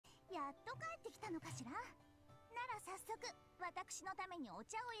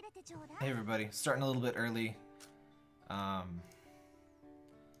Hey everybody, starting a little bit early.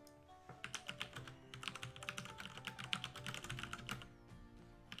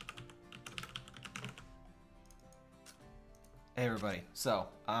 Hey everybody, so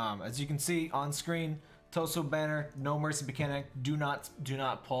as you can see on screen, Toso banner, no mercy mechanic, do not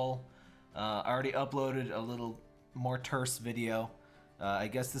pull. I already uploaded a little more terse video. I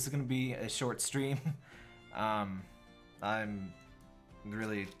guess this is gonna be a short stream. I'm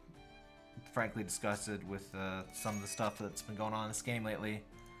really frankly disgusted with some of the stuff that's been going on in this game lately,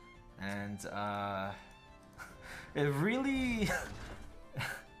 and it really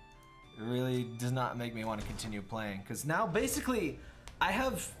really does not make me want to continue playing, because now basically I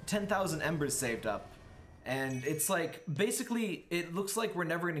have 10,000 embers saved up, and it's like basically it looks like we're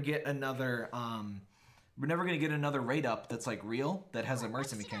never gonna get another raid up that's like real, that has a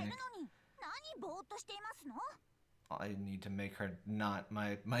mercy mechanic. I need to make her not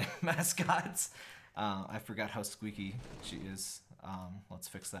my mascots. I forgot how squeaky she is. Let's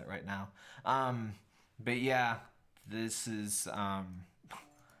fix that right now. But yeah, this is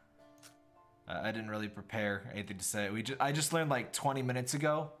I didn't really prepare anything to say. I just learned like 20 minutes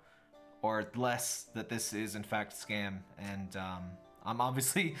ago or less that this is in fact a scam, and I'm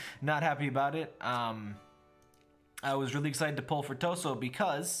obviously not happy about it. I was really excited to pull for Toso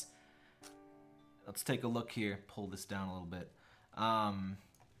because, let's take a look here, pull this down a little bit. I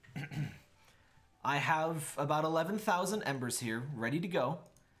have about 11,000 embers here ready to go,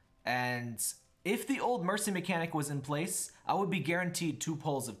 and if the old mercy mechanic was in place, I would be guaranteed 2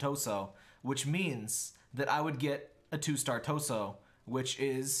 pulls of Toso, which means that I would get a 2-star Toso, which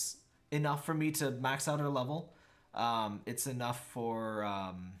is enough for me to max out her level. It's enough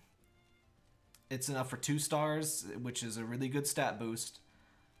for 2 stars, which is a really good stat boost.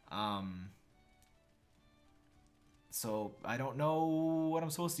 So I don't know what I'm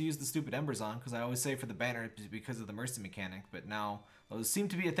supposed to use the stupid embers on, because I always say for the banner because of the mercy mechanic, but now those seem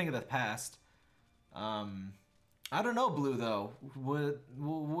to be a thing of the past. I don't know, Blue, though.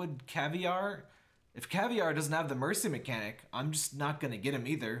 Would Caviar... If Caviar doesn't have the mercy mechanic, I'm just not gonna get him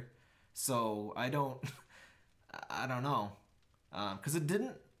either. So I don't know. Because it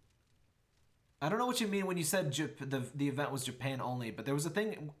didn't... I don't know what you mean when you said the event was Japan only, but there was a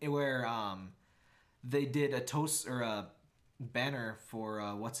thing where they did a toast or a banner for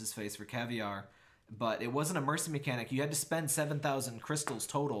what's-his-face for Caviar, but it wasn't a mercy mechanic. You had to spend 7,000 crystals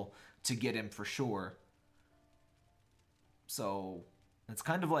total to get him for sure. So it's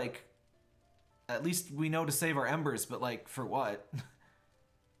kind of like, at least we know to save our embers, but like, for what?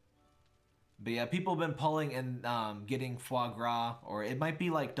 But yeah, people have been pulling and getting foie gras, or it might be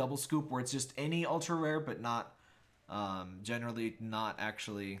like double scoop, where it's just any ultra rare, but not generally not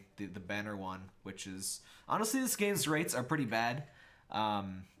actually the banner one, which is honestly, this game's rates are pretty bad.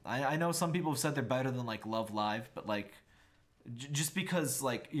 I know some people have said they're better than like Love Live, but like just because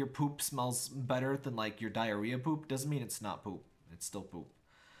like your poop smells better than like your diarrhea poop doesn't mean it's not poop. It's still poop.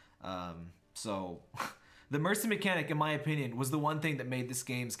 So the mercy mechanic, in my opinion, was the one thing that made this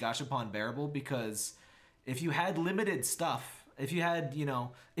game's gachapon bearable, because if you had limited stuff, if you had, you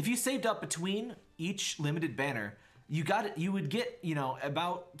know, if you saved up between each limited banner, you would get, you know,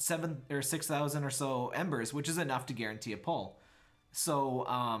 about 7,000 or 6,000 or so embers, which is enough to guarantee a pull. So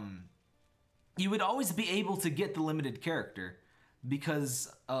you would always be able to get the limited character because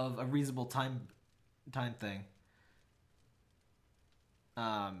of a reasonable time thing.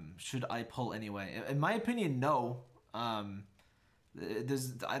 Should I pull anyway? In my opinion, no. I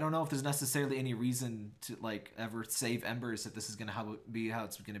don't know if there's necessarily any reason to like ever save embers if this is gonna be how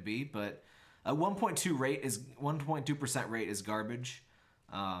it's gonna be, but a 1.2% rate is garbage.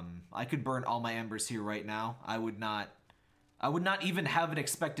 I could burn all my embers here right now. I would not even have an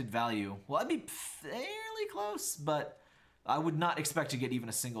expected value. Well, I'd be fairly close, but I would not expect to get even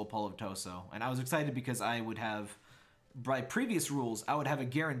a single pull of Toso. And I was excited because I would have, by previous rules, I would have a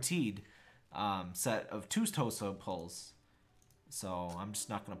guaranteed set of 2 Toso pulls. So I'm just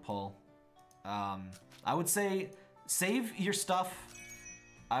not going to pull. I would say save your stuff.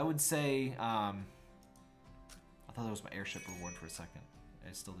 I would say, I thought that was my airship reward for a second.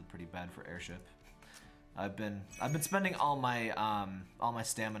 I still did pretty bad for airship. I've been spending all my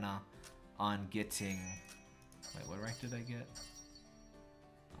stamina on getting. Wait, what rank did I get?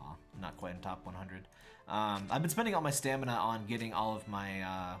 Oh, not quite in top 100. I've been spending all my stamina on getting all of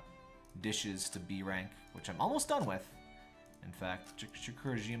my dishes to B rank, which I'm almost done with. In fact,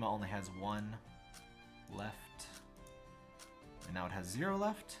 Shikurajima only has 1 left, and now it has 0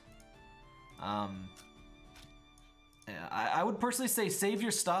 left. Yeah, I would personally say save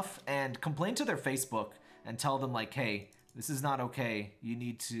your stuff and complain to their Facebook and tell them like, hey, this is not okay. You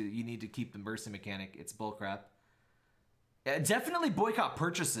need to keep the mercy mechanic. It's bullcrap. Definitely boycott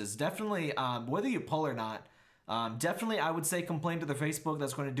purchases. Definitely, whether you pull or not. Definitely, I would say complain to their Facebook.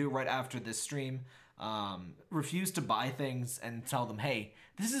 That's going to do right after this stream. Refuse to buy things and tell them, hey,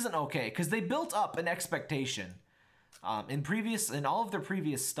 this isn't okay, because they built up an expectation. In all of their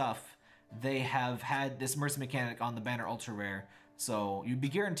previous stuff, they have had this mercy mechanic on the banner ultra rare, so you'd be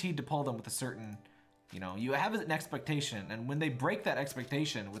guaranteed to pull them with a certain, you have an expectation, and when they break that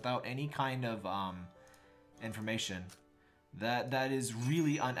expectation without any kind of information, that is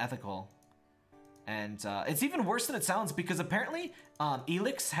really unethical. And it's even worse than it sounds, because apparently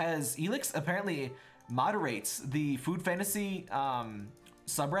Elix apparently moderates the Food Fantasy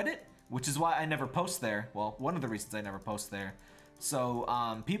subreddit, which is why I never post there. Well, one of the reasons I never post there.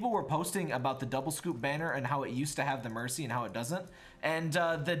 So people were posting about the double scoop banner and how it used to have the mercy and how it doesn't. And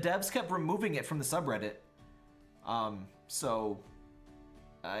the devs kept removing it from the subreddit. So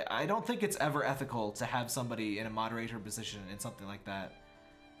I don't think it's ever ethical to have somebody in a moderator position in something like that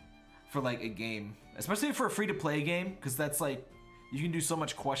for like a game, especially for a free-to-play game, because that's like, you can do so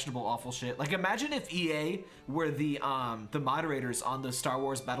much questionable, awful shit. Like, imagine if EA were the moderators on the Star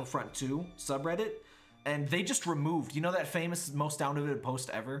Wars Battlefront 2 subreddit, and they just removed, that famous most downloaded post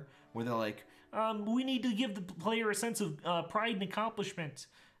ever, where they're like, we need to give the player a sense of pride and accomplishment.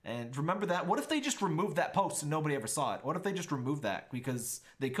 And remember that? What if they just removed that post and nobody ever saw it? What if they just removed that because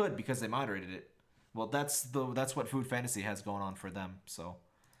they could, because they moderated it? Well, that's what Food Fantasy has going on for them. So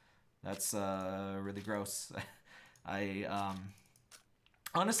that's really gross.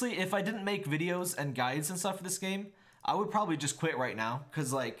 Honestly, if I didn't make videos and guides and stuff for this game, I would probably just quit right now,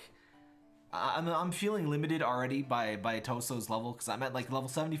 because like I'm feeling limited already by Toso's level, because I'm at like level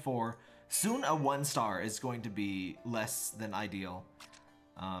 74. Soon a 1-star is going to be less than ideal.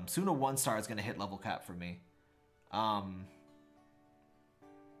 Soon a 1-star is going to hit level cap for me.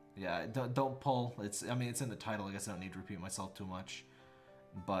 Yeah, don't pull. It's in the title. I guess I don't need to repeat myself too much.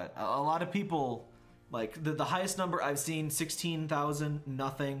 But a lot of people, like the highest number I've seen, 16,000,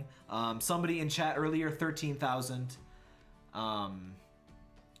 nothing. Somebody in chat earlier, 13,000.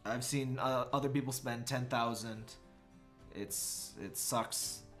 I've seen other people spend 10,000. It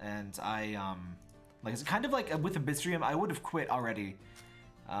sucks, and like it's kind of like with a Bitstream, I would have quit already.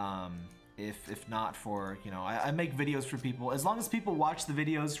 If not for, I make videos for people. As long as people watch the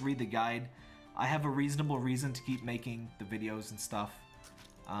videos, read the guide, I have a reasonable reason to keep making the videos and stuff.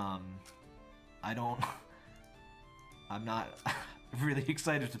 I'm not really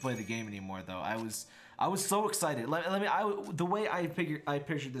excited to play the game anymore, though. I was so excited. The way I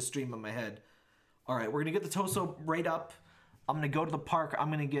pictured this stream in my head. All right, we're gonna get the Toso right up. I'm gonna go to the park.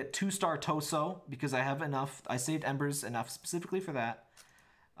 I'm gonna get 2-star Toso because I have enough. I saved embers enough specifically for that.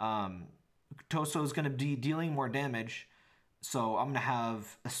 Toso is gonna be dealing more damage, so I'm gonna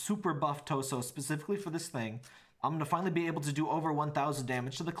have a super buff Toso specifically for this thing. I'm gonna finally be able to do over 1,000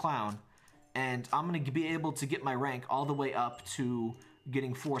 damage to the clown, and I'm gonna be able to get my rank all the way up to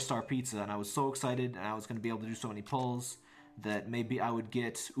getting 4-star pizza. And I was so excited, and I was gonna be able to do so many pulls that maybe I would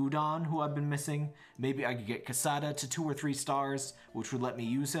get Udon, who I've been missing. Maybe I could get Kasada to 2 or 3 stars, which would let me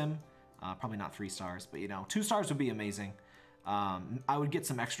use him. Probably not 3 stars, but 2 stars would be amazing. I would get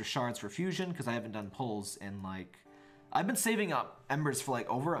some extra shards for fusion because I haven't done pulls in like, I've been saving up embers for like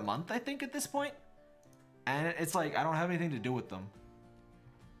over a month, I think, at this point. And it's like, I don't have anything to do with them.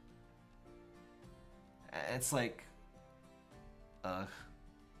 It's like,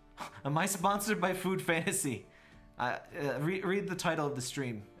 am I sponsored by Food Fantasy? Read the title of the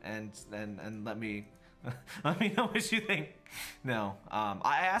stream and let me let me know what you think. No,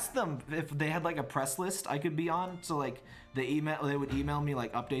 I asked them if they had like a press list I could be on, so like they would email me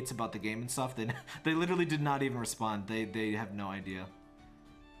like updates about the game and stuff. They literally did not even respond. They have no idea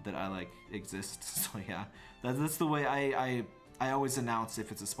that I like exist. So yeah, that's the way I always announce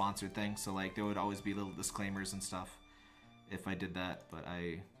if it's a sponsored thing. So like there would always be little disclaimers and stuff if I did that. But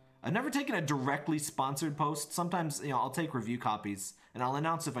I've never taken a directly sponsored post. Sometimes I'll take review copies and I'll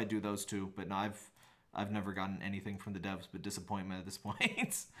announce if I do those too. But no, I've never gotten anything from the devs but disappointment at this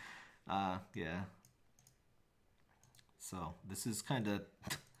point. Yeah. So this is kind of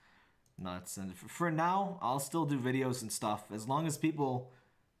nuts. And for now, I'll still do videos and stuff as long as people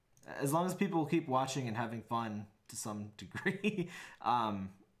keep watching and having fun to some degree.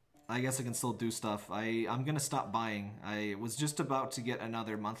 I guess I can still do stuff. I'm gonna stop buying. I was just about to get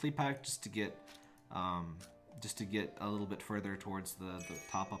another monthly pack just to get a little bit further towards the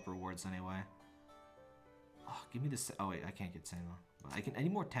top up rewards anyway. Oh, give me this. Oh wait, I can't get Sama. I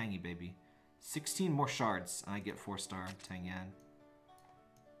need more Tangy, baby. 16 more shards. I get 4-star Tang Yan.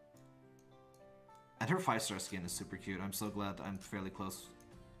 And her 5-star skin is super cute. I'm so glad that I'm fairly close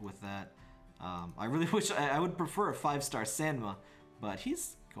with that. I really wish I would prefer a 5-star Sanma, but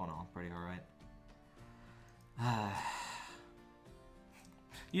he's going on pretty alright.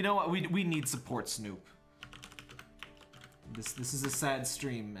 You know what? We need support Snoop. This is a sad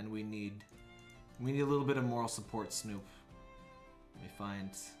stream, and we need a little bit of moral support Snoop. Let me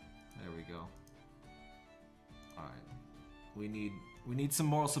find. There we go. All right. We need some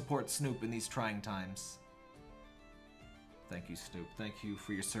moral support Snoop in these trying times. Thank you, Snoop. Thank you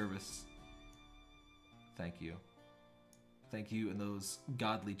for your service. Thank you. Thank you and those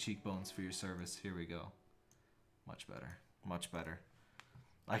godly cheekbones for your service. Here we go. Much better. Much better.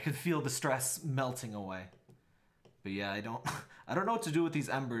 I could feel the stress melting away. But yeah, I don't know what to do with these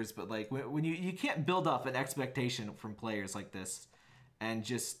embers, but like when you can't build up an expectation from players like this and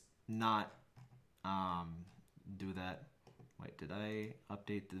just not do that. Wait, did I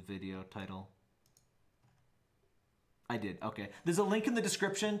update the video title? I did. Okay. There's a link in the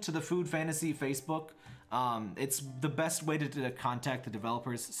description to the Food Fantasy Facebook. It's the best way to contact the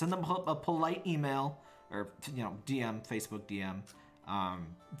developers. Send them a polite email or, you know, DM, Facebook DM.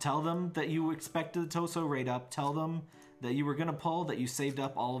 Tell them that you expected the Toso raid up. Tell them that you were gonna pull, that you saved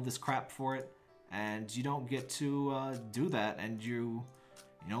up all of this crap for it, and you don't get to do that. And you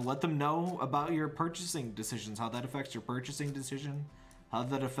know, let them know about your purchasing decisions, how that affects your purchasing decision, how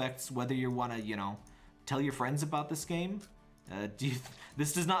that affects whether you want to, you know, tell your friends about this game.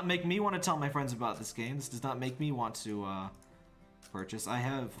 This does not make me want to tell my friends about this game. This does not make me want to purchase. I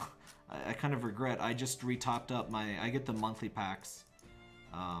kind of regret. I just re-topped up I get the monthly packs.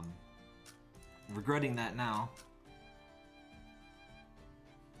 Regretting that now.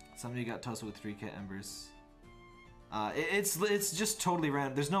 Somebody got Toso with 3k embers. It's just totally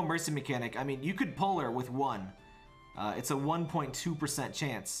random. There's no mercy mechanic. I mean, you could pull her with 1. It's a 1.2%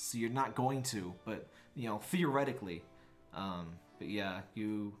 chance, so you're not going to, but, you know, theoretically. But yeah,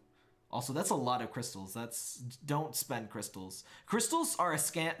 you... Also, that's a lot of crystals. Don't spend crystals. Crystals are a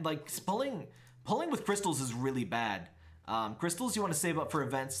scam. Like, pulling with crystals is really bad. Crystals you want to save up for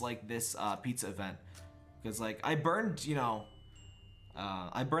events like this pizza event. Because, like, I burned, you know...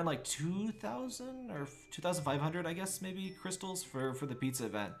 I burned like 2,000 or 2,500, I guess, maybe, crystals for the pizza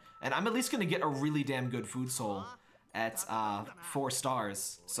event. And I'm at least going to get a really damn good food soul at 4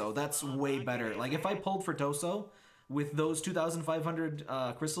 stars. So that's way better. Like, if I pulled for Toso with those 2,500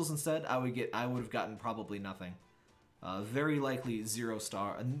 crystals instead, I would have gotten probably nothing. Very likely 0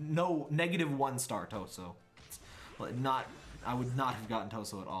 star. No, -1 star Toso. I would not have gotten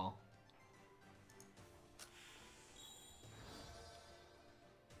Toso at all.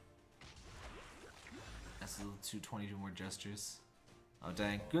 That's a little 222 more gestures. Oh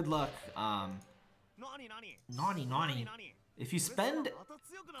dang. Good luck. Naughty. If you spend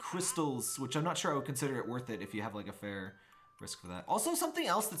crystals, which I'm not sure I would consider it worth it if you have like a fair risk for that. Also, something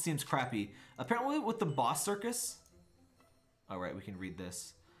else that seems crappy. Apparently with the boss circus. All right, we can read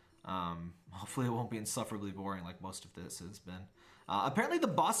this. Hopefully it won't be insufferably boring like most of this has been. Apparently the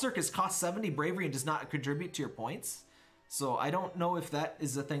boss circus costs 70 bravery and does not contribute to your points. So I don't know if that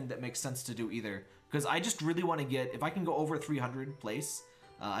is a thing that makes sense to do either. Because I just really want to get, if I can go over 300 place,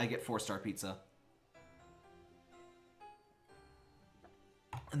 I get 4-star pizza.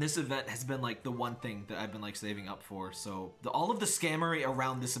 And this event has been like the one thing that I've been like saving up for. So all of the scammery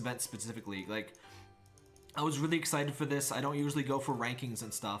around this event specifically, like I was really excited for this. I don't usually go for rankings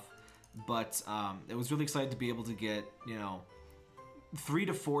and stuff, but it was really excited to be able to get, you know, 3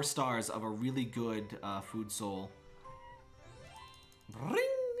 to 4 stars of a really good food soul. Ring!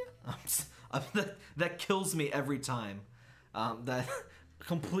 That kills me every time. That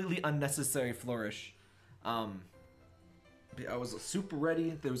completely unnecessary flourish. I was super ready.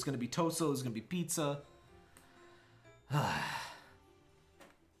 There was going to be Toso, there was going to be pizza. But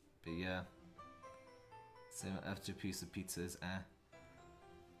yeah. Same after piece of pizza is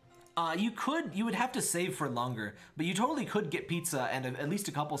you would have to save for longer, but you totally could get pizza and at least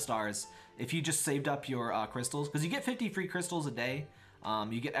a couple stars if you just saved up your crystals, because you get 50 free crystals a day.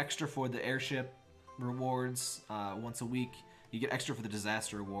 You get extra for the airship rewards once a week. You get extra for the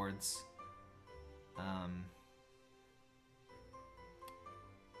disaster rewards.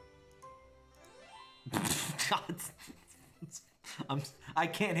 God, I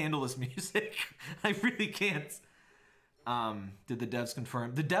can't handle this music. I really can't. Did the devs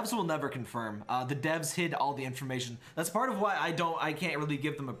confirm? The devs will never confirm. The devs hid all the information. That's part of why I can't really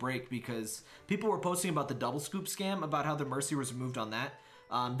give them a break, because people were posting about the double scoop scam, about how the mercy was removed on that.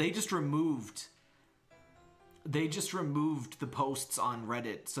 They just removed they just removed the posts on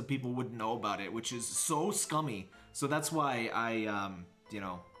Reddit so people wouldn't know about it, which is so scummy. So that's why I, you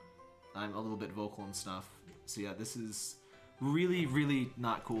know, I'm a little bit vocal and stuff. So yeah, this is really, really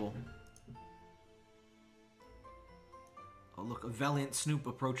not cool. Oh look, a valiant Snoop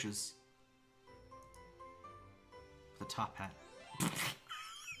approaches. The top hat.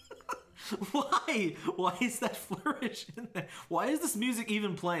 Why? Why is that flourish in there? Why is this music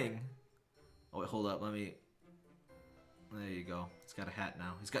even playing? Oh wait, hold up, let me... There you go. He's got a hat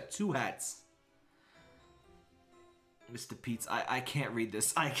now. He's got 2 hats. Mr. Pete's... I can't read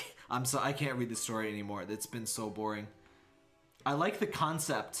this. I'm sorry, I can't read this story anymore. It's been so boring. I like the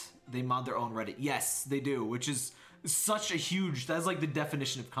concept. They mod their own Reddit. Yes, they do, which is such a huge... That's like the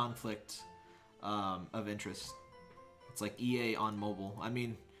definition of conflict of interest. It's like EA on mobile. I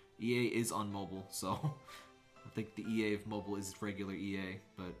mean, EA is on mobile, so... I think the EA of mobile is regular EA,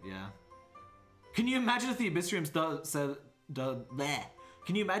 but yeah. Can you imagine if the Abyssrium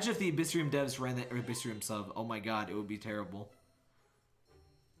Can you imagine if the Abyssrium devs ran the Abyssrium sub? Oh my god, it would be terrible.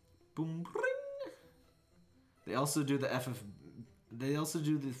 Boom, ring. They also do the They also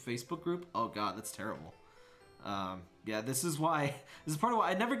do the Facebook group. Oh god, that's terrible. Yeah, this is part of why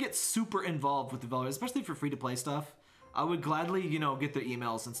I never get super involved with developers, especially for free-to-play stuff. I would gladly, you know, get their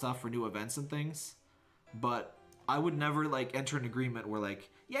emails and stuff for new events and things, but I would never, like, enter an agreement where, like,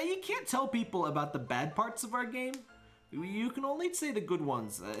 yeah, you can't tell people about the bad parts of our game. You can only say the good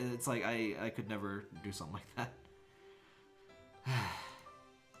ones. It's like, I could never do something like that.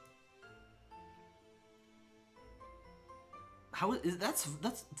 How is that's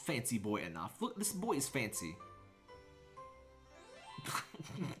fancy boy enough. Look, this boy is fancy.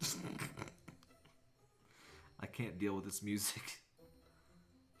 I can't deal with this music.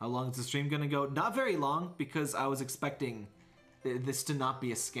 How long is the stream gonna go? Not very long, because I was expecting this to not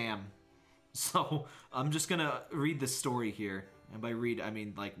be a scam. So I'm just gonna read the story here, and by read I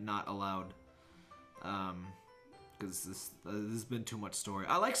mean like not aloud, because this has been too much story.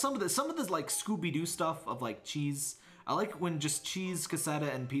 I like some of this like Scooby-Doo stuff of like cheese. I like when just cheese,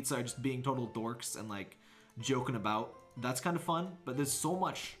 cassata, and pizza are just being total dorks and like joking about. That's kind of fun, but there's so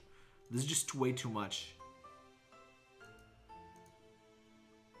much. This is just way too much.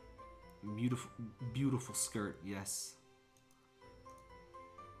 Beautiful, beautiful skirt, yes.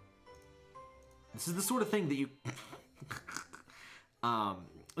 This is the sort of thing that you...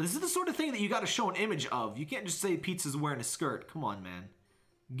 this is the sort of thing that you gotta show an image of. You can't just say Pizza's wearing a skirt. Come on, man.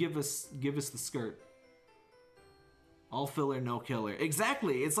 Give us the skirt. All filler, no killer.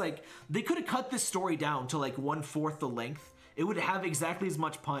 Exactly. It's like, they could have cut this story down to like 1/4 the length. It would have exactly as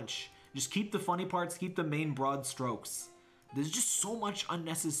much punch. Just keep the funny parts, keep the main broad strokes. There's just so much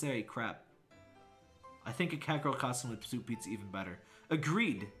unnecessary crap. I think a cat girl costume would suit pizza even better.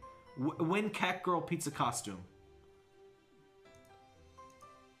 Agreed. Win cat girl pizza costume.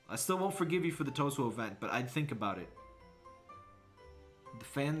 I still won't forgive you for the Toso event, but I'd think about it. The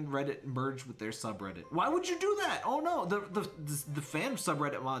fan Reddit merged with their subreddit. Why would you do that? Oh no, the fan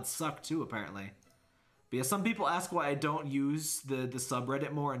subreddit mods suck too, apparently. But yeah, some people ask why I don't use the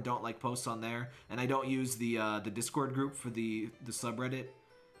subreddit more and don't like post on there, and I don't use the Discord group for the subreddit.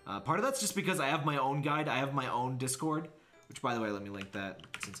 Part of that's just because I have my own guide. I have my own Discord, which by the way, let me link that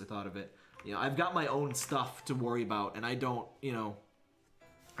since I thought of it. You know, I've got my own stuff to worry about, and I don't, you know,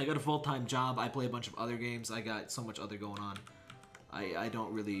 I got a full-time job. I play a bunch of other games. I got so much other going on. I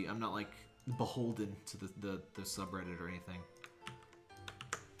don't really, I'm not like beholden to the subreddit or anything.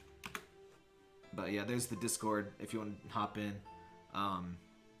 But yeah, there's the Discord if you want to hop in.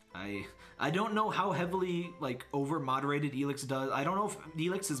 I don't know how heavily like over moderated Elix does. I don't know if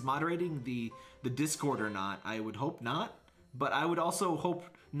Elix is moderating the Discord or not. I would hope not, but I would also hope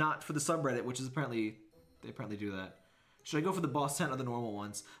not for the subreddit, which is apparently they apparently do that. Should I go for the boss tent or the normal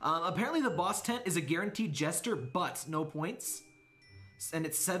ones? Apparently the boss tent is a guaranteed jester, but no points. And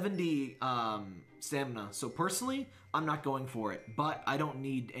it's 70 stamina. So personally, I'm not going for it. But I don't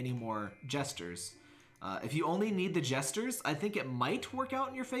need any more jesters. If you only need the jesters, I think it might work out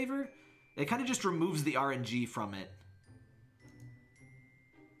in your favor. It kind of just removes the RNG from it.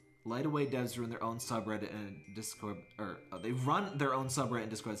 Lightaway devs run their own subreddit and Discord, or they run their own subreddit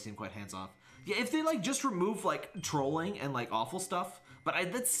and Discord seem quite hands-off. Yeah, if they like just remove like trolling and like awful stuff,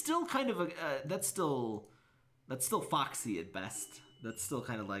 but that's still kind of a that's still foxy at best. That's still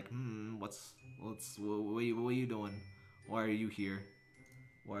kind of like, what are you doing? Why are you here?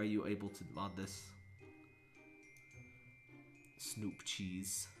 Why are you able to mod this? Snoop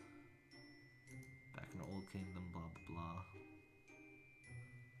cheese. Back in the old kingdom, blah blah blah.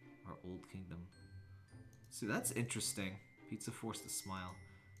 Our old kingdom. See, that's interesting. Pizza forced to smile.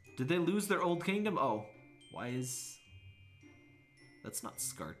 Did they lose their old kingdom? Oh. Why is... That's not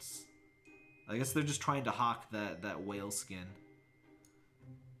skirts. I guess they're just trying to hawk that whale skin.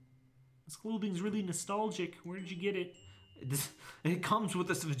 This clothing's really nostalgic. Where did you get it? It comes with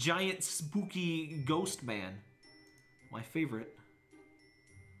this giant spooky ghost man. My favorite.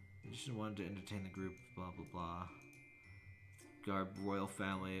 You just wanted to entertain the group, blah blah blah. Garb royal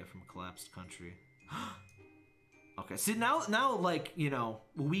family from a collapsed country. Okay, see now like, you know,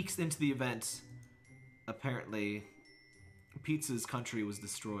 weeks into the event, apparently Pizza's country was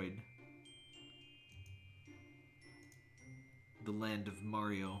destroyed. The land of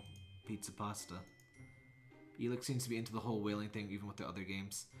Mario, pizza pasta. Elix seems to be into the whole whaling thing even with the other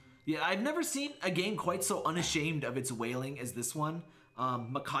games. Yeah, I've never seen a game quite so unashamed of its whaling as this one.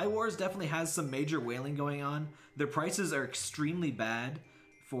 Makai Wars definitely has some major whaling going on. Their prices are extremely bad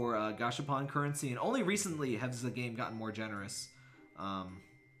for Gachapon currency, and only recently has the game gotten more generous.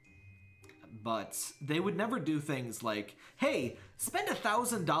 But they would never do things like, hey, spend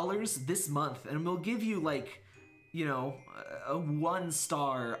 $1,000 this month and we'll give you, like, you know, a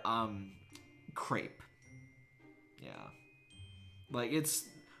 1-star crepe. Yeah. Like, it's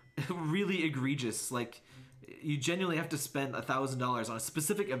really egregious. Like, you genuinely have to spend $1,000 on a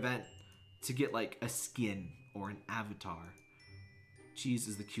specific event to get, like, a skin or an avatar. Cheese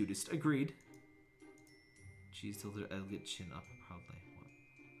is the cutest. Agreed. Cheese tilted Elliot chin up proudly.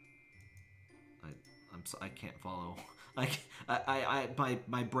 I can't follow.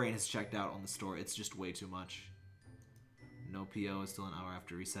 My brain has checked out on the store. It's just way too much. No PO is still an hour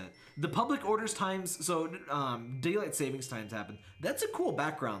after reset. The public orders times, so daylight savings times happen. That's a cool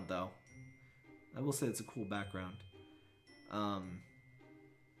background, though. I will say it's a cool background.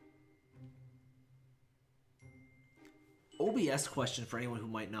 OBS question for anyone who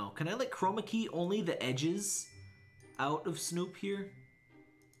might know. Can I like chroma key only the edges out of Snoop here?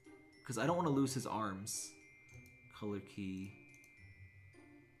 Because I don't want to lose his arms. Color key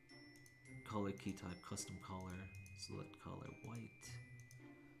type, custom color, select color, white.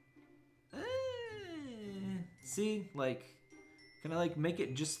 See, like, can I like make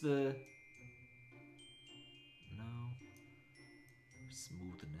it just the... No.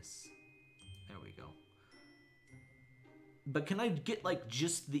 Smoothness. There we go. But can I get like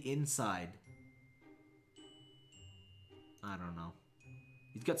just the inside? I don't know.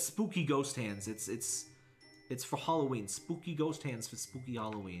 He's got spooky ghost hands. It's for Halloween. Spooky ghost hands for spooky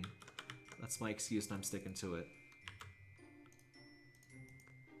Halloween. That's my excuse and I'm sticking to it.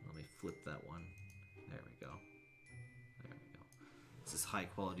 Let me flip that one. There we go. There we go. This is high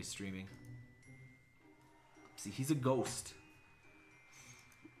quality streaming. See, he's a ghost.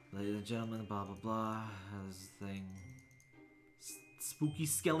 Ladies and gentlemen, blah blah blah. This thing. Spooky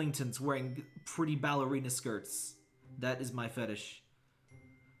skeletons wearing pretty ballerina skirts. That is my fetish.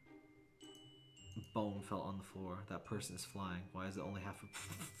 Bone fell on the floor. That person is flying. Why is it only half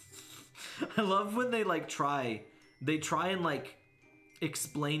a... I love when they like try and like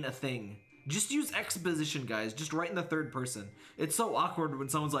explain a thing. Just use exposition, guys. Just write in the third person. It's so awkward when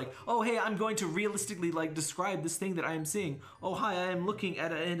someone's like, oh hey, I'm going to realistically like describe this thing that I am seeing. Oh hi, I am looking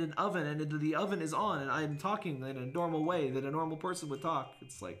at in an oven and the oven is on and I am talking in a normal way that a normal person would talk.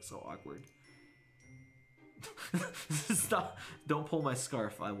 It's like so awkward. Stop. Don't pull my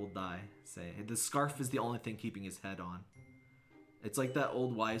scarf, I will die. Say, the scarf is the only thing keeping his head on. It's like that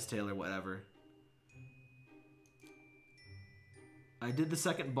old wives' tale or whatever. I did the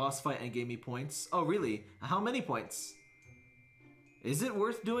second boss fight and it gave me points. Oh, really? How many points? Is it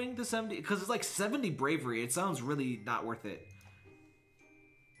worth doing the 70? Because it's like 70 bravery. It sounds really not worth it.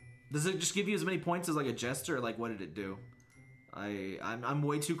 Does it just give you as many points as like a jester? Or like, what did it do? I'm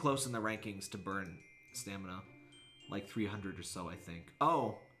way too close in the rankings to burn stamina. Like 300 or so, I think.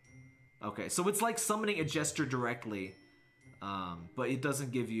 Oh. Okay, so it's like summoning a jester directly. But it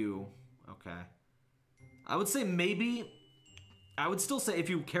doesn't give you... Okay. I would say maybe... I would still say if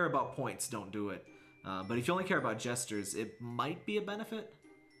you care about points, don't do it. But if you only care about gestures, it might be a benefit.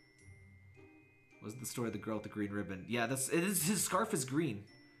 Was the story of the girl with the green ribbon? Yeah, his scarf is green.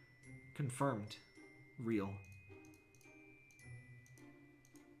 Confirmed. Real.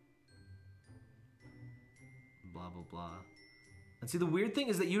 Blah, blah, blah. And see, the weird thing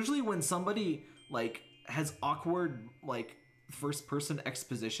is that usually when somebody, like, has awkward, like, first-person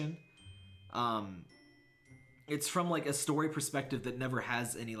exposition, it's from, like, a story perspective that never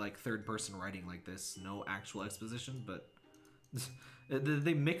has any, like, third-person writing like this. No actual exposition, but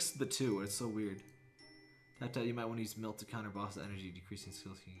they mix the two. It's so weird. That you might want to use Milt to counter boss energy, decreasing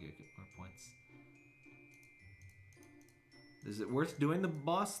skills, you can get more points. Is it worth doing the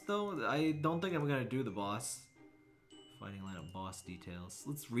boss, though? I don't think I'm going to do the boss. Fighting lineup boss details.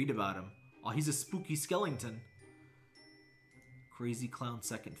 Let's read about him. Oh, he's a spooky skeleton. Crazy Clown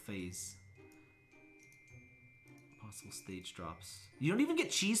second phase. Possible stage drops. You don't even get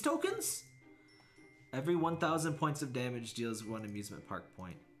cheese tokens? Every 1,000 points of damage deals 1 amusement park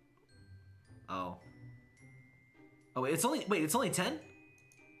point. Oh. Oh, wait, it's only 10?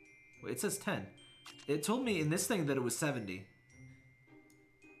 Wait, it says 10. It told me in this thing that it was 70.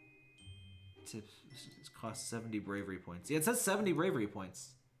 It costs 70 bravery points. Yeah, it says 70 bravery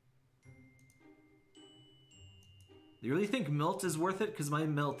points. You really think Milt is worth it? Because my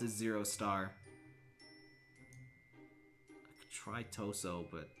Milt is 0 star. I could try Toso,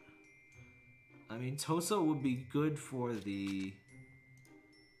 but... I mean, Toso would be good for the...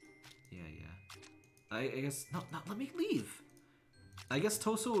 Yeah. I guess... No, let me leave! I guess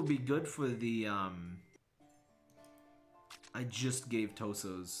Toso would be good for the, I just gave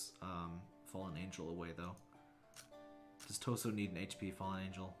Toso's, Fallen Angel away, though. Does Toso need an HP Fallen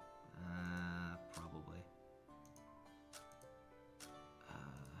Angel? Probably.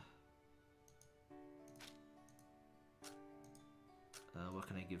 What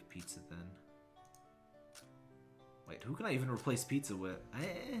can I give Pizza, then? Wait, who can I even replace Pizza with?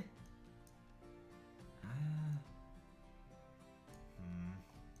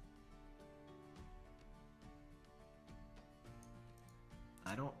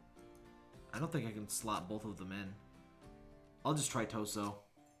 I don't think I can slot both of them in. I'll just try Toso.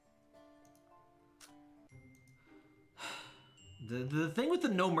 The thing with the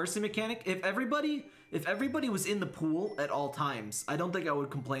no mercy mechanic, if everybody was in the pool at all times, I don't think I would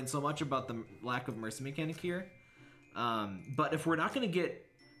complain so much about the lack of mercy mechanic here. But if we're not gonna get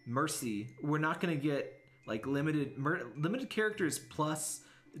mercy, we're not gonna get like limited characters plus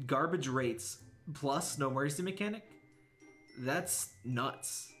garbage rates plus no mercy mechanic. That's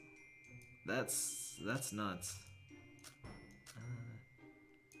nuts. That's nuts.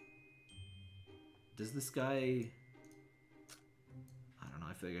 Does this guy... I don't know,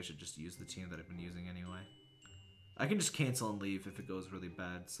 I feel like I should just use the team that I've been using anyway. I can just cancel and leave if it goes really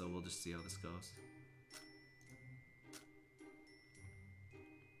bad, so we'll just see how this goes.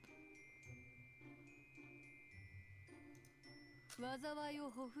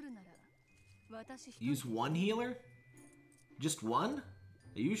 Use one healer? Just one?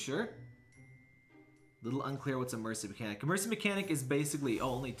 Are you sure? Little unclear what's a mercy mechanic. A mercy mechanic is basically... Oh,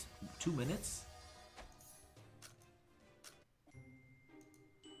 only 2 minutes?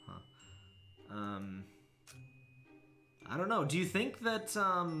 Huh. I don't know. Do you think that,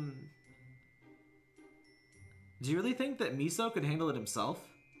 Do you really think that Miso could handle it himself?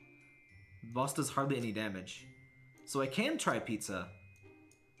 The boss does hardly any damage. So I can try Pizza.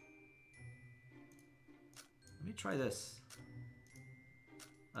 Let me try this.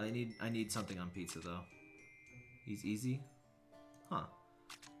 I need something on Pizza, though. He's easy? Huh.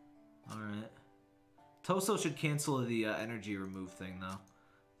 Alright. Toso should cancel the energy remove thing, though.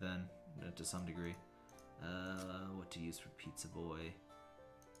 Then, to some degree. What to use for Pizza Boy?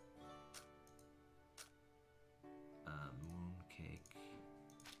 Mooncake.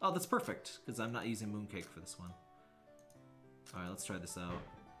 Oh, that's perfect, because I'm not using Mooncake for this one. Alright, let's try this out.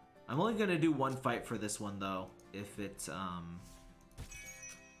 I'm only gonna do one fight for this one, though, if it,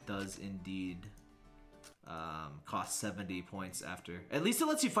 does indeed cost 70 points after. At least it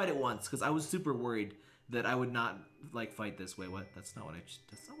lets you fight it once, because I was super worried that I would not like fight this way. What? That's not what I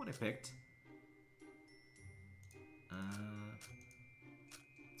picked.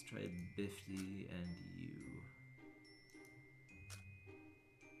 Let's try Bifty and you.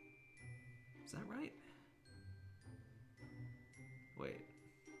 Is that right?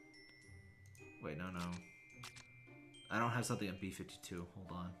 Wait, no. I don't have something on B52.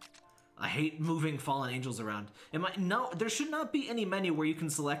 Hold on. I hate moving Fallen Angels around. No, there should not be any menu where you can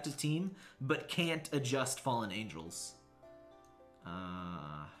select a team, but can't adjust Fallen Angels.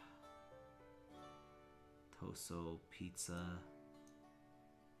 Toso, Pizza.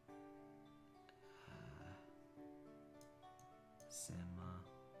 Sama,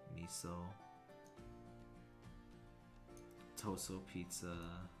 Miso. Toso, Pizza.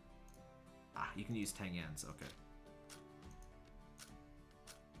 Ah, you can use Tangyans, okay.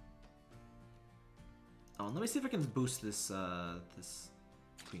 Oh, and let me see if I can boost this, this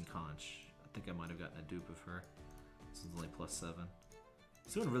Queen Conch. I think I might have gotten a dupe of her. This one's only +7.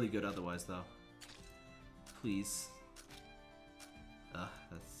 It's doing really good otherwise, though. Please.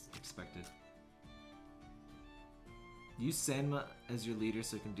 That's expected. Use Sanma as your leader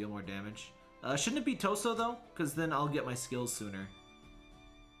so it can deal more damage. Shouldn't it be Toso, though? Because then I'll get my skills sooner.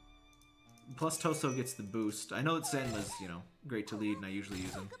 Plus Toso gets the boost. I know that Sanma's, you know, great to lead and I usually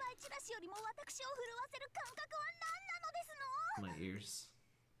use him. My ears.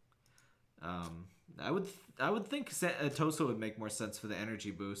 I would think Toso would make more sense for the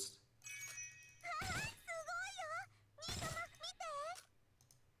energy boost.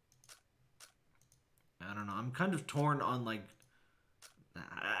 I don't know. I'm kind of torn on like.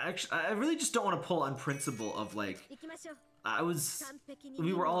 Actually, I really just don't want to pull on principle of like.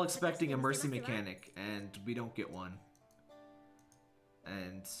 We were all expecting a mercy mechanic, and we don't get one.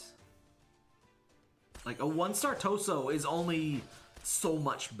 And like a 1-star Toso is only so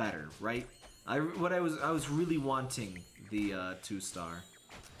much better, right? I was really wanting the 2-star.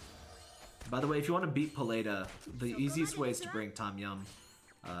 By the way, if you want to beat Paleta, the easiest way is to bring Tom Yum,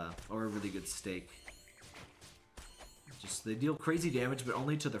 or a really good steak. Just they deal crazy damage, but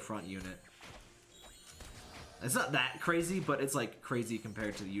only to the front unit. It's not that crazy, but it's like crazy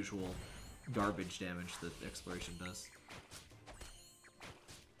compared to the usual garbage damage that Exploration does.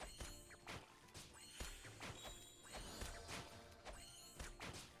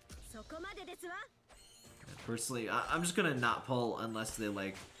 Personally, I'm just gonna not pull unless they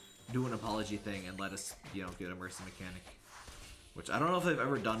like do an apology thing and let us, you know, get a mercy mechanic, which I don't know if they've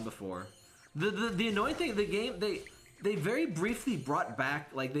ever done before. The annoying thing, the game they very briefly brought back,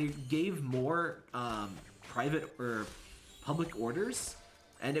 like they gave more private or public orders,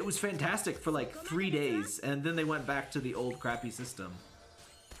 and it was fantastic for like 3 days, and then they went back to the old crappy system.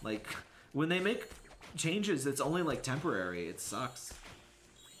 Like when they make changes, it's only like temporary. It sucks.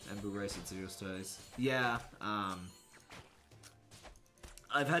 Bamboo Rice at 0 stars. Yeah,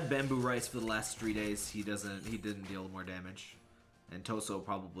 I've had Bamboo Rice for the last 3 days. He didn't deal more damage. And Toso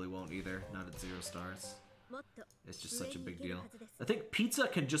probably won't either, not at 0 stars. It's just such a big deal. I think Pizza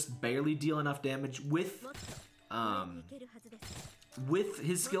can just barely deal enough damage with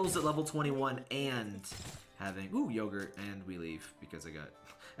his skills at level 21 and having, ooh, yogurt, and we leave because I got,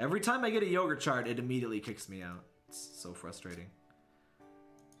 every time I get a yogurt chart, it immediately kicks me out. It's so frustrating.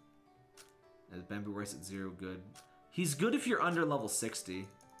 Is Bamboo Rice at 0 good? He's good if you're under level 60,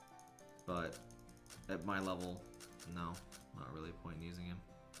 but at my level, no, not really a point in using him.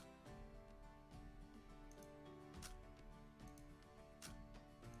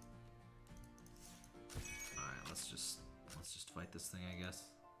 Alright, let's just fight this thing, I guess.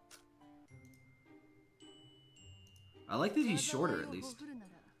 I like that he's shorter, at least.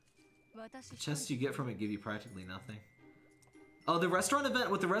 The chests you get from it give you practically nothing. Oh, the restaurant event,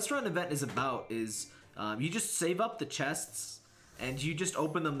 what the restaurant event is about is you just save up the chests and you just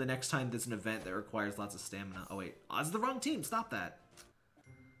open them the next time there's an event that requires lots of stamina. Oh wait, oh, it's the wrong team, stop that.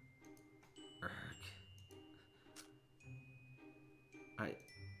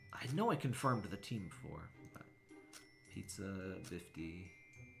 I know I confirmed the team before, but Pizza, Bifty.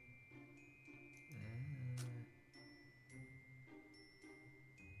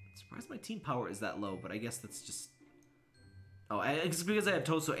 Surprised my team power is that low, but I guess that's just... Oh, it's because I have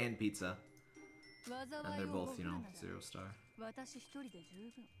Toso and Pizza. And they're both, you know, 0 star.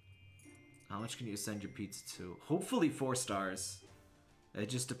 How much can you ascend your Pizza to? Hopefully 4 stars. It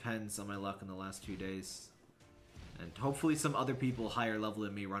just depends on my luck in the last few days. And hopefully some other people higher level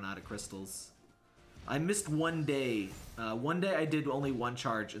than me run out of crystals. I missed 1 day. One day I did only 1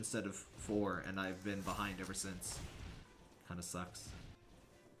 charge instead of 4, and I've been behind ever since. Kinda sucks.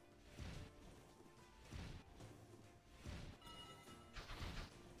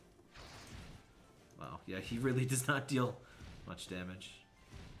 Wow, yeah, he really does not deal much damage.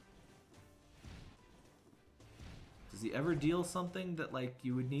 Does he ever deal something that, like,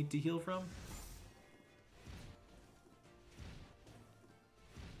 you would need to heal from?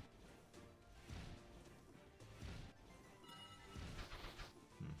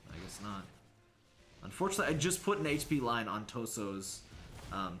 I guess not. Unfortunately, I just put an HP line on Toso's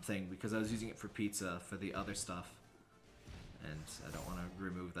thing because I was using it for Pizza for the other stuff. And I don't want to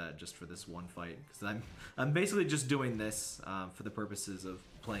remove that just for this one fight, because I'm basically just doing this for the purposes of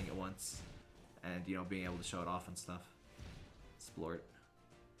playing it once, and you know, being able to show it off and stuff. Explore it.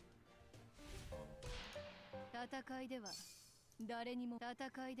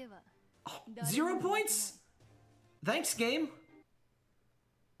 Oh, 0 points? Thanks, game.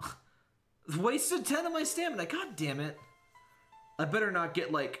 Wasted 10 of my stamina. God damn it. I better not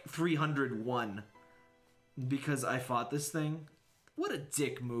get like 301. Because I fought this thing? What a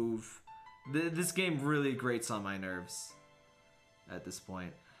dick move. This game really grates on my nerves at this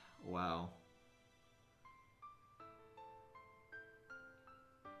point. Wow.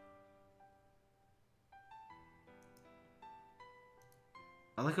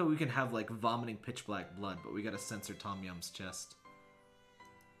 I like how we can have like vomiting pitch black blood, but we gotta censor Tom Yum's chest.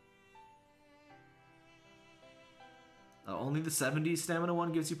 Only the 70 stamina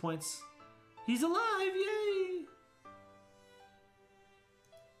one gives you points? He's alive! Yay!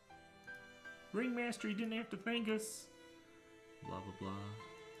 Ringmaster, you didn't have to thank us. Blah, blah, blah.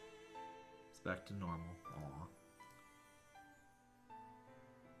 It's back to normal. Aw.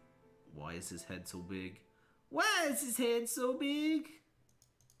 Why is his head so big? Why is his head so big?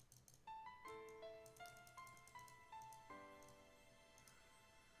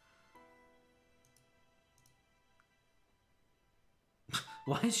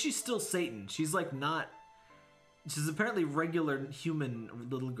 Why is she still Satan? She's like not... She's apparently regular human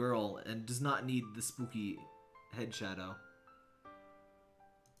little girl and does not need the spooky head shadow.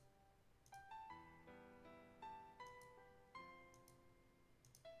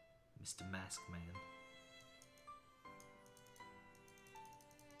 Mr. Mask Man.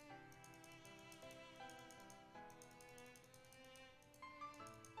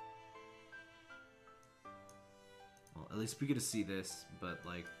 Well, at least we get to see this, but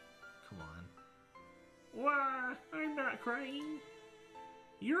like, come on. Why? I'm not crying.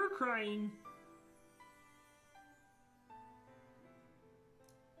 You're crying.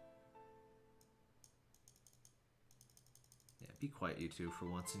 Yeah, be quiet, you two, for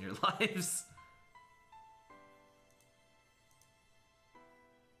once in your lives.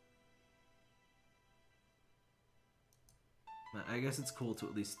 I guess it's cool to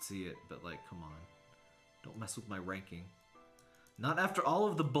at least see it, but like, come on. Don't mess with my ranking. Not after all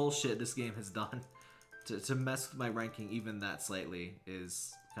of the bullshit this game has done. To mess with my ranking even that slightly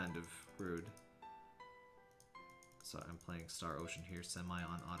is kind of rude. So I'm playing Star Ocean here semi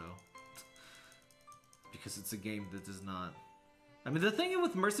on auto. Because it's a game that does not... I mean, the thing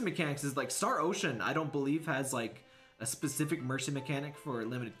with mercy mechanics is like Star Ocean, I don't believe has like a specific mercy mechanic for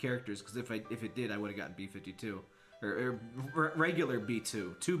limited characters. Because if it did, I would have gotten B52. Or regular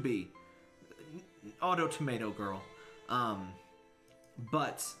B2. 2B. Auto tomato girl.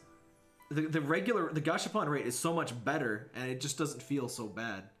 But... The Gashapon rate is so much better, and it just doesn't feel so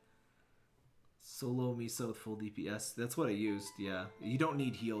bad. Solo Miso with full DPS. That's what I used, yeah. You don't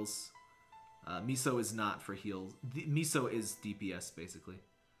need heals. Miso is not for heals. Miso is DPS, basically.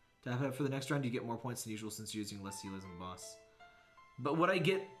 Tap it for the next round, you get more points than usual since you're using less healers than boss. But what I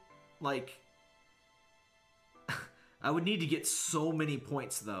get, like... I would need to get so many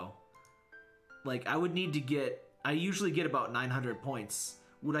points, though. Like, I would need to get... I usually get about 900 points.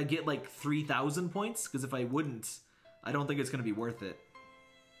 Would I get like 3,000 points? Because if I wouldn't, I don't think it's going to be worth it.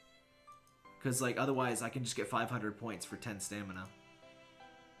 Because like otherwise I can just get 500 points for 10 stamina.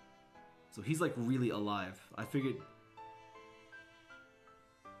 So he's like really alive. I figured...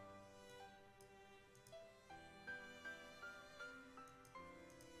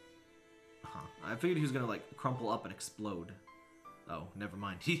 I figured he was going to like crumple up and explode. Oh, never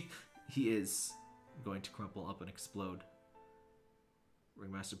mind. He is going to crumple up and explode.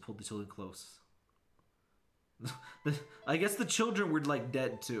 Ringmaster pulled the children close. I guess the children were like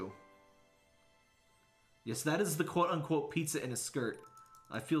dead too. Yes, that is the quote-unquote pizza in a skirt.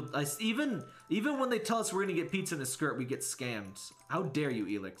 Even when they tell us we're gonna get pizza in a skirt, we get scammed. How dare you,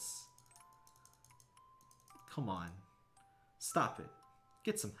 Elix? Come on. Stop it.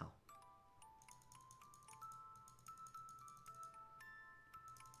 Get some help.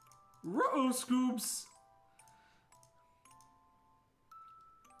 Ruh-oh, Scoobs!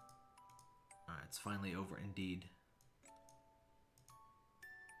 Alright, it's finally over indeed.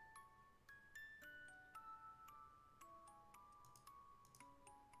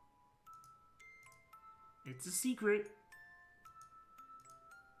 It's a secret.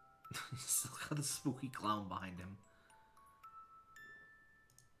 He's still got the spooky clown behind him.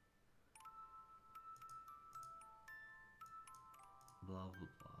 Blah, blah,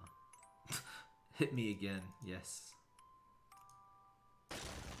 blah. Hit me again, yes.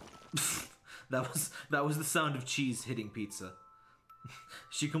 That was the sound of cheese hitting pizza.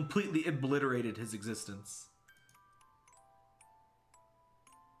 She completely obliterated his existence.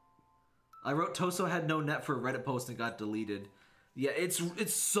 I wrote Toso had no net for a Reddit post and got deleted. Yeah, it's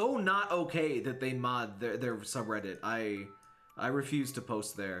so not okay that they mod their subreddit. I refuse to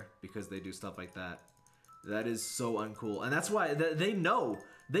post there because they do stuff like that. That is so uncool. And that's why they know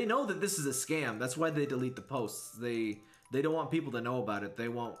that this is a scam. That's why they delete the posts. They don't want people to know about it. They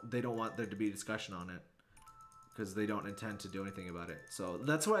don't want there to be discussion on it because they don't intend to do anything about it. So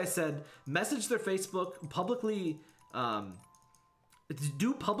that's why I said message their Facebook publicly.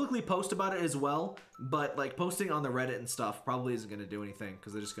 Do publicly post about it as well, but like posting on the Reddit and stuff probably isn't going to do anything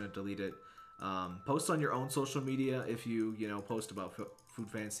because they're just going to delete it. Post on your own social media if you post about Food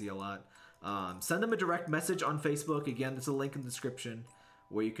Fantasy a lot. Send them a direct message on Facebook. Again, there's a link in the description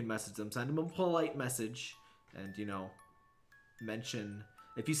where you can message them. Send them a polite message and, mention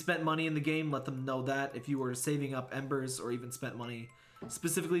if you spent money in the game, let them know that. If you were saving up embers or even spent money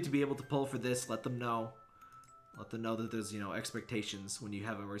specifically to be able to pull for this. Let them know. Let them know that there's, you know, expectations when you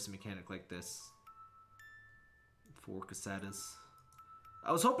have a mercy mechanic like this. 4 Casadas.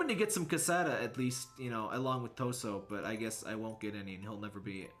 I was hoping to get some Casada at least, you know, along with Toso, but I guess I won't get any and he'll never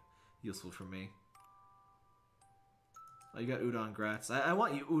be useful for me. Oh, you got Udon, grats. I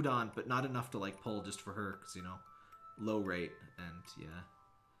want you Udon, but not enough to, like, pull just for her, because, you know, low rate, and, yeah.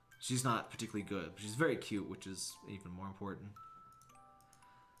 She's not particularly good, but she's very cute, which is even more important.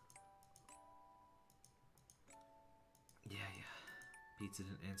 Yeah. Pizza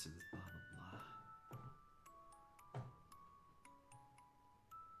didn't answer this, blah, blah, blah.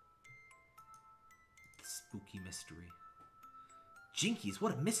 The spooky mystery. Jinkies,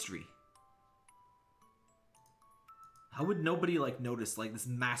 what a mystery! How would nobody, like, notice, like, this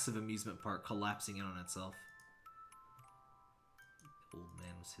massive amusement park collapsing in on itself? Old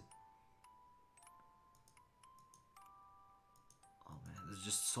man was hit. Oh, man, there's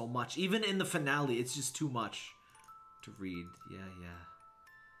just so much. Even in the finale, it's just too much to read. Yeah.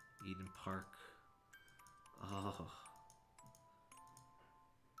 Eden Park. Oh.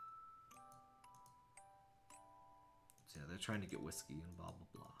 So yeah, they're trying to get whiskey and blah, blah,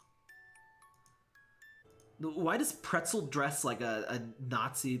 blah. Why does Pretzel dress like a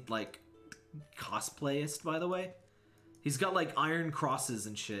Nazi, like, cosplayist, by the way? He's got, like, iron crosses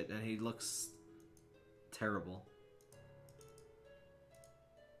and shit, and he looks terrible.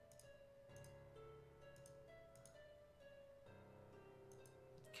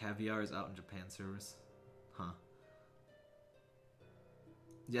 Caviar is out in Japan servers. Huh.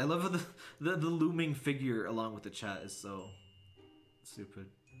 Yeah, I love the looming figure along with the chat is so stupid.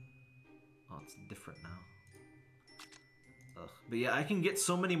 Oh, it's different now. Ugh. But yeah, I can get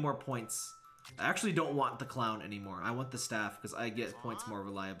so many more points. I actually don't want the clown anymore. I want the staff because I get points more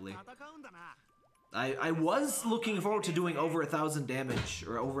reliably. I was looking forward to doing over 1,000 damage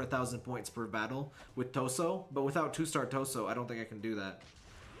or over 1,000 points per battle with Toso, but without 2-star Toso, I don't think I can do that.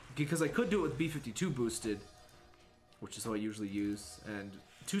 Because I could do it with B52 boosted, which is what I usually use, and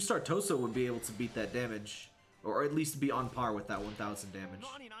 2-star Toso would be able to beat that damage, or at least be on par with that 1,000 damage.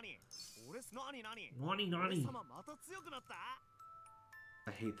 Nani.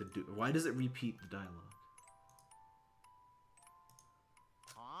 I hate the dude. Why does it repeat the dialogue?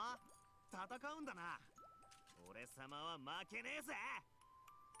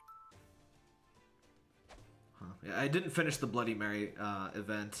 Huh. Yeah, I didn't finish the Bloody Mary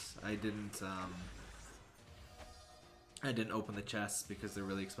event. I didn't open the chests because they're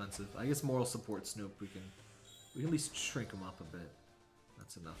really expensive. I guess moral support Snoop, we can at least shrink them up a bit.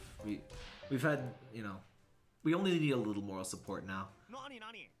 That's enough. We've had, you know, we only need a little moral support now.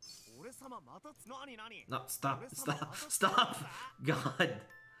 No, stop. God.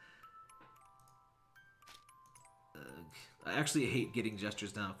 I actually hate getting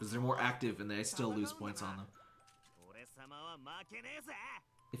gestures now because they're more active and I still lose points on them.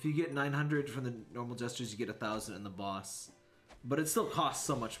 If you get 900 from the normal gestures, you get 1,000 in the boss. But it still costs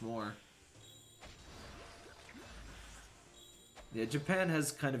so much more. Yeah, Japan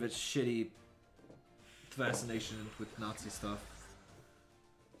has kind of a shitty fascination with Nazi stuff.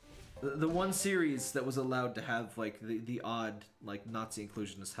 The one series that was allowed to have, like, the odd, like, Nazi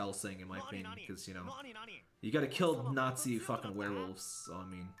inclusion is Hellsing, in my opinion, because, you know, you gotta kill Nazi fucking werewolves, so, I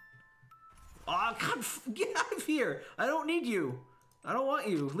mean... Oh, God, get out of here! I don't need you! I don't want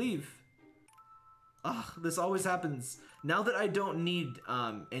you, leave. Ugh, this always happens. Now that I don't need,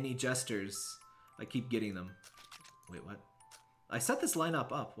 any jesters, I keep getting them. Wait, what? I set this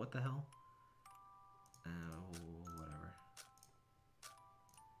lineup up, what the hell? Whatever.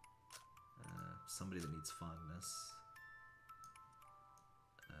 Somebody that needs fondness.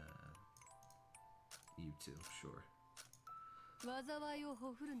 You too, sure.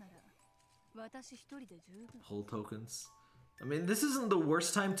 Pull tokens. I mean, this isn't the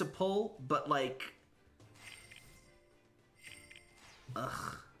worst time to pull, but like...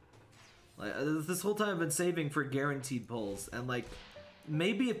 Ugh. Like, this whole time I've been saving for guaranteed pulls, and like,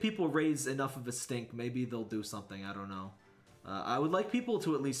 maybe if people raise enough of a stink, maybe they'll do something, I don't know. I would like people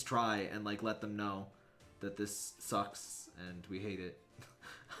to at least try and like let them know that this sucks and we hate it.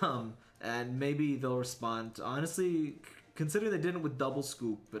 And maybe they'll respond. Honestly, considering they didn't with double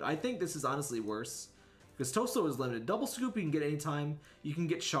scoop, but I think this is honestly worse. Because Toso is limited. Double scoop you can get anytime. You can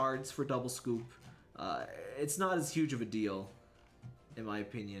get shards for double scoop. It's not as huge of a deal, in my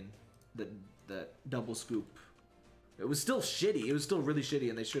opinion, that double scoop. It was still shitty. It was still really shitty,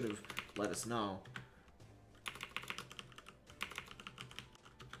 and they should have let us know.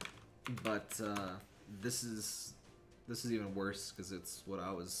 But this is even worse because it's what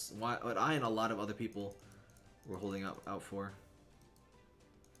I and a lot of other people were holding out for.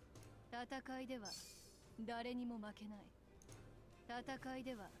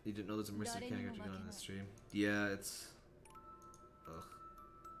 You didn't know there's a mercy mechanic after going on the stream? Yeah, it's... Ugh.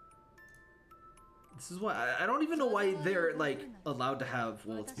 This is why... I don't even know why they're, like, allowed to have...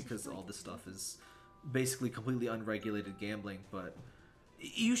 Well, it's because all this stuff is basically completely unregulated gambling, but...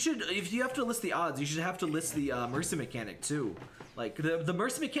 You should... If you have to list the odds, you should have to list the mercy mechanic, too. Like, the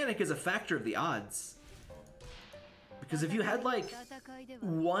mercy mechanic is a factor of the odds. Because if you had, like,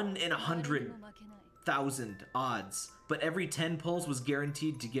 1 in 100,000 odds, but every 10 pulls was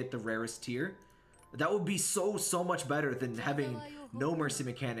guaranteed to get the rarest tier, that would be so much better than having no mercy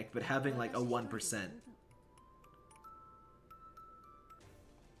mechanic, but having, like, a 1%.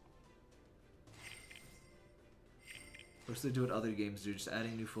 Which they do what other games do, just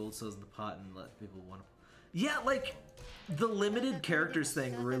adding new fold cells in the pot and let people want to... Yeah, like, the limited characters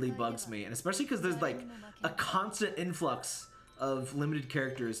thing really bugs me, and especially because there's, like, a constant influx of limited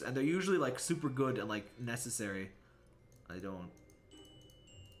characters, and they're usually, like, super good and, like, necessary. I don't...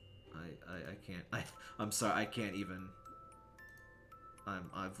 I can't... I'm sorry, I can't even...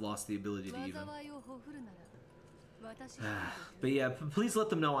 I've lost the ability to even... But yeah, please let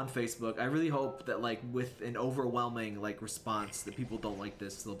them know on Facebook. I really hope that, like, with an overwhelming, like, response that people don't like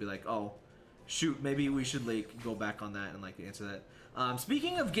this, they'll be like, oh, shoot, maybe we should, like, go back on that and, like, answer that.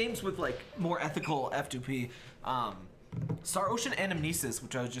 Speaking of games with, like, more ethical F2P, Star Ocean Anamnesis,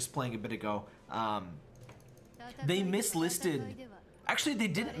 which I was just playing a bit ago, they mislisted... Actually, they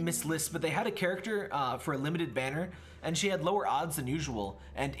didn't mislist, but they had a character for a limited banner, and she had lower odds than usual.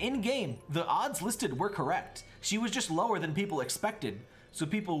 And in-game, the odds listed were correct. She was just lower than people expected. So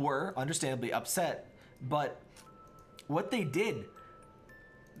people were, understandably, upset. But what they did,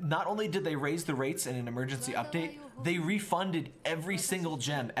 not only did they raise the rates in an emergency update, they refunded every single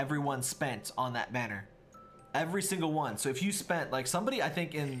gem everyone spent on that banner. Every single one. So if you spent, like, somebody I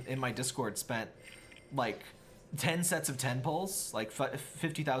think in my Discord spent, like, 10 sets of 10 pulls, like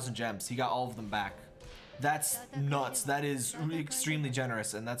 50,000 gems. He got all of them back. That's nuts. That is extremely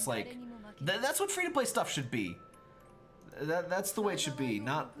generous, and that's like, that's what free-to-play stuff should be. That's the way it should be,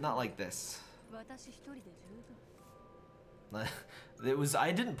 not like this. It was,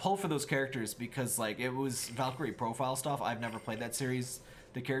 I didn't pull for those characters because, like, it was Valkyrie profile stuff. I've never played that series.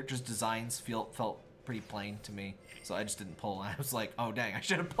 The characters' designs felt pretty plain to me, so I just didn't pull. I was like, oh dang, I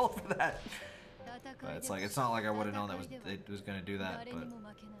should have pulled for that. But it's like, it's not like I would have known that it was gonna do that. But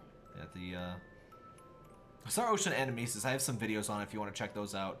yeah, the Star Ocean Animesis, I have some videos on it if you want to check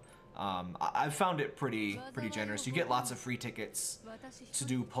those out. I've found it pretty generous. You get lots of free tickets to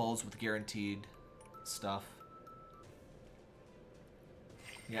do pulls with guaranteed stuff.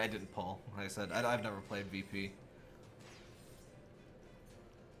 Yeah, I didn't pull. Like I said, I've never played VP.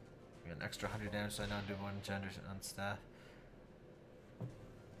 An extra 100 damage, so I now do 1 gender on staff.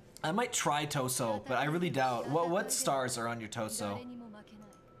 I might try Toso, but I really doubt. What stars are on your Toso?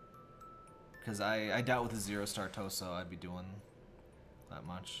 Because I doubt with a 0-star Toso I'd be doing that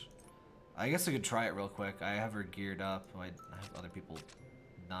much. I guess I could try it real quick. I have her geared up. I have other people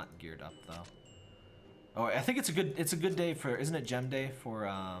not geared up though. Oh, I think it's a good day for, isn't it gem day for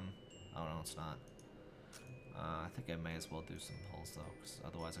oh no, it's not. I think I may as well do some pulls though, because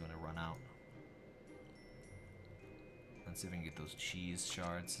otherwise I'm gonna run out. Let's see if I can get those cheese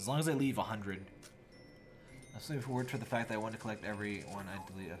shards. As long as I leave 100. I'm looking forward to the fact that I want to collect every one I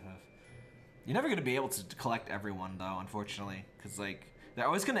delete FF. You're never gonna be able to collect everyone though, unfortunately, because like they're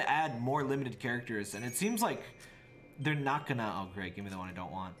always gonna add more limited characters, and it seems like they're not gonna. Oh great, give me the one I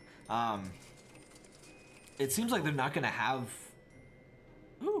don't want. It seems like they're not gonna have.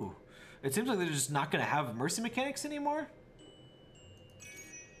 Ooh, it seems like they're just not gonna have mercy mechanics anymore.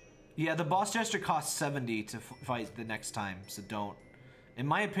 Yeah, the boss gesture costs 70 to fight the next time, so don't. In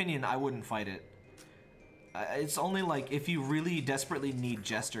my opinion, I wouldn't fight it. It's only like if you really desperately need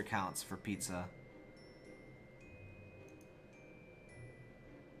gesture counts for pizza.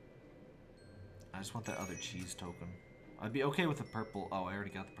 I just want that other cheese token. I'd be okay with the purple. Oh, I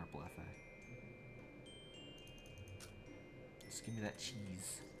already got the purple FA. Just give me that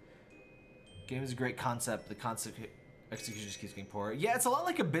cheese. Game is a great concept. The concept execution just keeps getting poorer. Yeah, it's a lot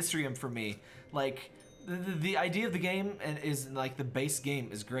like Abyssrium for me. Like, the idea of the game is, like, the base game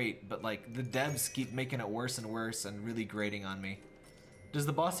is great, but, like, the devs keep making it worse and worse and really grating on me. Does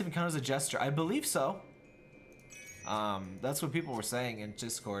the boss even count as a gesture? I believe so. That's what people were saying in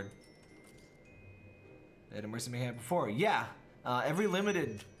Discord. They had a mercy mechanic before. Yeah, every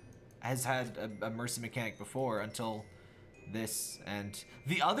limited has had a mercy mechanic before until this. And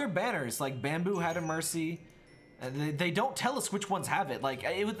the other banners, like Bamboo had a mercy. They don't tell us which ones have it. Like,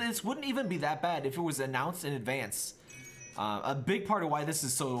 this wouldn't even be that bad if it was announced in advance. A big part of why this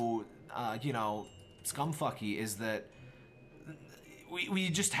is so you know, scumfucky is that we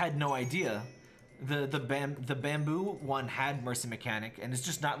just had no idea. The bamboo one had mercy mechanic, and it's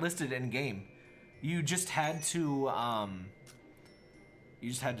just not listed in game. You just had to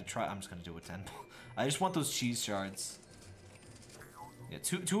try. I'm just gonna do a 10. I just want those cheese shards. Yeah,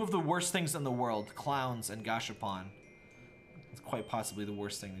 two of the worst things in the world: clowns and gashapon. It's quite possibly the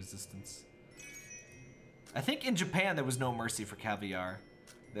worst thing in existence. I think in Japan there was no mercy for caviar.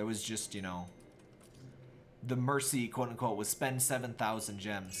 There was just, you know, the mercy, quote unquote, was spend 7,000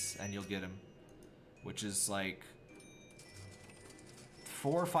 gems and you'll get him, which is like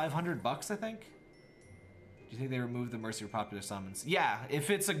 $400 or $500, I think. Do you think they removed the mercy for popular summons? Yeah, if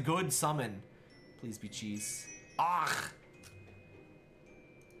it's a good summon, please be cheese. Ah.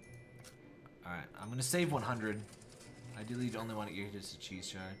 All right, I'm gonna save 100. Ideally, you'd only want to get just a cheese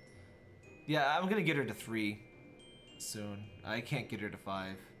shard. Yeah, I'm gonna get her to 3 soon. I can't get her to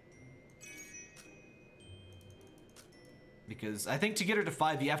 5. Because I think to get her to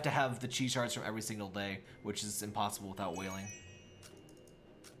 5, you have to have the cheese shards from every single day, which is impossible without whaling.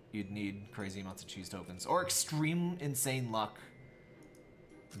 You'd need crazy amounts of cheese tokens. Or extreme insane luck.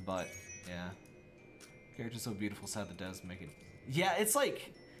 But, yeah. Character's so beautiful, sad the devs make it. Yeah, it's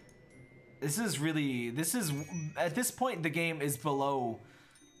like... This is, at this point, the game is below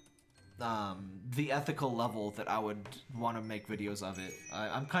the ethical level that I would want to make videos of it.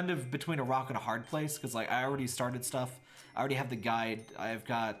 I'm kind of between a rock and a hard place, because like I already started stuff. I already have the guide. I've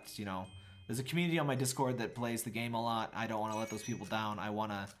got, you know, there's a community on my Discord that plays the game a lot. I don't want to let those people down. I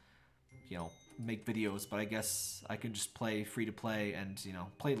want to, you know, make videos, but I guess I could just play free to play and, you know,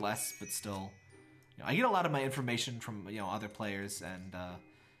 play less, but still, you know, I get a lot of my information from, you know, other players, and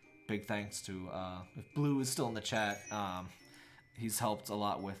big thanks to, if Blue is still in the chat, he's helped a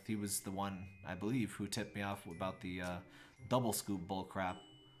lot with, he was the one, I believe, who tipped me off about the double scoop bullcrap.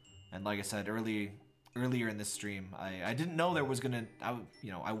 And like I said earlier in this stream, I didn't know there was gonna,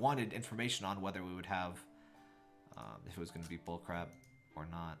 I wanted information on whether we would have, if it was gonna be bullcrap or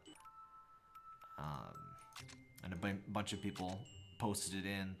not. And a bunch of people posted it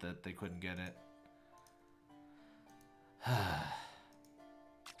in that they couldn't get it.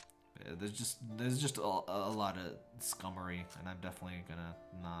 There's just a lot of scummery, and I'm definitely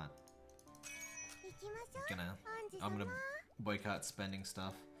I'm gonna boycott spending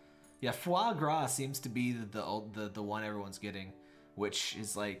stuff. Yeah, foie gras seems to be the one everyone's getting, which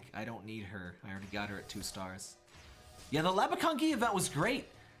is like, I don't need her. I already got her at 2 stars. Yeah, the Labakangi event was great.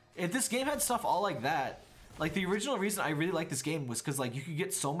 If this game had stuff all like that, like the original reason I really liked this game was because like you could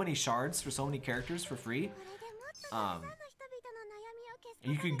get so many shards for so many characters for free.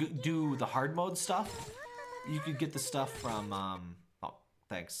 You could do the hard mode stuff. You could get the stuff from, oh,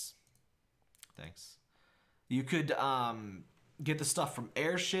 thanks. You could, get the stuff from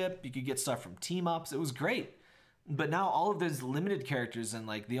Airship. You could get stuff from Team Ups. It was great. But now all of those limited characters, and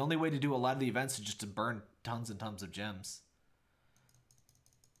like the only way to do a lot of the events is just to burn tons and tons of gems.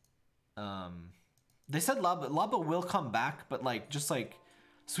 They said Laba will come back, but like, just like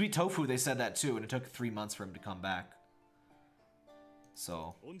Sweet Tofu, they said that too, and it took 3 months for him to come back.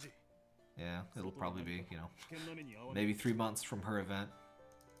 So, yeah, it'll probably be, you know, maybe 3 months from her event.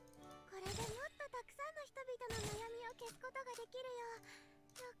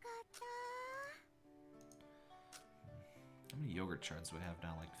 How many yogurt shards do we have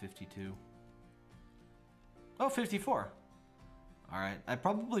now? Like 52? Oh, 54. Alright, I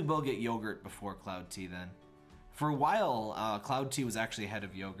probably will get yogurt before Cloud Tea then. For a while, Cloud Tea was actually ahead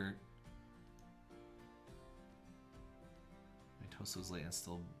of yogurt. Toso's late and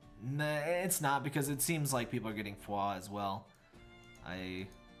still... Nah, it's not, because it seems like people are getting foie as well. I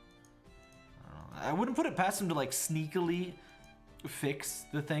don't know. I wouldn't put it past them to like sneakily fix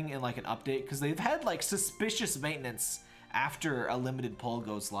the thing in like an update, because they've had like suspicious maintenance after a limited poll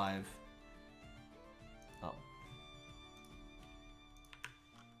goes live. Oh.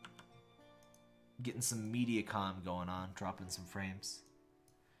 Getting some MediaCom going on, dropping some frames.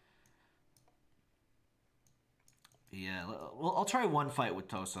 Yeah, well, I'll try one fight with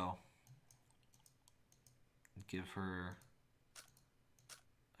Toso. Give her...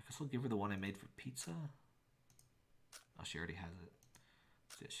 I guess I'll give her the one I made for pizza. Oh, she already has it.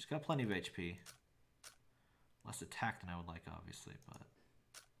 So yeah, she's got plenty of HP. Less attack than I would like, obviously, but...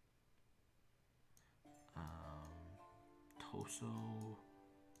 Toso...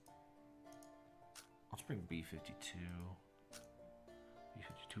 Let's bring B52.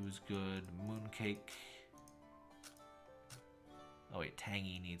 B52 is good. Mooncake... Oh wait,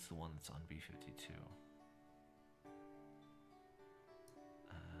 Tangy needs the one that's on B52.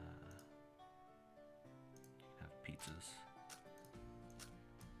 Have pizzas.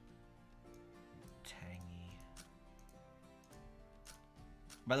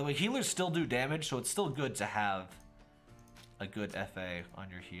 By the way, healers still do damage, so it's still good to have a good FA on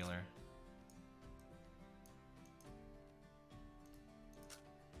your healer.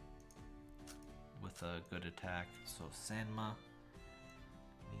 With a good attack. So Sanma,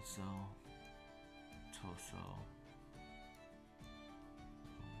 Miso, Toso,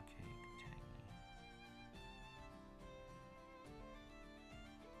 Mooncake, Tangy.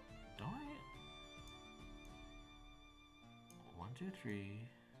 Don't I? 1, 2, 3,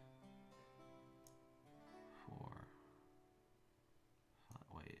 4, 5.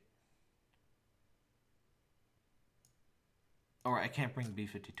 Wait. Alright, I can't bring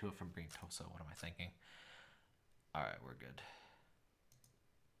B52 if I'm bringing Toso. What am I thinking? Alright, we're good.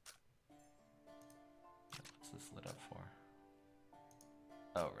 What's this lit up for?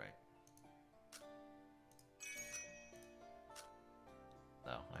 Oh, right.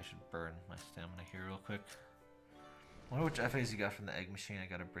 Oh, I should burn my stamina here real quick. I wonder which FAs you got from the egg machine. I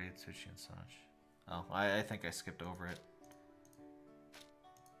got a braid, sushi, and such. Oh, I think I skipped over it.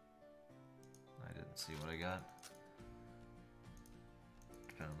 I didn't see what I got.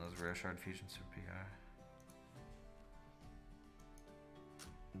 Depending on those rare shard fusions for PR.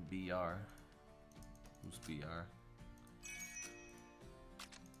 BR. Who's BR?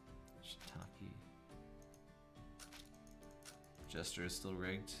 Shiitake. Jester is still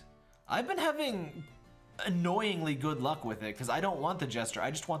rigged. I've been having annoyingly good luck with it because I don't want the Jester,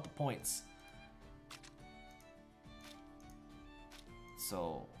 I just want the points.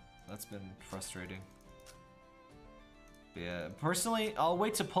 So that's been frustrating. But yeah, personally, I'll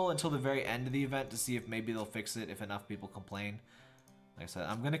wait to pull until the very end of the event to see if maybe they'll fix it if enough people complain. Like I said,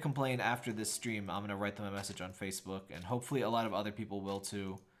 I'm gonna complain after this stream. I'm gonna write them a message on Facebook, and hopefully a lot of other people will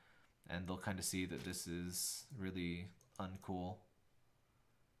too, and they'll kind of see that this is really uncool.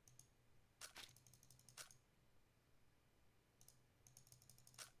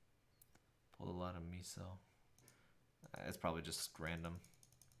 Pulled a lot of miso. It's probably just random.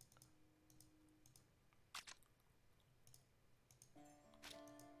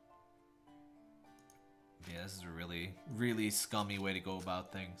 Yeah, this is a really, really scummy way to go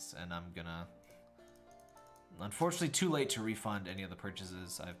about things, and I'm gonna... Unfortunately, too late to refund any of the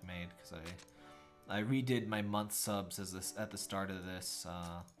purchases I've made, because I redid my month subs as this, at the start of this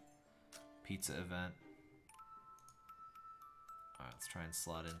pizza event. Alright, let's try and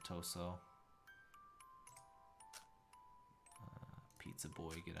slot in Toso. Pizza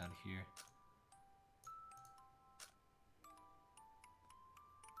boy, get out of here.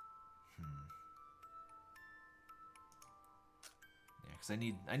 Yeah, because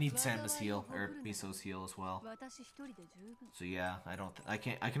I need Sanma's heal or Miso's heal as well. So yeah, I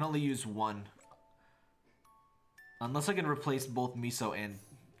can only use one. Unless I can replace both Miso and,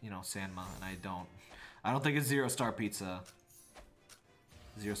 you know, Sanma, and I don't think a 0-star pizza,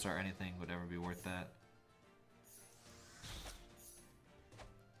 0-star anything would ever be worth that.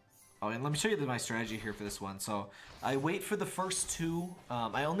 Oh, and let me show you my strategy here for this one. So, I wait for the first two.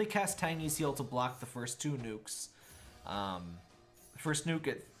 I only cast Tangy's Heal to block the first two nukes. First nuke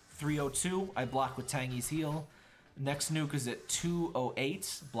at 302, I block with Tangy's Heal. Next nuke is at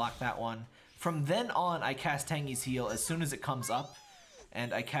 208, block that one. From then on, I cast Tangy's Heal as soon as it comes up,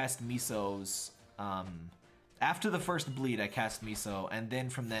 and I cast Miso's. After the first bleed, I cast Miso, and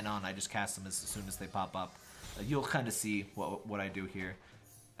then from then on, I just cast them as soon as they pop up. You'll kind of see what I do here.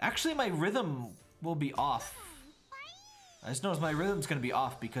 Actually, my rhythm will be off. I just noticed my rhythm's going to be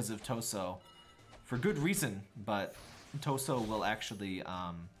off because of Toso. For good reason, but Toso will actually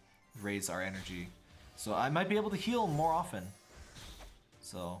raise our energy. So I might be able to heal more often.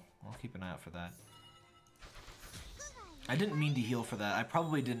 So I'll keep an eye out for that. I didn't mean to heal for that. I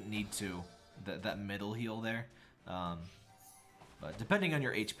probably didn't need to. That middle heal there. But depending on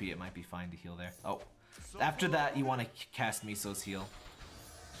your HP, it might be fine to heal there. Oh, after that, you want to cast Miso's heal.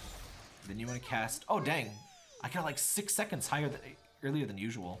 Then you want to cast... Oh, dang. I got like 6 seconds earlier than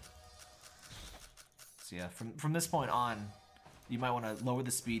usual. So yeah, from this point on, you might want to lower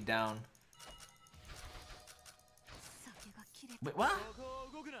the speed down. Wait, what?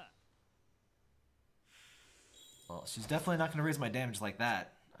 Well, she's definitely not going to raise my damage like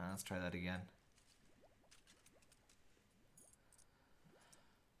that. Let's try that again.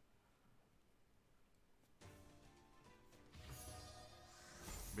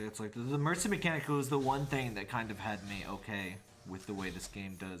 But it's like the mercy mechanic was the one thing that kind of had me okay with the way this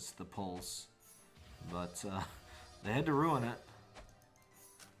game does the pulls. But they had to ruin it.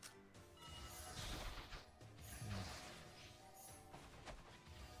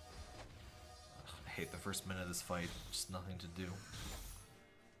 I hate the first minute of this fight. Just nothing to do.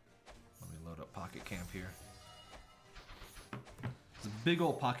 Let me load up Pocket Camp here. There's a big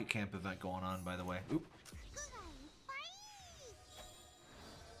old pocket camp event going on, by the way. Oop.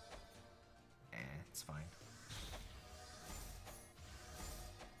 It's fine.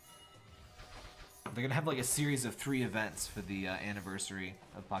 They're gonna have like a series of 3 events for the anniversary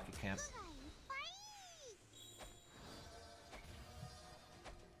of Pocket Camp.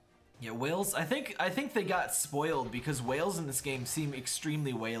 Yeah, whales. I think they got spoiled because whales in this game seem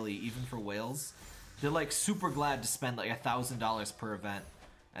extremely whaley, even for whales. They're like super glad to spend like $1,000 per event,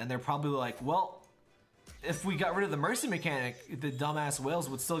 and they're probably like, well, if we got rid of the mercy mechanic, the dumbass whales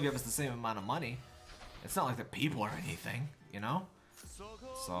would still give us the same amount of money. It's not like they're people or anything, you know?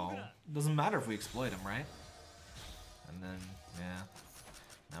 So, it doesn't matter if we exploit them, right? And then, yeah.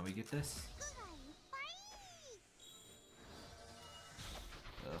 Now we get this.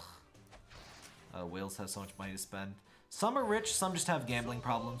 Ugh. Whales have so much money to spend. Some are rich, some just have gambling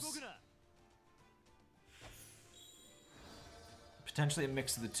problems. Potentially a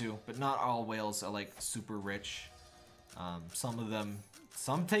mix of the two, but not all whales are like super rich.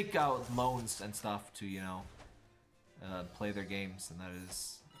 Some take out loans and stuff to, you know, play their games, and that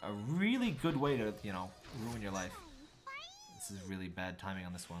is a really good way to, you know, ruin your life. This is really bad timing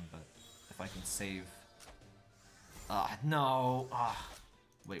on this one, but if I can save... no!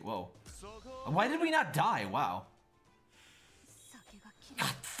 Wait, whoa. Why did we not die? Wow. God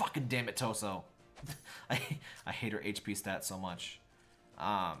fucking damn it, Toso. I hate her HP stat so much.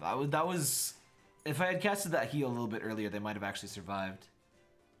 That was... If I had casted that heal a little bit earlier, they might have actually survived.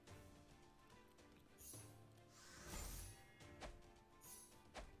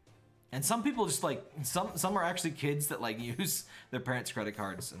 And some people just like, some are actually kids that like use their parents' credit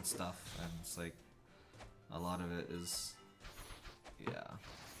cards and stuff, and it's like, a lot of it is, yeah.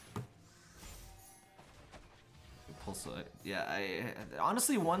 Yeah,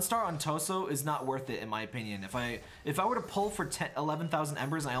 honestly, 1 star on Toso is not worth it in my opinion. If I were to pull for 11,000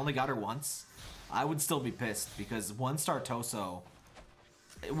 embers and I only got her once, I would still be pissed, because 1 star Toso,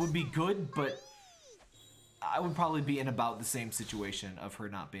 it would be good, but I would probably be in about the same situation of her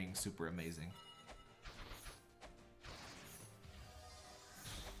not being super amazing.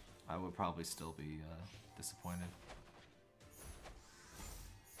 I would probably still be disappointed.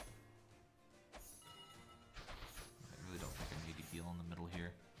 I really don't think I need to heal in the middle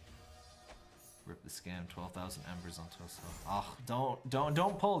here. Rip the scam, 12,000 embers on Toso. Oh,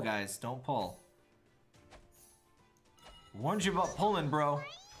 don't pull, guys. Don't pull. Warned you about pulling, bro.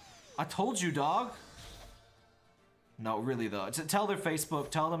 I told you, dog. No, really though. Tell their Facebook.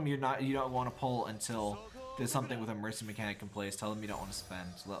 Tell them you don't want to pull until there's something with a mercy mechanic in place. Tell them you don't want to spend.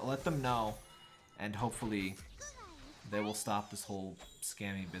 Let them know, and hopefully they will stop this whole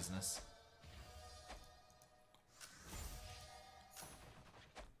scammy business.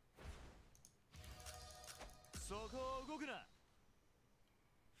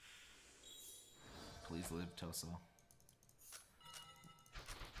 Please live, Toso.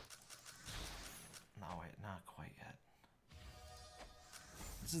 No, wait, not quite yet.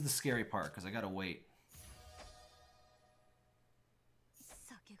 This is the scary part, because I gotta wait.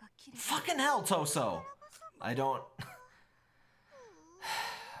 Fucking hell, Toso! I don't...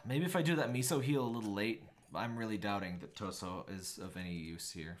 Maybe if I do that miso heal a little late, I'm really doubting that Toso is of any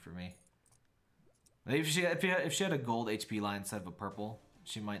use here for me. Maybe if she had a gold HP line instead of a purple,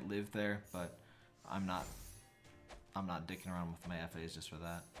 she might live there, but I'm not dicking around with my FAs just for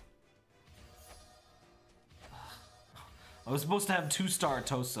that. I was supposed to have 2-star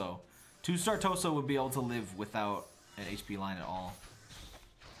Toso. 2-star Toso would be able to live without an HP line at all.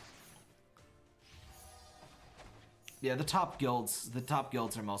 Yeah, the top guilds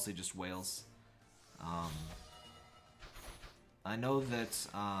are mostly just whales. I know that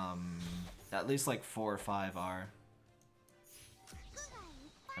at least like 4 or 5 are.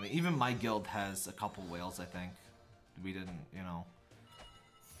 I mean, even my guild has a couple whales, I think. We didn't, you know,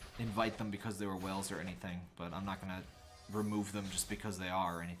 invite them because they were whales or anything, but I'm not gonna remove them just because they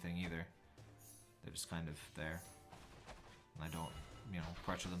are or anything either. They're just kind of there. And I don't, you know,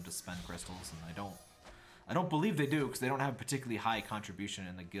 pressure them to spend crystals, and I don't believe they do, because they don't have a particularly high contribution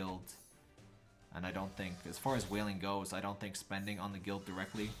in the guild. And I don't think, as far as whaling goes, I don't think spending on the guild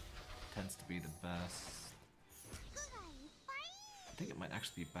directly tends to be the best. I think it might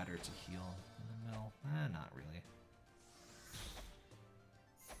actually be better to heal in the middle. Not really.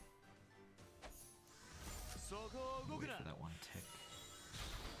 Wait for that one tick.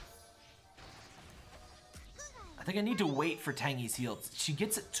 I think I need to wait for Tangy's heal. She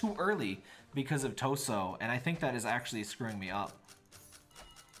gets it too early because of Toso, and I think that is actually screwing me up.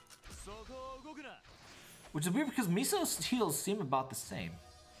 Which is weird because Miso's heals seem about the same.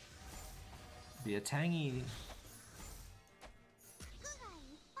 Be a Tangy...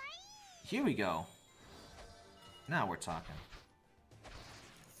 Here we go. Now we're talking.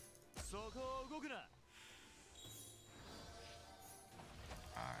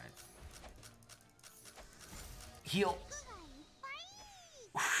 Alright. Heal.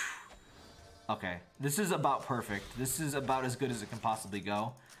 Okay, this is about perfect. This is about as good as it can possibly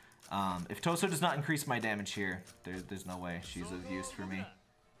go. If Toso does not increase my damage here, there's no way she's of use for me.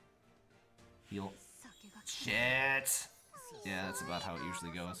 Heal. Shit! Yeah, that's about how it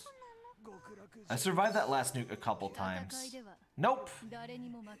usually goes. I survived that last nuke a couple times. Nope!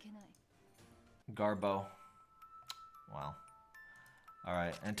 Garbo. Wow.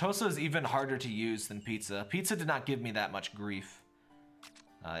 Alright, and Toso is even harder to use than Pizza. Pizza did not give me that much grief.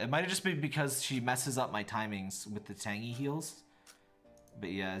 It might have just been because she messes up my timings with the tangy heals.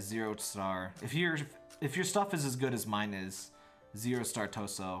 But yeah, 0 star. If your stuff is as good as mine is, 0 star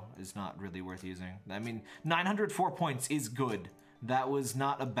Toso is not really worth using. I mean, 904 points is good. That was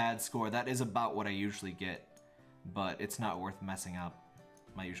not a bad score. That is about what I usually get. But it's not worth messing up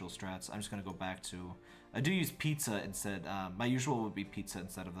my usual strats. I'm just gonna go back to... I do use Pizza instead. My usual would be Pizza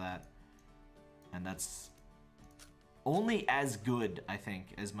instead of that. And that's only as good, I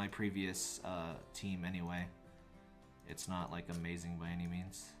think, as my previous team anyway. It's not like amazing by any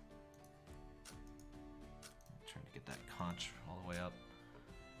means. I'm trying to get that conch all the way up.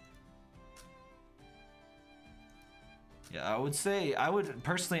 Yeah, I would say,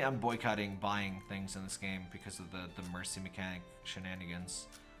 personally, I'm boycotting buying things in this game because of the mercy mechanic shenanigans.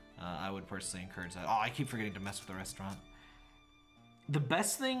 I would personally encourage that. Oh, I keep forgetting to mess with the restaurant. The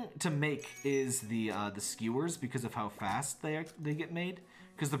best thing to make is the skewers because of how fast they get made.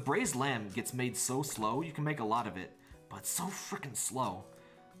 Because the braised lamb gets made so slow, you can make a lot of it, but it's so freaking slow.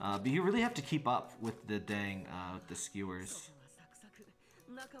 But you really have to keep up with the dang the skewers.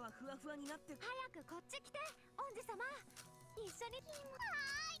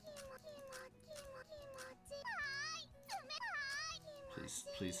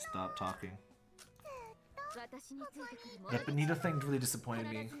 Please stop talking. That Benito thing really disappointed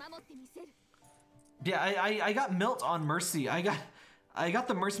me. Yeah, I got Milt on Mercy. I got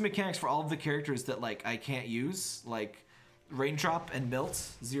the Mercy mechanics for all of the characters that like I can't use, like Raindrop and Milt.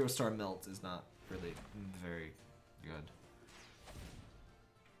 0 star Milt is not really very good.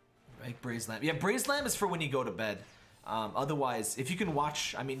 Make Braised Lamb. Yeah, Braised Lamb is for when you go to bed. Otherwise, if you can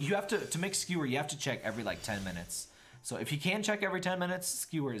watch, I mean, you have to make skewer, you have to check every like 10 minutes. So if you can check every 10 minutes,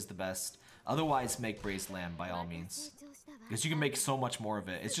 skewer is the best. Otherwise, make Braised Lamb by all means. Because you can make so much more of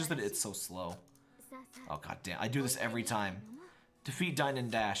it. It's just that it's so slow. Oh god damn, I do this every time. Defeat Dine and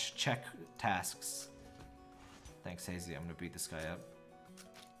Dash, check tasks. Thanks, Hazy, I'm gonna beat this guy up.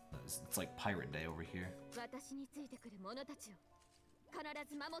 It's like Pirate Day over here.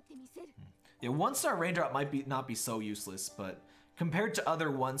 Yeah, 1 star Raindrop might not be so useless, but compared to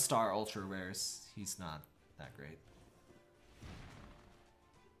other 1 star ultra rares, he's not that great.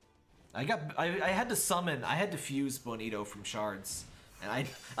 I had to fuse Bonito from shards, and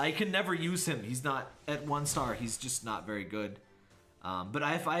I can never use him. He's not at 1 star. He's just not very good. But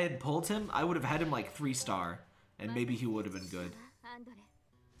if I had pulled him, I would have had him like 3 star, and maybe he would have been good.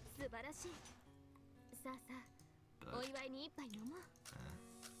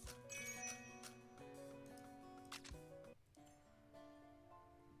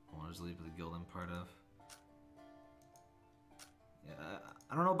 I want to leave the guild I'm part of. Yeah,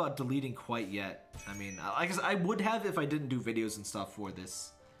 I don't know about deleting quite yet. I mean, I guess I would have if I didn't do videos and stuff for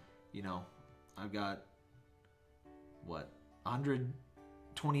this. You know, I've got, what,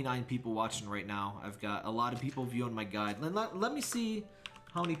 129 people watching right now. I've got a lot of people viewing my guide. Let me see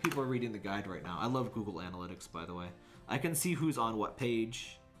how many people are reading the guide right now. I love Google Analytics, by the way. I can see who's on what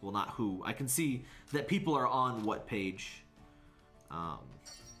page. Well, not who. I can see that people are on what page.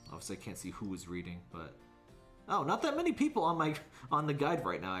 Obviously, I can't see who is reading, but... Oh, not that many people on the guide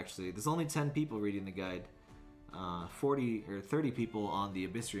right now, actually. There's only 10 people reading the guide. 40 or 30 people on the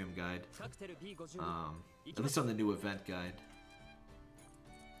Abyssrium guide. At least on the new event guide.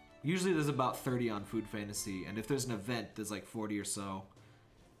 Usually there's about 30 on Food Fantasy, and if there's an event, there's like 40 or so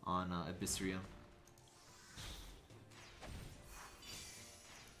on Abyssrium.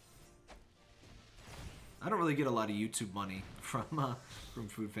 I don't really get a lot of YouTube money from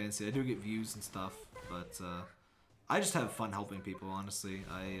Food Fantasy. I do get views and stuff, but I just have fun helping people. Honestly,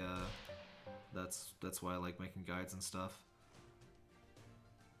 that's why I like making guides and stuff.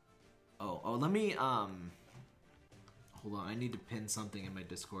 Oh, let me hold on. I need to pin something in my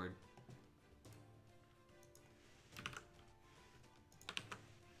Discord.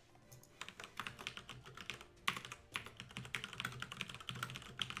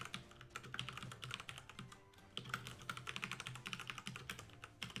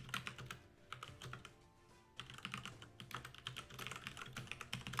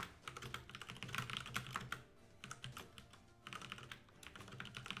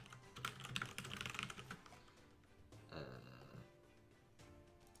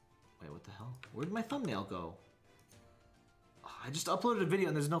 Where'd my thumbnail go? Oh, I just uploaded a video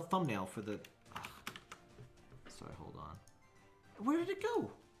and there's no thumbnail for the... Ugh. Sorry, hold on. Where did it go?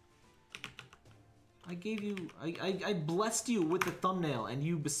 I gave you... I blessed you with the thumbnail and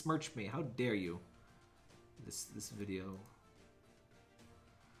you besmirched me. How dare you? This video...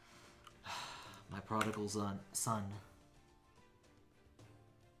 My prodigal son.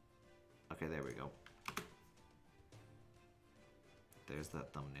 Okay, there we go. There's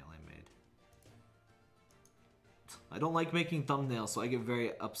that thumbnail I made. I don't like making thumbnails, so I get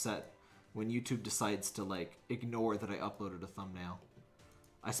very upset when YouTube decides to, like, ignore that I uploaded a thumbnail.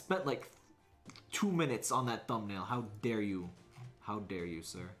 I spent, like, 2 minutes on that thumbnail. How dare you? How dare you,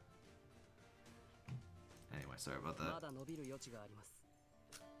 sir? Anyway, sorry about that.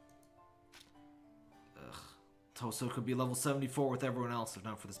 Ugh. Toso could be level 74 with everyone else if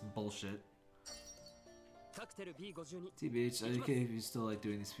not for this bullshit. TBH, I if you still like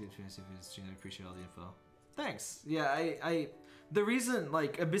doing these videos, I appreciate all the info. Thanks. Yeah, I the reason,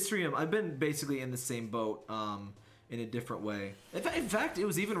 like, Abyssrium, I've been basically in the same boat, in a different way. In fact, it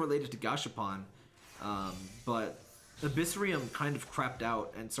was even related to Gachapon, but Abyssrium kind of crapped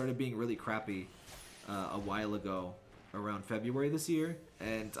out and started being really crappy a while ago, around February this year,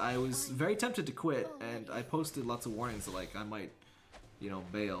 and I was very tempted to quit, and I posted lots of warnings that, like, I might, you know,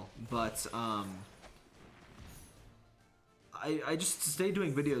 bail, but, I just stay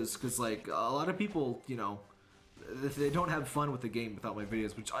doing videos because, like, a lot of people, you know, they don't have fun with the game without my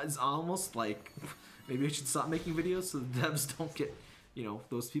videos, which is almost like maybe I should stop making videos so the devs don't get, you know,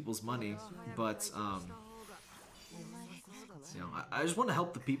 those people's money. But you know, I just want to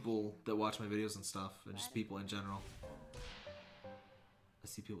help the people that watch my videos and stuff, and just people in general. I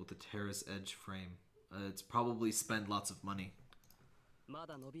see people with the Terrace Edge frame. It's probably spend lots of money.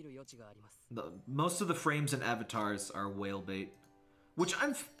 Most of the frames and avatars are whale bait, which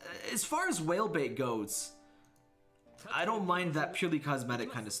as far as whale bait goes, I don't mind that purely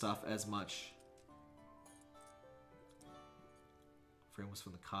cosmetic kind of stuff as much. Frame was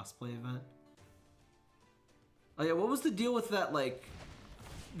from the cosplay event. Oh yeah, what was the deal with that? Like,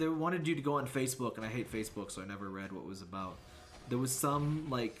 they wanted you to go on Facebook, and I hate Facebook, so I never read what it was about. There was some,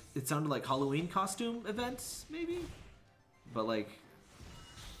 like, it sounded like Halloween costume events, maybe, but like.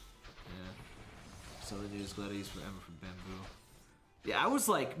 Yeah. So the news gladiators forever from Bamboo. Yeah, I was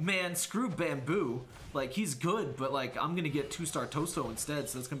like, man, screw Bamboo. Like, he's good, but like, I'm gonna get 2-star Toso instead,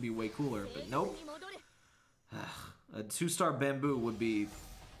 so that's gonna be way cooler. But nope. A 2-star Bamboo would be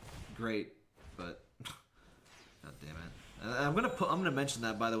great, but god damn it. I'm gonna mention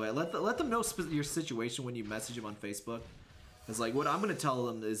that, by the way. Let them know your situation when you message them on Facebook. Cause like, what I'm gonna tell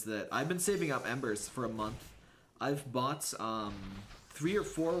them is that I've been saving up embers for a month. I've bought 3 or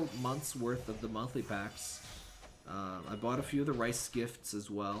 4 months worth of the monthly packs. I bought a few of the rice gifts as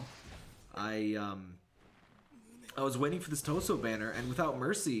well. I was waiting for this Toso banner, and without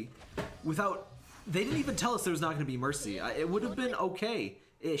Mercy, they didn't even tell us there was not going to be Mercy. It would have been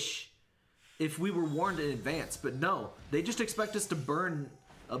okay-ish if we were warned in advance, but no, they just expect us to burn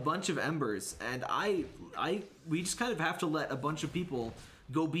a bunch of embers, and we just kind of have to let a bunch of people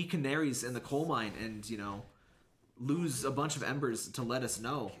go be canaries in the coal mine and, you know, lose a bunch of embers to let us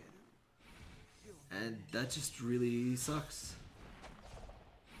know. And that just really sucks.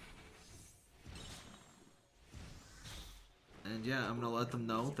 And yeah, I'm gonna let them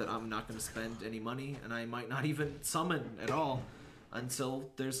know that I'm not gonna spend any money, and I might not even summon at all until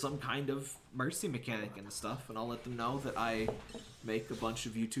there's some kind of mercy mechanic and stuff, and I'll let them know that I make a bunch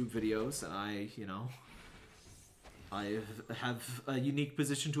of YouTube videos, and I, you know, I have a unique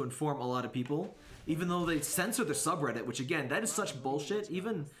position to inform a lot of people, even though they censor the subreddit, which again, that is such bullshit.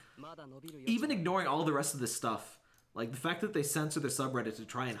 Even ignoring all the rest of this stuff, like the fact that they censor the subreddit to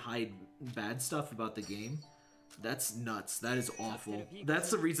try and hide bad stuff about the game, that's nuts. That is awful.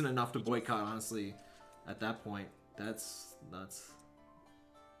 That's the reason enough to boycott, honestly, at that point. That's nuts.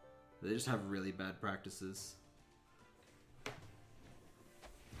 They just have really bad practices.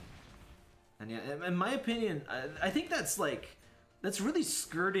 And yeah, in my opinion, I think that's like, that's really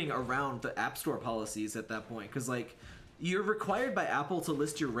skirting around the App Store policies at that point, because like, you're required by Apple to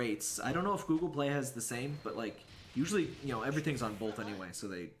list your rates. I don't know if Google Play has the same, but like, usually, you know, everything's on both anyway, so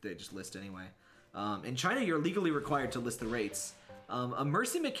they just list anyway. In China, you're legally required to list the rates. A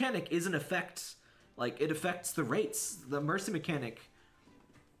mercy mechanic is an effect, like, it affects the rates. The mercy mechanic,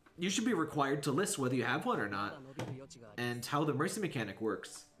 you should be required to list whether you have one or not, and how the mercy mechanic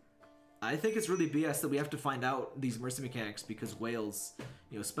works. I think it's really BS that we have to find out these mercy mechanics because whales,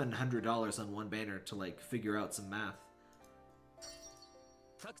 you know, spend $100 on one banner to, like, figure out some math.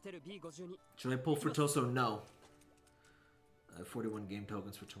 Should I pull for Toso? No. 41 game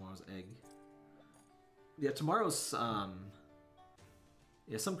tokens for tomorrow's egg. Yeah, tomorrow's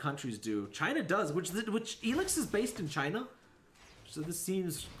yeah, some countries do. China does, which Elix is based in China, so this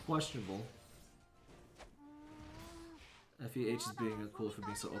seems questionable. FEH is being cool for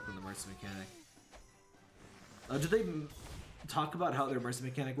being so open to the mercy mechanic. Do they talk about how their mercy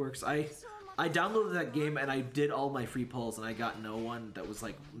mechanic works? I downloaded that game and I did all my free pulls and I got no one that was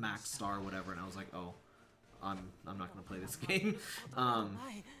like max star or whatever, and I was like, oh, I'm not gonna play this game.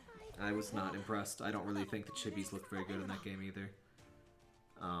 I was not impressed. I don't really think the chibis looked very good in that game either.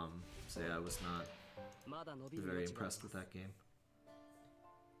 So yeah, I was not very impressed with that game.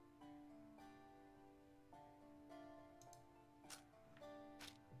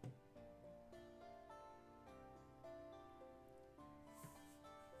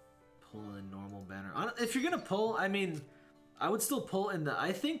 Pull in normal banner. If you're gonna pull, I mean, I would still pull in the.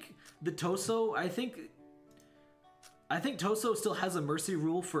 I think the Toso. I think Toso still has a mercy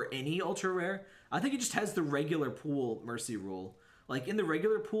rule for any ultra rare. I think it just has the regular pool mercy rule. Like in the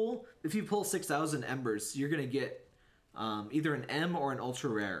regular pool, if you pull 6,000 embers, you're gonna get either an M or an ultra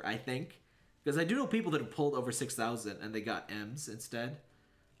rare. I think, because I do know people that have pulled over 6,000 and they got M's instead.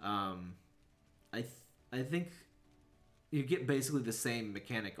 I think you get basically the same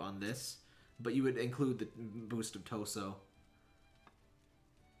mechanic on this, but you would include the boost of Toso.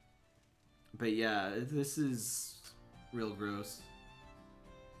 But yeah, this is real gross.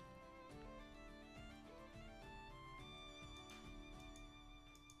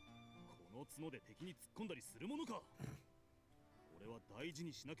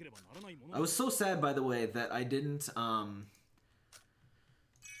 I was so sad, by the way, that I didn't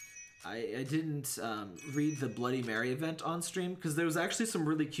I didn't read the Bloody Mary event on stream, because there was actually some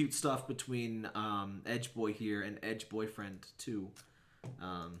really cute stuff between Edge Boy here and Edge Boyfriend 2.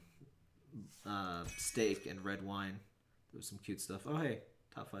 Steak and Red Wine. There was some cute stuff. Oh hey,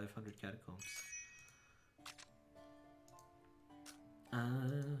 top 500 catacombs.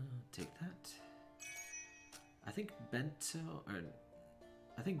 Take that. I think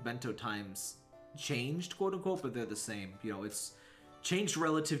bento times changed, quote unquote, but they're the same. You know, it's changed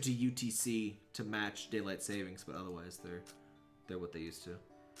relative to UTC to match daylight savings, but otherwise they're what they used to.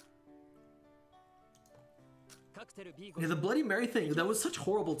 Yeah, the Bloody Mary thing, that was such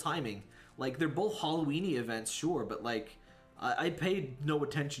horrible timing. Like, they're both Halloween-y events, sure, but like, I paid no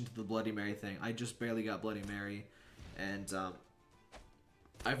attention to the Bloody Mary thing. I just barely got Bloody Mary, and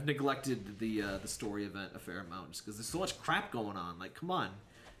I've neglected the story event a fair amount just because there's so much crap going on. Like, come on,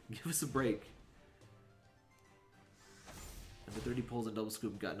 give us a break. And the 30 pulls and double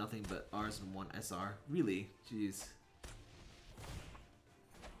scoop got nothing but R's and 1 SR. Really? Jeez.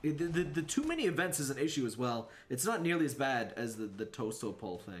 The too many events is an issue as well. It's not nearly as bad as the Toso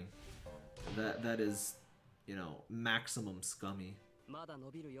pull thing. That is, you know, maximum scummy.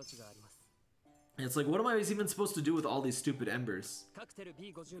 And it's like, what am I even supposed to do with all these stupid embers?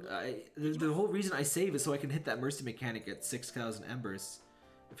 The whole reason I save is so I can hit that mercy mechanic at 6,000 embers.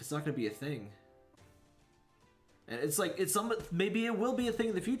 If it's not going to be a thing. And it's like, maybe it will be a thing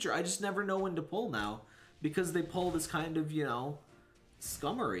in the future. I just never know when to pull now. Because they pull this kind of, you know,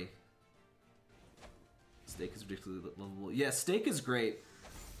 scummery. Steak is ridiculously lovable. Yeah, Steak is great.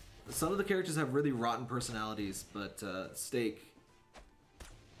 Some of the characters have really rotten personalities, but Steak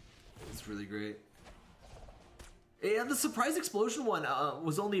is really great. And the surprise explosion one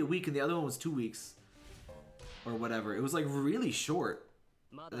was only a week, and the other one was 2 weeks. Or whatever. It was like really short.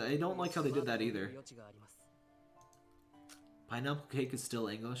 I don't like how they did that either. Pineapple Cake is still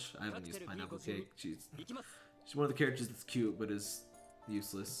English. I haven't used Pineapple Cake. She's one of the characters that's cute, but is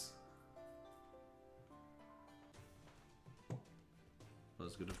useless. That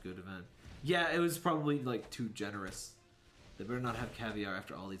was a good event. Yeah, it was probably like too generous. They better not have caviar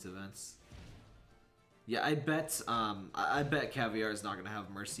after all these events. Yeah, I bet caviar is not gonna have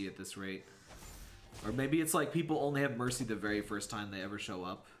mercy at this rate. Or maybe it's like people only have mercy the very first time they ever show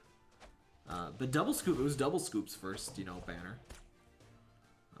up. But double scoop, it was double scoops first, you know, banner.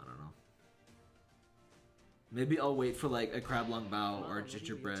 I don't know. Maybe I'll wait for like a crab lung bao or a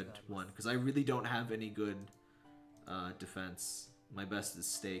gingerbread one, because I really don't have any good defense. My best is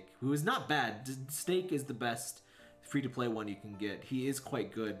Steak, who is not bad. Steak is the best free-to-play one you can get. He is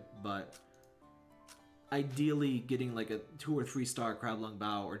quite good, but ideally getting like a 2 or 3 star crab lung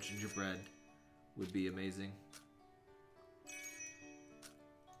bao or gingerbread would be amazing.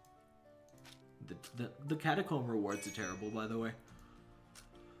 The catacomb rewards are terrible, by the way.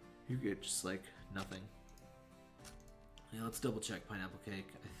 You get just like nothing. Yeah, let's double check Pineapple Cake.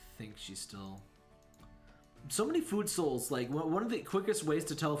 I think she's still... So many food souls, like one of the quickest ways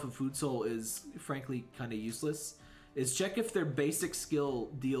to tell if a food soul is frankly kind of useless is check if their basic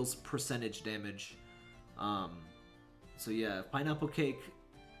skill deals percentage damage. So yeah, pineapple cake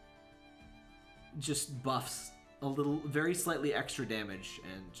just buffs a little, very slightly extra damage,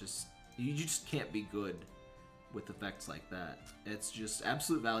 and just you just can't be good with effects like that. It's just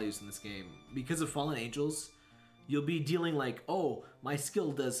absolute values in this game. Because of Fallen Angels, you'll be dealing like, oh, my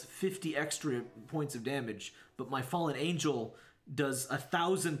skill does 50 extra points of damage, but my Fallen Angel does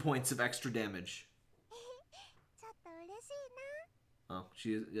 1,000 points of extra damage. Oh,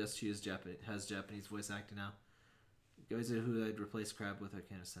 she is Japanese, has Japanese voice acting now. Guys who I'd replace Crab with, I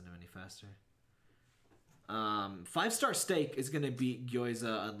can't send him any faster. 5-star Steak is gonna beat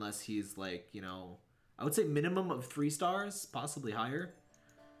Gyoza unless he's like, you know, I would say minimum of 3 stars, possibly higher.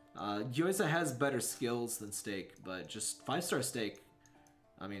 Gyoza has better skills than Steak, but just 5-star Steak,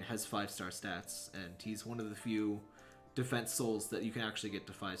 I mean, has 5-star stats, and he's one of the few defense souls that you can actually get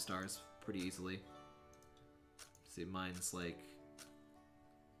to 5 stars pretty easily. See, mine's like,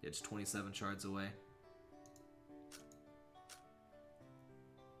 it's 27 shards away.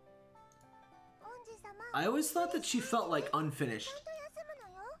 I always thought that she felt like unfinished.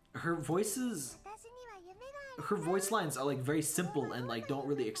 Her voice lines are like very simple and like don't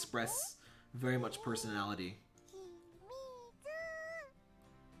really express very much personality.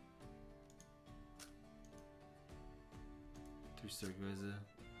 3-star Gyoza.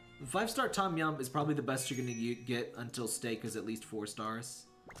 5-star Tom Yum is probably the best you're gonna get until Steak is at least 4 stars.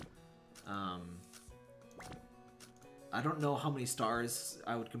 I don't know how many stars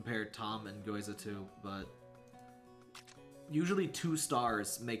I would compare Tom and Gyoza to, but usually 2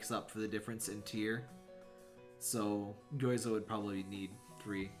 stars makes up for the difference in tier. So Gyoza would probably need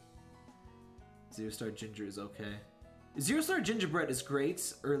 3. 0-star Ginger is okay. 0-star Gingerbread is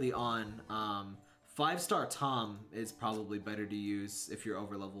great early on. 5-star Tom is probably better to use if you're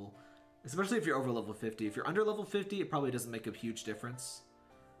over level, especially if you're over level 50. If you're under level 50, it probably doesn't make a huge difference.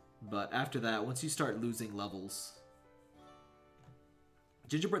 But after that, once you start losing levels,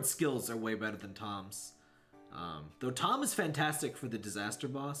 Gingerbread's skills are way better than Tom's. Though Tom is fantastic for the disaster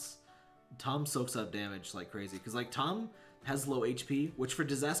boss, Tom soaks up damage like crazy. Because like Tom has low HP, which for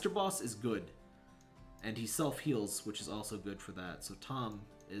disaster boss is good. And he self-heals, which is also good for that. So Tom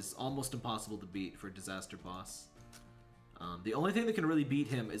is almost impossible to beat for disaster boss. The only thing that can really beat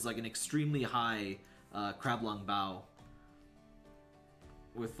him is like an extremely high Crablong Bow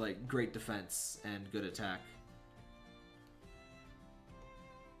with like great defense and good attack.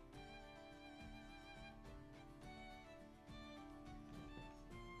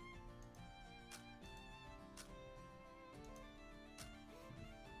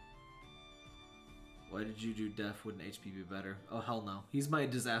 Why did you do Def? Wouldn't HP be better? Oh, hell no. He's my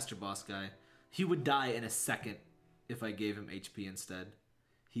disaster boss guy. He would die in a second if I gave him HP instead.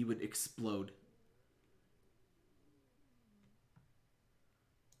 He would explode.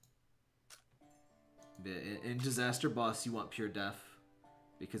 In disaster boss, you want pure Def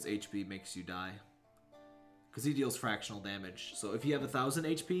because HP makes you die. Because he deals fractional damage. So if you have 1,000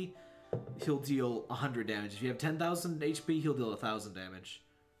 HP, he'll deal 100 damage. If you have 10,000 HP, he'll deal 1,000 damage.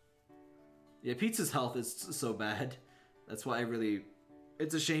 Yeah, Pizza's health is so bad. That's why I really...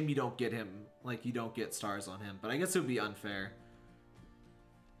 It's a shame you don't get him. Like, you don't get stars on him. But I guess it would be unfair.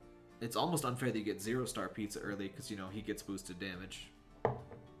 It's almost unfair that you get 0-star Pizza early, because, you know, he gets boosted damage.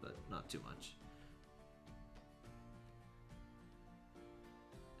 But not too much.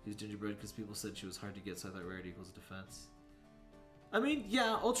 Use Gingerbread because people said she was hard to get, so I thought rarity equals defense. I mean,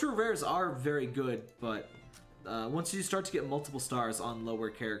 yeah, ultra rares are very good, but... once you start to get multiple stars on lower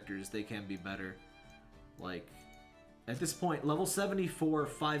characters, they can be better. Like, at this point, level 74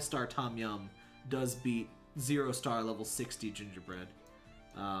 5-star Tom Yum does beat 0-star level 60 Gingerbread.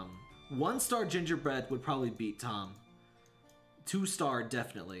 1-star Gingerbread would probably beat Tom. 2-star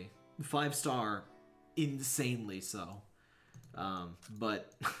definitely. 5-star insanely so.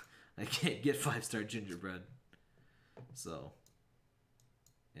 But I can't get 5-star Gingerbread. So,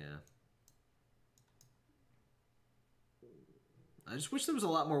 yeah. I just wish there was a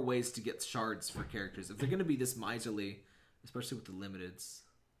lot more ways to get shards for characters. If they're going to be this miserly, especially with the limiteds.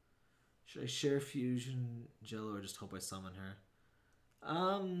 Should I share Fusion Jello or just hope I summon her?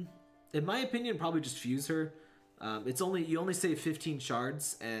 In my opinion, probably just fuse her. You only save 15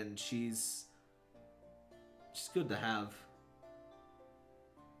 shards, and she's good to have.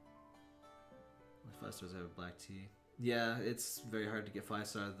 5 stars I have black tea. Yeah, it's very hard to get 5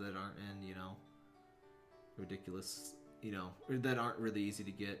 stars that aren't in, you know, ridiculous... You know, or that aren't really easy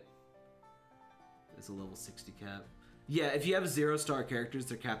to get. It's a level 60 cap. Yeah, if you have 0-star characters,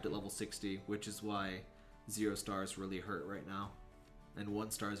 they're capped at level 60, which is why 0 stars really hurt right now. And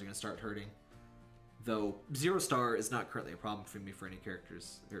 1 stars are going to start hurting. Though, 0-star is not currently a problem for me for any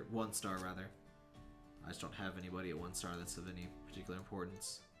characters. Or 1 star, rather. I just don't have anybody at 1 star that's of any particular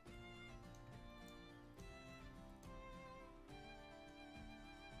importance.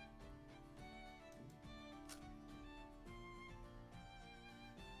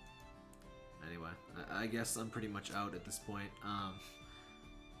 Anyway, I guess I'm pretty much out at this point. I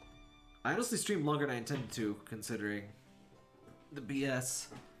honestly streamed longer than I intended to, considering the BS.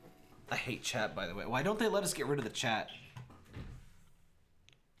 I hate chat, by the way. Why don't they let us get rid of the chat?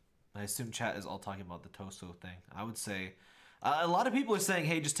 I assume chat is all talking about the Toso thing. I would say... a lot of people are saying,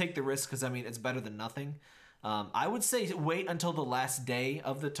 hey, just take the risk, because, I mean, it's better than nothing. I would say wait until the last day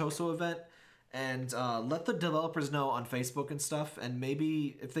of the Toso event, and let the developers know on Facebook and stuff, and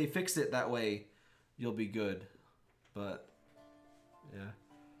maybe if they fix it that way, you'll be good. But, yeah.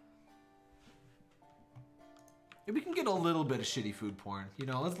 Maybe we can get a little bit of shitty food porn. You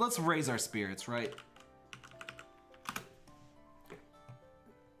know, let's raise our spirits, right?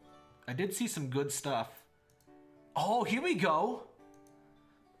 I did see some good stuff. Oh, here we go.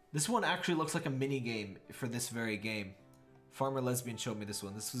 This one actually looks like a mini game for this very game. Farmer Lesbian showed me this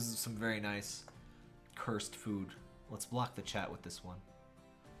one. This was some very nice cursed food. Let's block the chat with this one.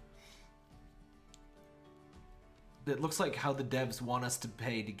 It looks like how the devs want us to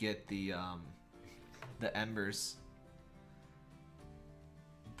pay to get the embers.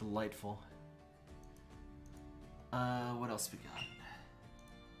 Delightful. What else we got?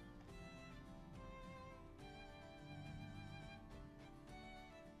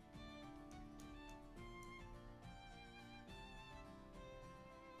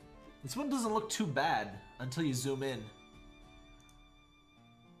 This one doesn't look too bad until you zoom in.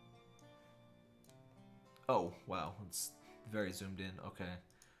 Oh, wow. It's very zoomed in. Okay.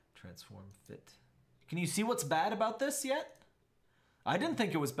 Transform fit. Can you see what's bad about this yet? I didn't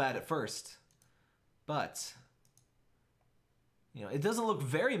think it was bad at first. But, you know, it doesn't look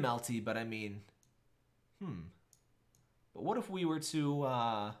very melty, but I mean, But what if we were to,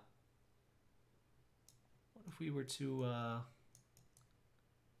 oh,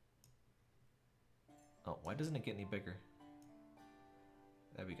 why doesn't it get any bigger?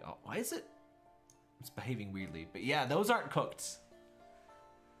 There we go. Oh, why is it? It's behaving weirdly. But yeah, those aren't cooked.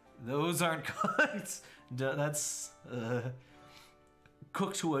 Those aren't cooked. That's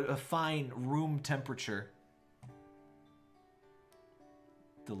cooked to a fine room temperature.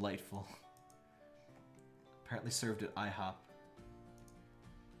 Delightful. Apparently served at IHOP.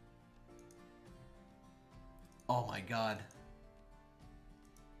 Oh my god.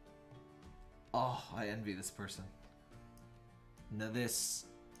 Oh, I envy this person. Now this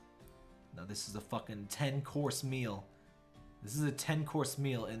is a fucking 10-course meal. This is a 10-course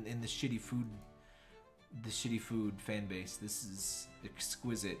meal in the shitty food fan base. This is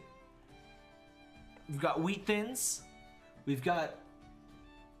exquisite. We've got wheat thins. We've got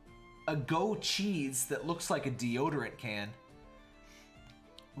a Go cheese that looks like a deodorant can.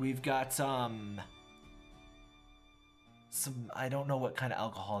 We've got some I don't know what kind of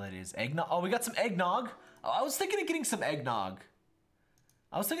alcohol that is. Eggnog. Oh, we got some eggnog. Oh, I was thinking of getting some eggnog.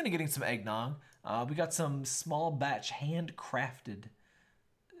 We got some small batch handcrafted.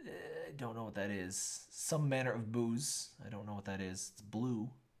 I don't know what that is. Some manner of booze. I don't know what that is. It's blue.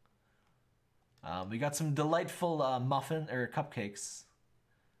 We got some delightful muffin or cupcakes.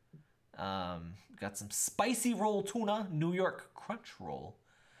 Got some spicy roll tuna, New York crunch roll,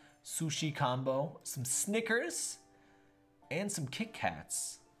 sushi combo, some Snickers, and some Kit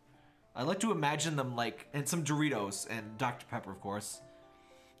Kats. I like to imagine them like, and some Doritos and Dr. Pepper, of course.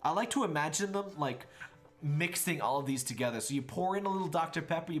 I like to imagine them like mixing all of these together. So you pour in a little Dr.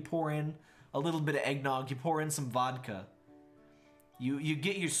 Pepper, you pour in a little bit of eggnog, you pour in some vodka. You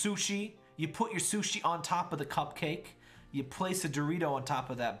get your sushi, you put your sushi on top of the cupcake, you place a Dorito on top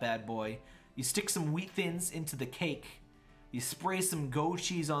of that bad boy, you stick some wheat thins into the cake, you spray some Go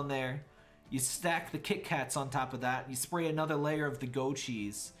cheese on there, you stack the Kit Kats on top of that, you spray another layer of the Go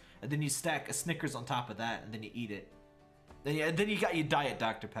cheese, and then you stack a Snickers on top of that, and then you eat it. Then you got your Diet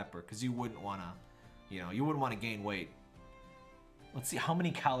Dr. Pepper, because you wouldn't want to, you wouldn't want to gain weight. Let's see, how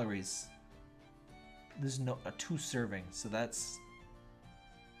many calories? There's no, 2 servings, so that's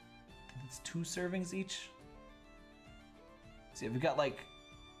 2 servings each? See, we've got like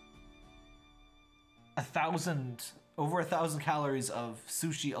over 1,000 calories of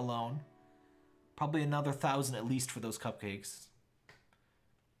sushi alone. Probably another 1,000 at least for those cupcakes.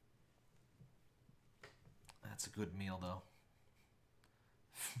 That's a good meal though.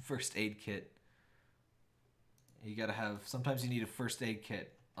 First aid kit. You gotta have, sometimes you need a first aid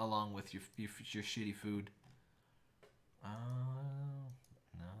kit along with your shitty food. No,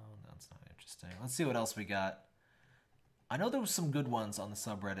 that's not interesting. Let's see what else we got. I know there was some good ones on the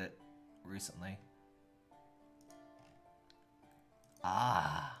subreddit recently.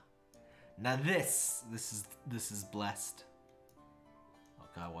 Ah. Now this is blessed. Oh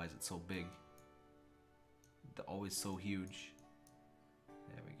god, why is it so big? They're always so huge.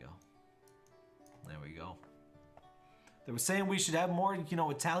 There we go. There we go. They were saying we should have more, you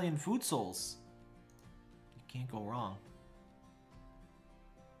know, Italian food souls. You can't go wrong.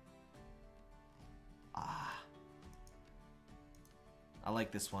 Ah. I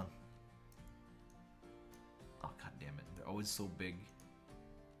like this one. Oh god damn it. They're always so big.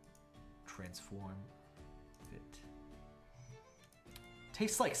 Transform. Fit.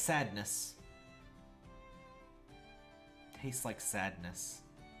 Tastes like sadness. Tastes like sadness.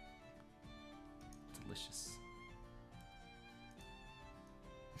 Delicious.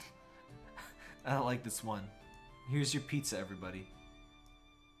 I like this one. Here's your pizza, everybody.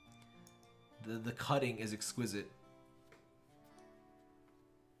 The cutting is exquisite.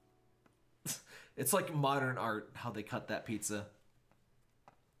 It's like modern art, how they cut that pizza.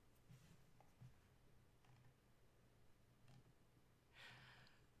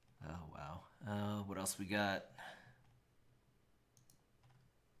 Oh, wow. What else we got?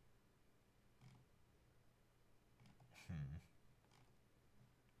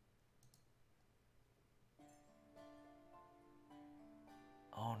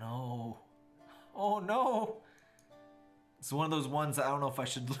 Oh no. Oh no. It's one of those ones that I don't know if I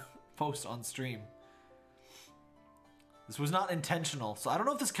should post on stream. This was not intentional, so I don't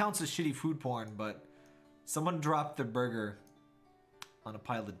know if this counts as shitty food porn, but someone dropped their burger on a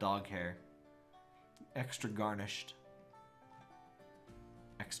pile of dog hair. Extra garnished.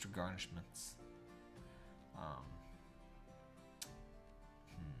 Extra garnishments.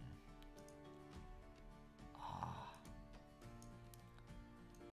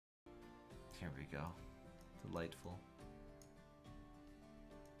 Here we go. Delightful.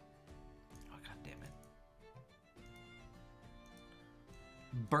 Oh god damn it.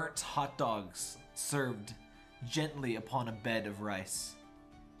 Burnt hot dogs served gently upon a bed of rice.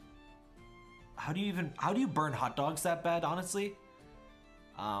 How do you burn hot dogs that bad, honestly?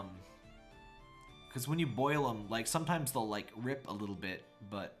 Because when you boil them, like, sometimes they'll, like, rip a little bit,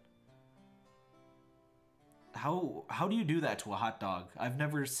 but how do you do that to a hot dog? I've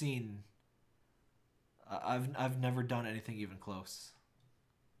never seen... I've never done anything even close.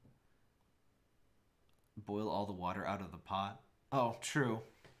 Boil all the water out of the pot. Oh, true.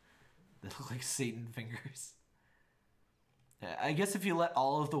 They look like Satan fingers. Yeah, I guess if you let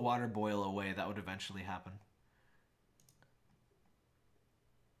all of the water boil away, that would eventually happen.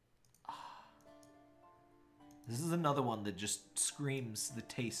 This is another one that just screams the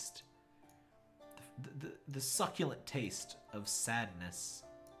taste. The succulent taste of sadness.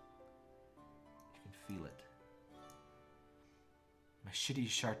 Feel it. My shitty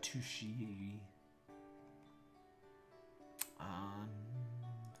chartouche.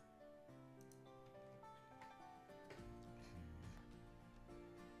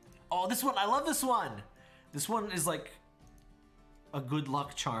 Oh, this one! I love this one! This one is like a good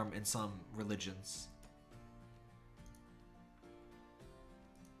luck charm in some religions.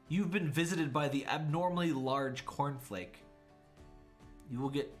 You've been visited by the abnormally large cornflake. You will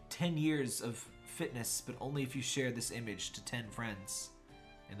get 10 years of fitness, but only if you share this image to 10 friends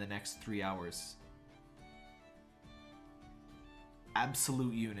in the next 3 hours.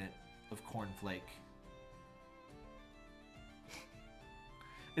 Absolute unit of cornflake.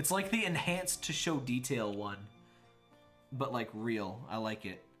 It's like the enhanced to show detail one, but like real. I like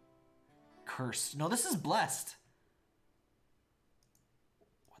it. Cursed. No, this is blessed.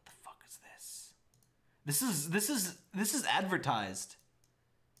 What the fuck is this? This is advertised.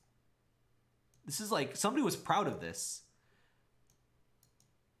 This is like, somebody was proud of this.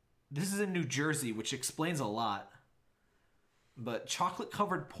 This is in New Jersey, which explains a lot. But chocolate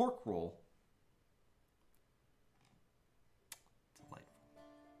covered pork roll. Delightful.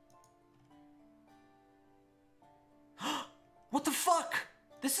 What the fuck?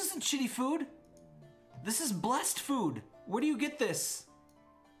 This isn't shitty food. This is blessed food. Where do you get this?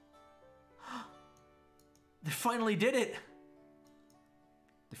 They finally did it.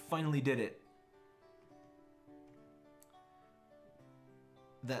 They finally did it.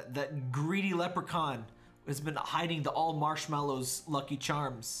 That greedy leprechaun has been hiding the all marshmallows Lucky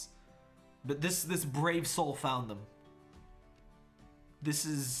Charms, but this brave soul found them. This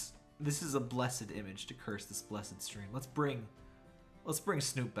is a blessed image to curse this blessed stream. Let's bring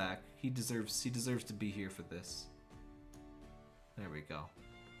Snoop back. He deserves to be here for this. There we go.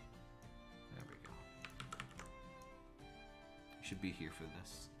 There we go. He should be here for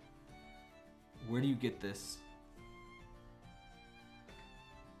this. Where do you get this?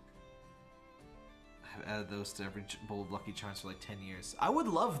 I've added those to every bowl of Lucky Charms for like 10 years. I would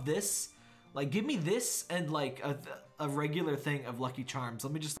love this. Like, give me this and like a regular thing of Lucky Charms.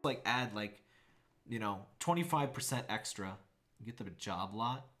 Let me just like add like, you know, 25% extra. Get them a job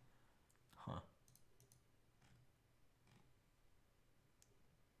lot. Huh.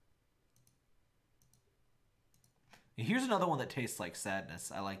 Here's another one that tastes like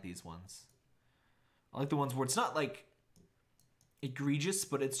sadness. I like these ones. I like the ones where it's not like egregious,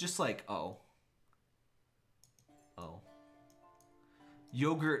 but it's just like, oh. Oh.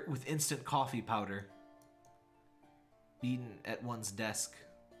 Yogurt with instant coffee powder. Eaten at one's desk.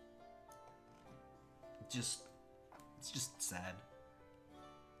 It's just sad.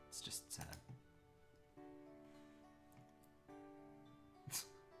 It's just sad.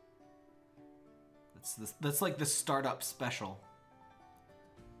 That's like the startup special.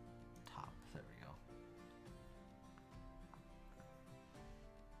 Top, there we go.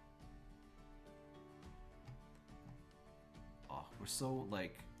 Oh, we're so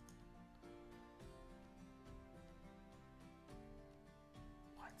like.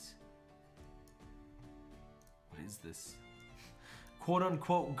 What? What is this? Quote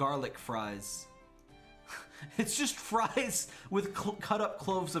unquote garlic fries. It's just fries with cut up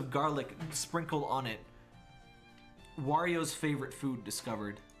cloves of garlic sprinkled on it. Wario's favorite food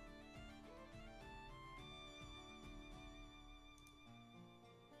discovered.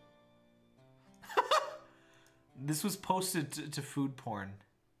 This was posted to food porn.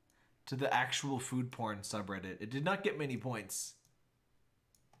 To the actual food porn subreddit. It did not get many points.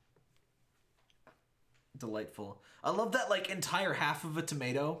 Delightful. I love that like entire half of a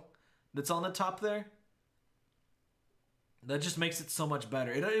tomato that's on the top there. That just makes it so much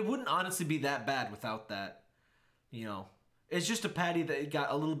better. It wouldn't honestly be that bad without that. You know, it's just a patty that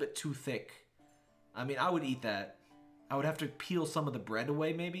got a little bit too thick. I mean, I would eat that. I would have to peel some of the bread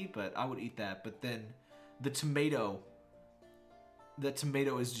away maybe, but I would eat that. But then the tomato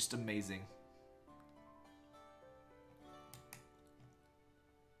is just amazing.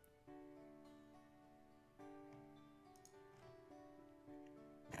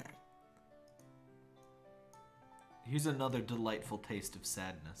 Here's another delightful taste of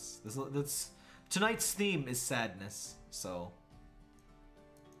sadness. Tonight's theme is sadness, so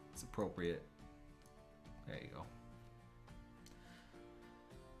it's appropriate. There you go.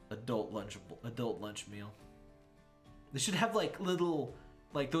 Adult lunch meal. They should have like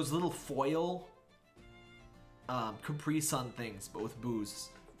those little foil Capri Sun things, but with booze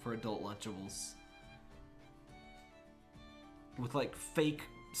for adult Lunchables. With like fake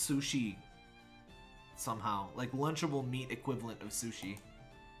sushi. Somehow, like Lunchable meat equivalent of sushi.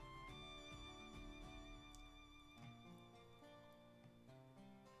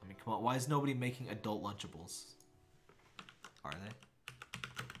 I mean, come on, why is nobody making adult Lunchables? Are they?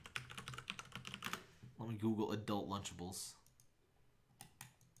 Let me Google adult Lunchables.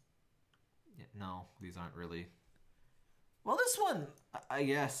 Yeah, no, these aren't really. Well, this one, I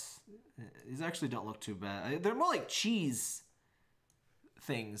guess, these actually don't look too bad. They're more like cheese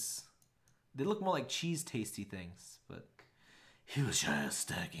things. They look more like cheese tasty things, but Hillshire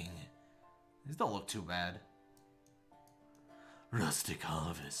stacking. These don't look too bad. Rustic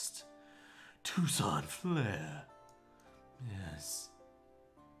harvest. Tucson flair. Yes.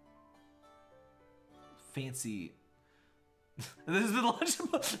 Fancy. This is the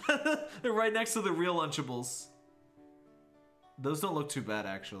Lunchables. They're right next to the real Lunchables. Those don't look too bad,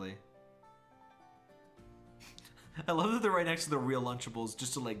 actually. I love that they're right next to the real Lunchables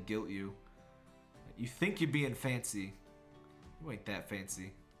just to, like, guilt you. You think you're being fancy. You ain't that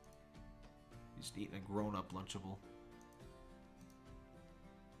fancy. You're just eating a grown-up Lunchable.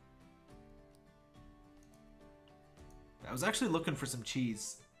 I was actually looking for some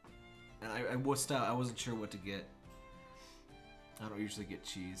cheese. And I wussed out. I wasn't sure what to get. I don't usually get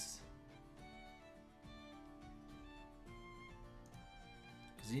cheese.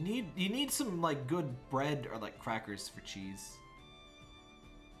 Because you need some, like, good bread or, like, crackers for cheese.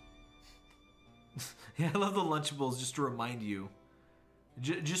 Yeah, I love the Lunchables just to remind you.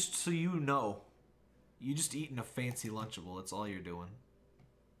 Just so you know. You just eating a fancy Lunchable. That's all you're doing.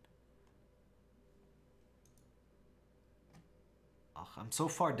 Ugh, I'm so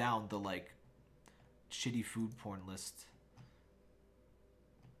far down the, like, shitty food porn list.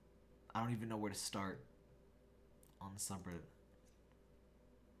 I don't even know where to start on the subreddit.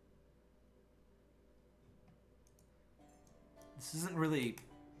 This isn't really...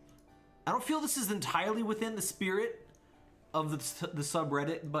 I don't feel this is entirely within the spirit of the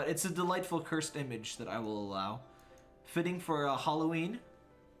subreddit, but it's a delightful cursed image that I will allow. Fitting for Halloween.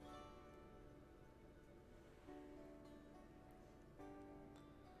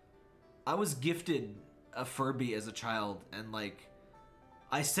 I was gifted a Furby as a child, and like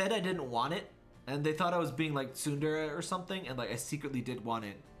I said I didn't want it, and they thought I was being like tsundere or something, and like I secretly did want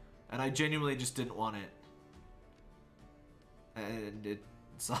it, and I genuinely just didn't want it, and it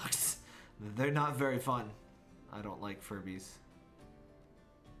sucks. They're not very fun. I don't like Furbies.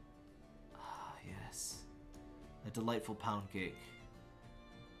 Ah, yes, a delightful pound cake.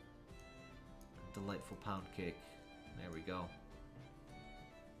 A delightful pound cake. There we go.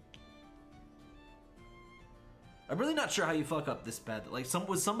 I'm really not sure how you fuck up this bad. Like,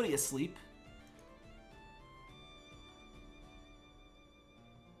 was somebody asleep?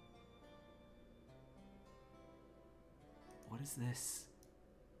 What is this?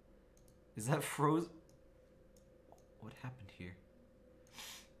 Is that frozen? What happened here?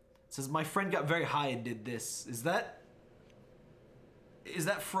 It says my friend got very high and did this. Is that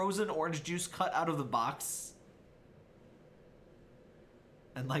frozen orange juice cut out of the box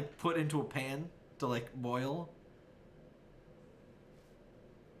and like put into a pan to like boil?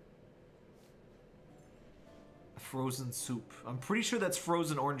 Frozen soup. I'm pretty sure that's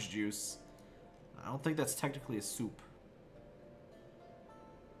frozen orange juice. I don't think that's technically a soup.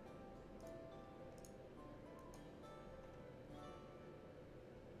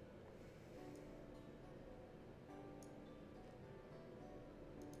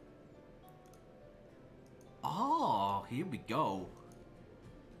 Oh, here we go.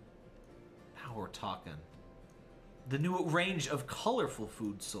 Now we're talking. The new range of colorful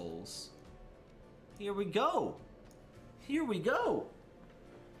food souls. Here we go. Here we go.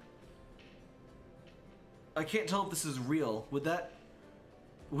 I can't tell if this is real. Would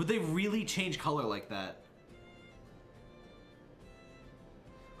they really change color like that?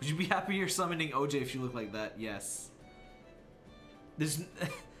 Would you be happy you're summoning OJ if you look like that? Yes. There's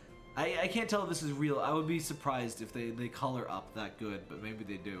I can't tell if this is real. I would be surprised if they color up that good, but maybe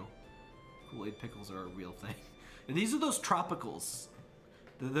they do. Kool-Aid pickles are a real thing. And these are those tropicals.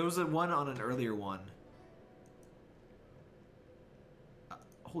 There was one on an earlier one.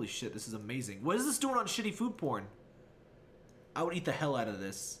 Holy shit, this is amazing. What is this doing on shitty food porn? I would eat the hell out of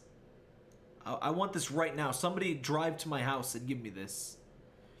this. I want this right now. Somebody drive to my house and give me this.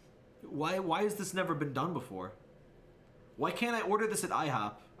 Why has this never been done before? Why can't I order this at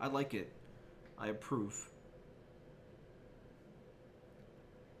IHOP? I like it. I approve.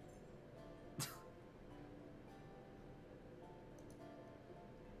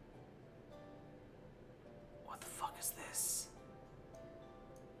 What the fuck is this?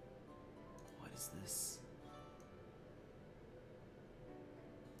 What is this?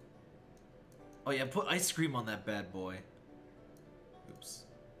 Oh yeah, put ice cream on that bad boy. Oops.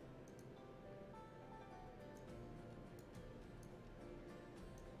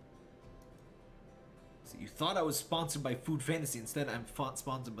 So you thought I was sponsored by Food Fantasy. Instead, I'm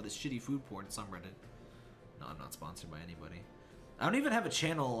sponsored by this shitty food porn subreddit. No, I'm not sponsored by anybody. I don't even have a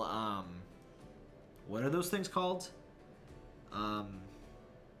channel, what are those things called?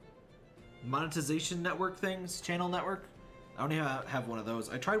 Monetization network things? Channel network? I don't even have one of those.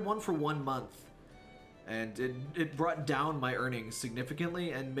 I tried one for 1 month, and it brought down my earnings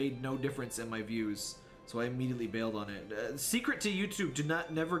significantly and made no difference in my views. So I immediately bailed on it. Secret to YouTube, do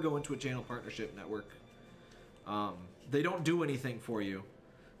never go into a channel partnership network. They don't do anything for you.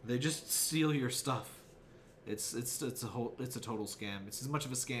 They just steal your stuff. It's a total scam. It's as much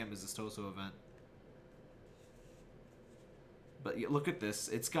of a scam as this Toso event. But yeah, look at this.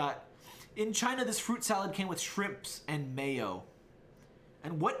 It's got, in China, this fruit salad came with shrimps and mayo.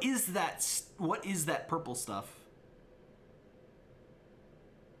 And what is that? What is that purple stuff?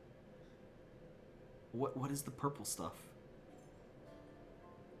 What is the purple stuff?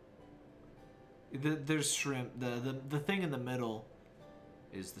 There's shrimp. The thing in the middle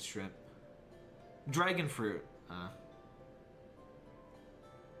is the shrimp. Dragon fruit.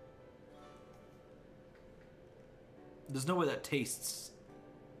 There's no way that tastes.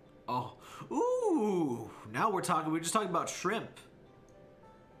 Oh, ooh! Now we're talking. We're just talking about shrimp.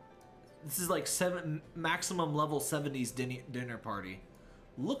 This is like maximum level 70s dinner party.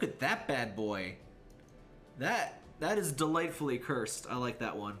 Look at that bad boy. That is delightfully cursed. I like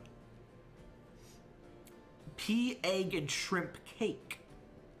that one. Pea, egg, and shrimp cake.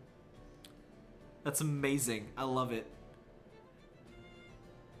 That's amazing. I love it.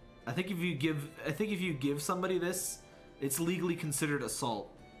 I think if you give somebody this, it's legally considered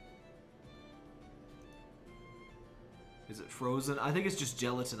assault. Is it frozen? I think it's just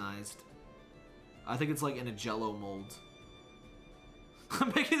gelatinized. I think it's like in a Jello mold.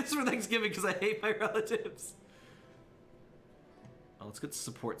 I'm making this for Thanksgiving because I hate my relatives. Oh, let's get to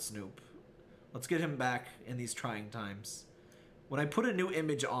support Snoop. Let's get him back in these trying times. When I put a new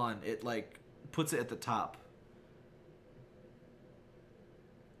image on, it like puts it at the top.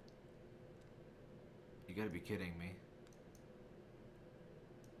 You gotta be kidding me.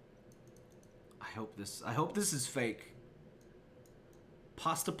 I hope this is fake.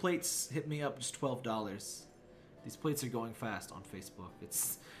 Pasta plates hit me up just $12. These plates are going fast on Facebook.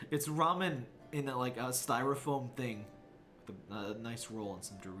 It's ramen in like a styrofoam thing with a nice roll and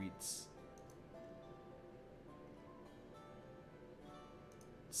some Doritos.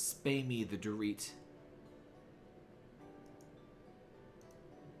 Spay me the Dorit.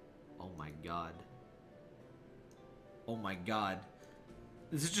 Oh my god. Oh my god.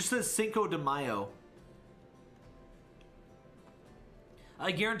 This just says Cinco de Mayo.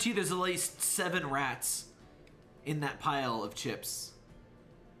 I guarantee there's at least 7 rats in that pile of chips.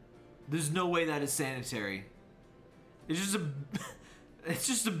 There's no way that is sanitary. It's just a it's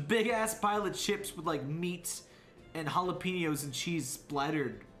just a big ass pile of chips with like meat and jalapenos and cheese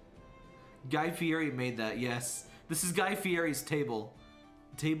splattered. Guy Fieri made that, yes. This is Guy Fieri's table.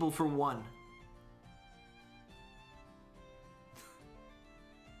 Table for one.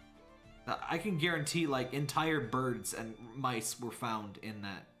 I can guarantee like entire birds and mice were found in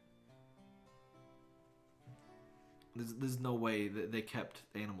that. There's no way that they kept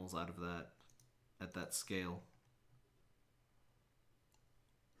animals out of that at that scale.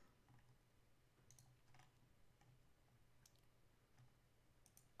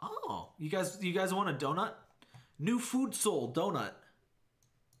 Oh, you guys want a donut? New Food Soul donut.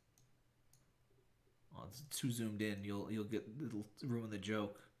 Oh, it's too zoomed in. It'll ruin the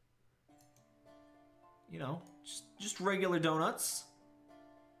joke. You know, just regular donuts.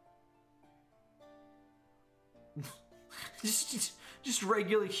 just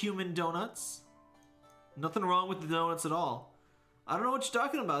regular human donuts. Nothing wrong with the donuts at all. I don't know what you're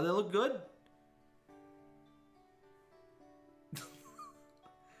talking about. They look good.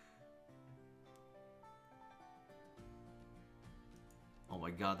 Oh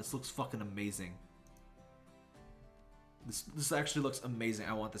my god, this looks fucking amazing. This actually looks amazing.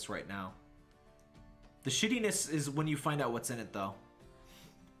 I want this right now. The shittiness is when you find out what's in it, though.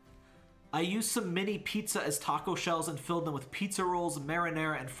 I used some mini pizza as taco shells and filled them with pizza rolls,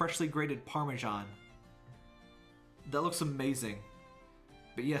 marinara, and freshly grated Parmesan. That looks amazing.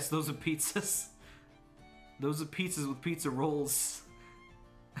 But yes, those are pizzas. Those are pizzas with pizza rolls.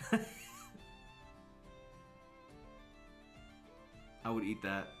 I would eat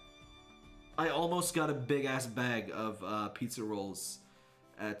that. I almost got a big-ass bag of pizza rolls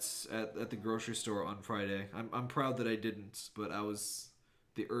at the grocery store on Friday. I'm proud that I didn't, but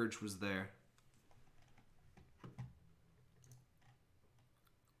the urge was there.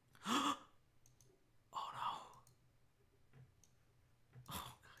 Oh no!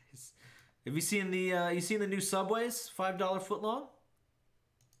 Oh guys, have you seen the new Subways $5 footlong?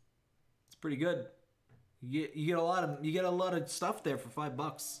 It's pretty good. You get a lot of stuff there for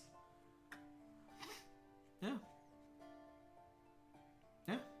 $5. Yeah.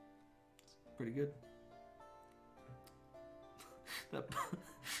 Yeah. It's pretty good.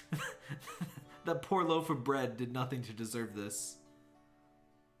 That poor loaf of bread did nothing to deserve this.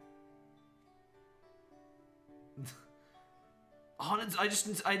 Oh, I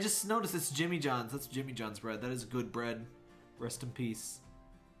just noticed it's Jimmy John's. That's Jimmy John's bread. That is good bread. Rest in peace.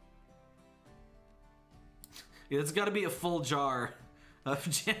 Yeah, it's got to be a full jar of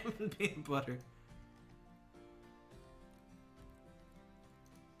jam and peanut butter.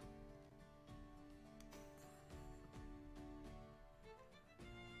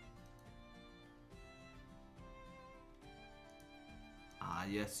 Ah,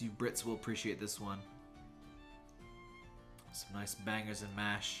 yes, you Brits will appreciate this one. Some nice bangers and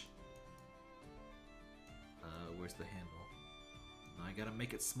mash. Where's the handle? No, I gotta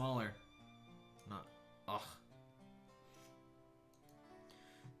make it smaller. Not. Ugh.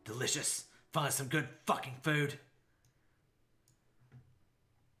 Delicious. Finally, some good fucking food.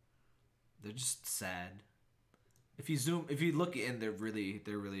 They're just sad. If you look in, they're really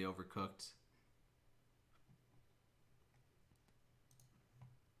overcooked.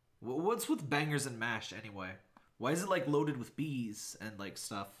 What's with bangers and mash anyway? Why is it like loaded with bees and like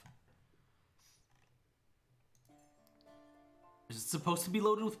stuff? Is it supposed to be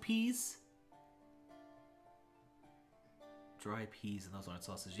loaded with peas? Dry peas and those aren't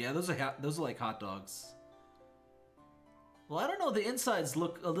sausage. Yeah, those are like hot dogs. Well, I don't know. The insides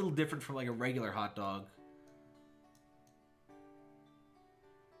look a little different from like a regular hot dog.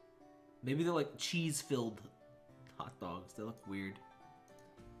 Maybe they're like cheese-filled hot dogs. They look weird.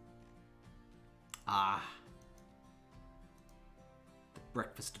 Ah. The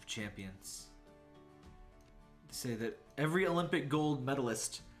breakfast of champions. They say that every Olympic gold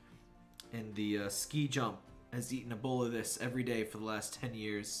medalist in the ski jump has eaten a bowl of this every day for the last 10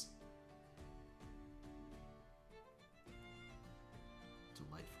 years.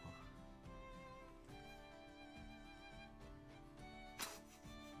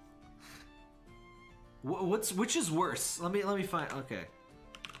 Delightful. Which is worse? Let me find. Okay.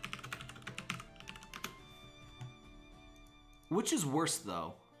 Which is worse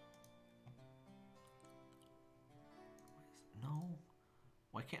though? No.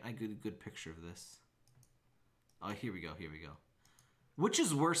 Why can't I get a good picture of this? Oh, here we go. Here we go. Which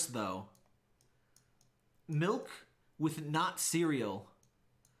is worse though? Milk with not cereal,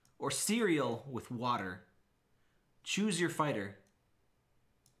 or cereal with water. Choose your fighter.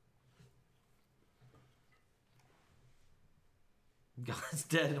 God's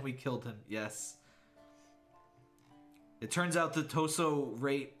dead and we killed him. Yes. It turns out the Toso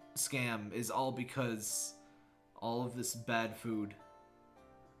rate scam is all because all of this bad food.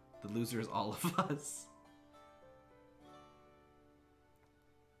 The loser is all of us.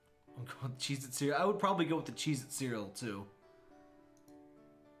 I'm going Cheez-It cereal. I would probably go with the Cheez-It cereal too.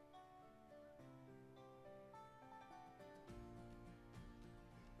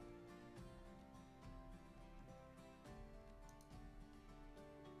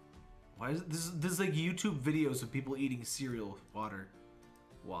 Why is this is like YouTube videos of people eating cereal with water?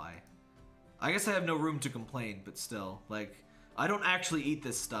 Why? I guess I have no room to complain, but still, like, I don't actually eat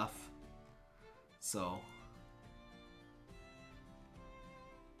this stuff. So.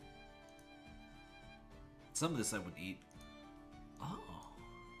 Some of this I would eat. Oh.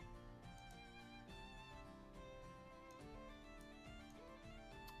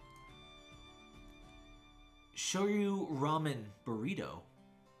 Shoyu ramen burrito.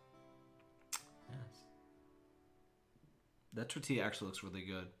 Yes. That tortilla actually looks really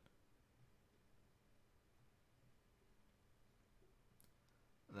good.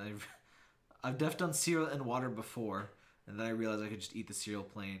 I've done cereal and water before, and then I realized I could just eat the cereal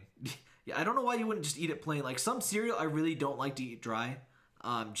plain. Yeah, I don't know why you wouldn't just eat it plain. Like, some cereal I really don't like to eat dry.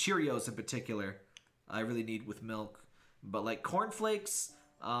 Cheerios in particular, I really need with milk. But like cornflakes,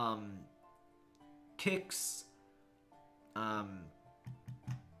 Kix,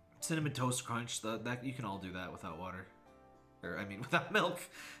 Cinnamon Toast Crunch, that you can all do that without water. Or, I mean, without milk.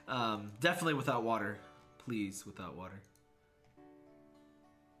 Definitely without water. Please, without water.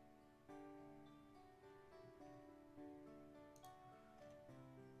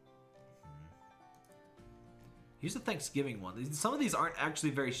 Here's the Thanksgiving one. Some of these aren't actually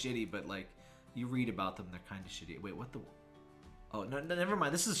very shitty, but like, you read about them, they're kind of shitty. Wait, what the... Oh, no, never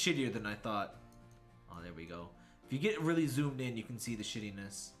mind. This is shittier than I thought. Oh, there we go. If you get really zoomed in, you can see the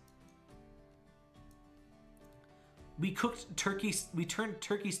shittiness. We turned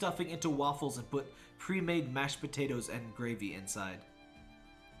turkey stuffing into waffles and put pre-made mashed potatoes and gravy inside.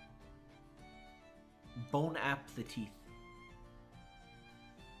 Bon appetit.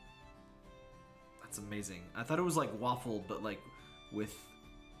 That's amazing. I thought it was like waffle, but like with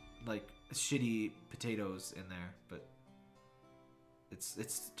like shitty potatoes in there, but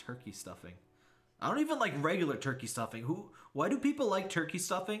it's turkey stuffing. I don't even like regular turkey stuffing. Why do people like turkey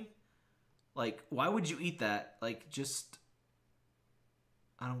stuffing? Like, why would you eat that? Like, just,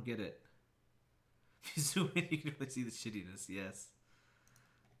 I don't get it. If you zoom in, you can really see the shittiness, yes.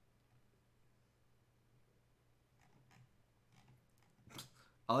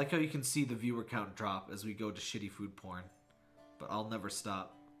 I like how you can see the viewer count drop as we go to shitty food porn. But I'll never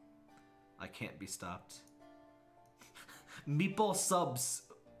stop. I can't be stopped. Meatball subs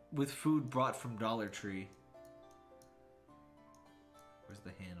with food brought from Dollar Tree. Where's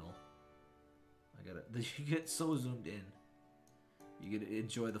the handle? I gotta... You get so zoomed in. You get to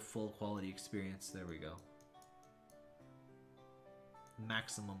enjoy the full quality experience. There we go.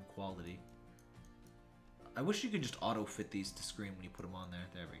 Maximum quality. I wish you could just auto-fit these to screen when you put them on there.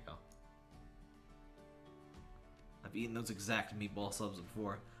 There we go. I've eaten those exact meatball subs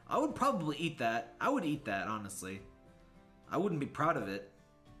before. I would probably eat that. I would eat that, honestly. I wouldn't be proud of it.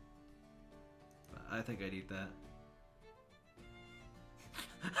 But I think I'd eat that.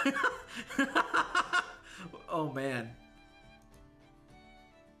 Oh, man.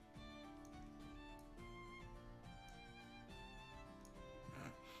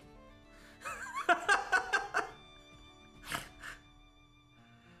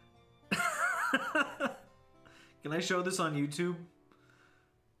 Can I show this on YouTube?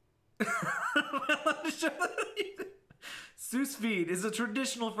 Sous vide is a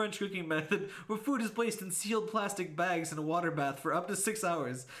traditional French cooking method where food is placed in sealed plastic bags in a water bath for up to 6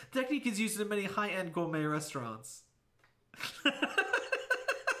 hours. The technique is used in many high-end gourmet restaurants.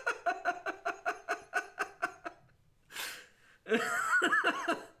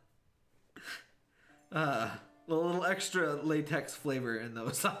 A little extra latex flavor in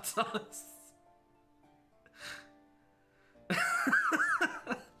those hot sauce.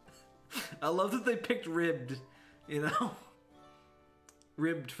 I love that they picked ribbed, you know?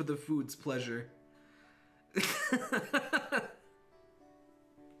 Ribbed for the food's pleasure.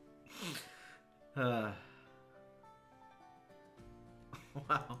 Wow.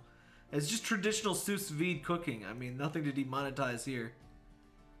 It's just traditional sous vide cooking. I mean, nothing to demonetize here.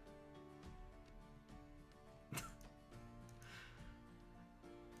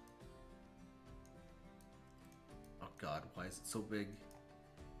 Oh god, why is it so big?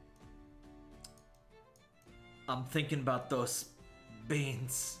 I'm thinking about those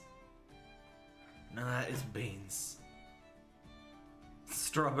beans. No, that is beans.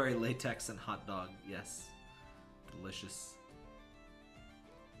 Strawberry latex and hot dog, yes. Delicious.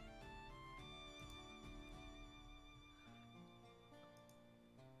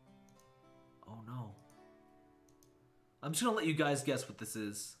 Oh no. I'm just gonna let you guys guess what this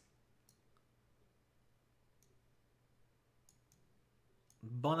is.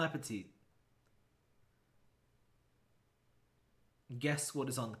 Bon appetit. Guess what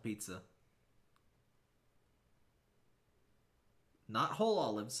is on the pizza. Not whole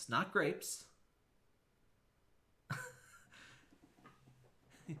olives, not grapes.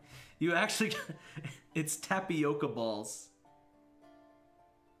 You actually... It's tapioca balls.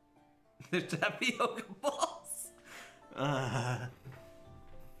 They're tapioca balls.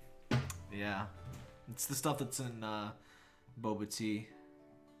 Yeah. It's the stuff that's in boba tea.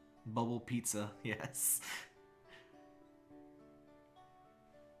 Bubble pizza, yes.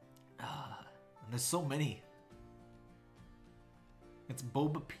 And there's so many. It's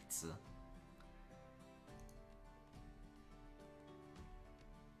boba pizza.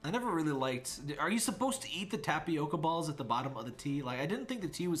 I never really liked... Are you supposed to eat the tapioca balls at the bottom of the tea? Like, I didn't think the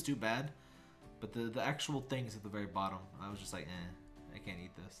tea was too bad, but the actual things at the very bottom, I was just like, I can't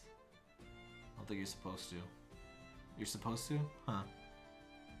eat this. I don't think you're supposed to. You're supposed to? Huh.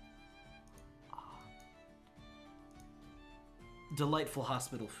 Delightful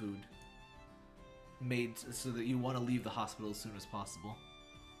hospital food. Made so that you want to leave the hospital as soon as possible.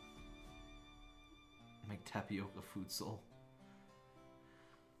 Make tapioca food soul.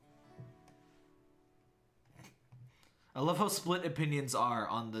 I love how split opinions are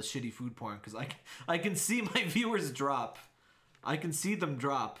on the shitty food porn, because I can see my viewers drop. I can see them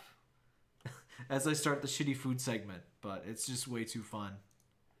drop as I start the shitty food segment, but it's just way too fun.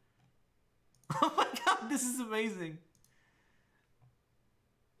 Oh my god, this is amazing.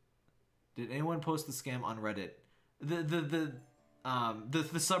 Did anyone post the scam on Reddit? The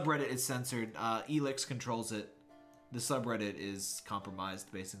subreddit is censored. Elix controls it. The subreddit is compromised,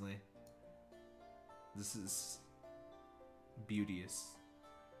 basically. This is beauteous.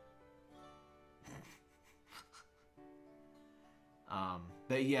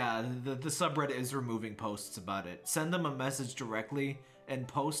 But yeah, the subreddit is removing posts about it. Send them a message directly and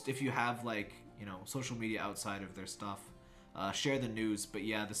post if you have, like, you know, social media outside of their stuff. Share the news, but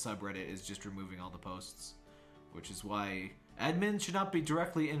yeah, the subreddit is just removing all the posts, which is why admins should not be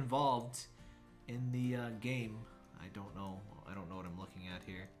directly involved in the game. I don't know what I'm looking at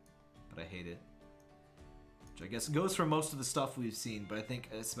here, but I hate it. Which I guess goes for most of the stuff we've seen, but I think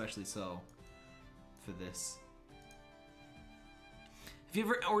especially so for this. Have you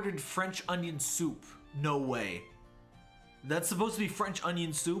ever ordered French onion soup? No way. That's supposed to be French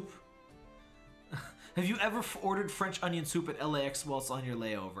onion soup? Have you ever ordered French onion soup at LAX whilst on your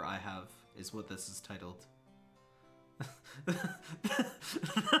layover? I have, is what this is titled.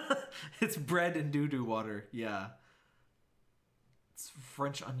 It's bread and doo-doo water, yeah. It's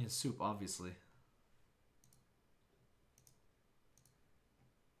French onion soup, obviously.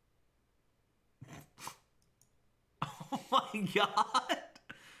 Oh my god!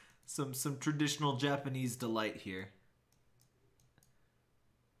 Some traditional Japanese delight here.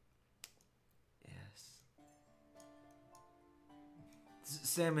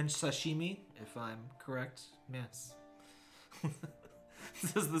 Salmon sashimi, if I'm correct. Yes. It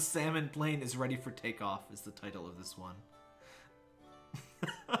says the salmon plane is ready for takeoff is the title of this one.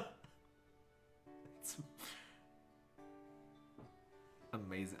 It's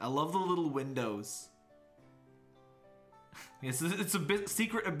amazing. I love the little windows. Yes, it's a bit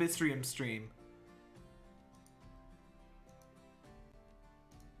secret Abyssrium stream.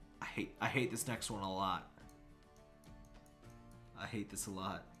 I hate this next one a lot. I hate this a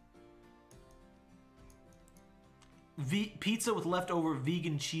lot. Pizza with leftover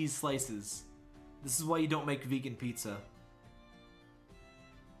vegan cheese slices. This is why you don't make vegan pizza.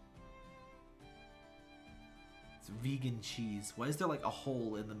 It's vegan cheese. Why is there like a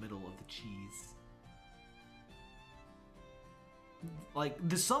hole in the middle of the cheese? like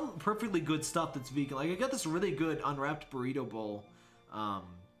there's some perfectly good stuff that's vegan. Like I got this really good unwrapped burrito bowl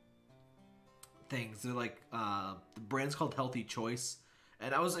things. They're like the brand's called Healthy Choice,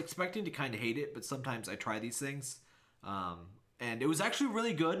 and I was expecting to kind of hate it, but sometimes I try these things, and it was actually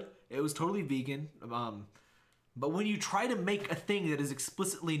really good. It was totally vegan, but when you try to make a thing that is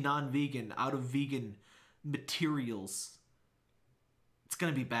explicitly non-vegan out of vegan materials, it's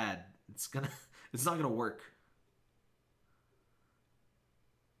gonna be bad. It's not gonna work.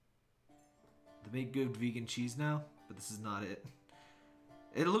 They make good vegan cheese now, but this is not it.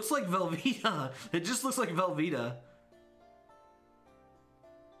 It looks like Velveeta. It just looks like Velveeta.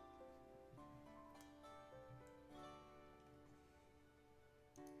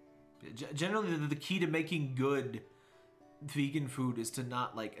 Generally, the key to making good vegan food is to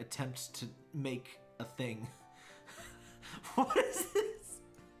not, like, attempt to make a thing. What is this?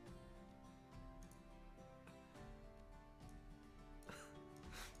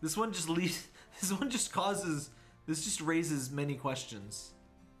 This one just leaves... This one just causes... This just raises many questions.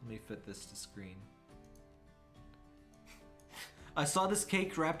 Let me fit this to screen. I saw this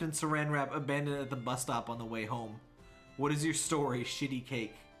cake wrapped in saran wrap abandoned at the bus stop on the way home. What is your story, shitty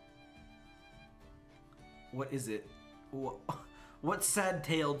cake? What is it? What sad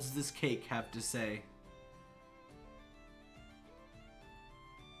tale does this cake have to say?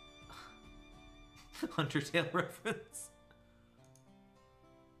 Undertale reference.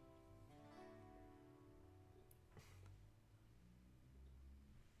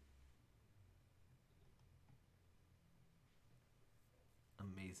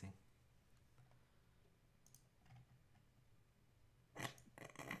 Amazing.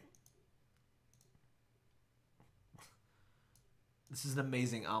 This is an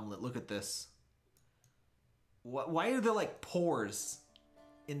amazing omelet. Look at this. Why are there like pores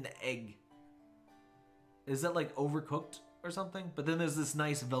in the egg? Is that like overcooked or something? But then there's this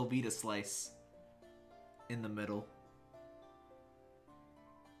nice Velveeta slice in the middle.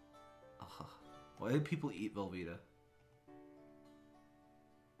 Ugh. Why do people eat Velveeta?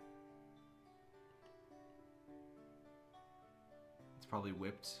 It's probably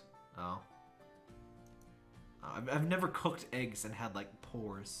whipped. Oh. I've never cooked eggs and had like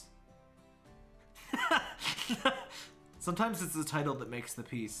pores. Sometimes it's the title that makes the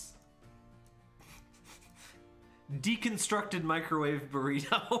piece. Deconstructed microwave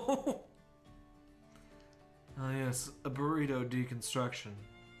burrito. Oh yes, a burrito deconstruction.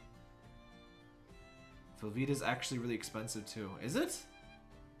 Velveeta's actually really expensive too. Is it?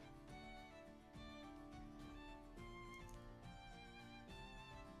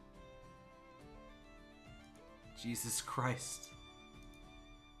 Jesus Christ.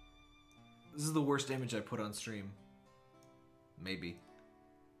 This is the worst image I put on stream. Maybe.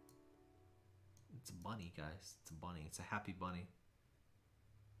 It's a bunny, guys. It's a bunny. It's a happy bunny.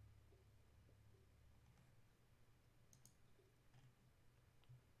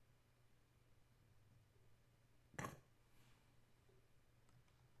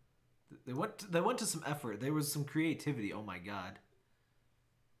 They went to some effort. There was some creativity. Oh my god.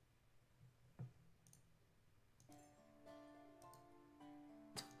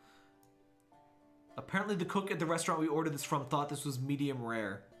 Apparently the cook at the restaurant we ordered this from thought this was medium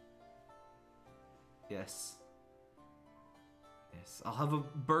rare. Yes. Yes. I'll have a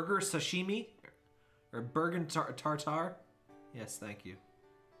burger sashimi. Or burger tartar. Yes, thank you.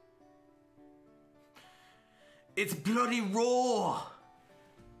 It's bloody raw!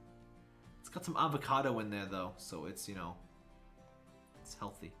 It's got some avocado in there, though, so it's, you know, it's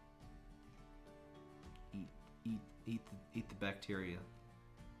healthy. Eat the bacteria.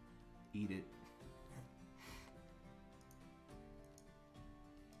 Eat it.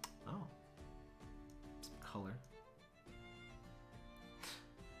 Oh. Some color.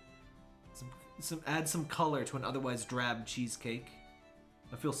 Add some color to an otherwise drab cheesecake.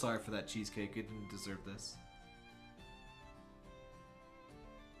 I feel sorry for that cheesecake. It didn't deserve this.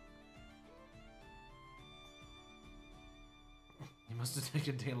 You must have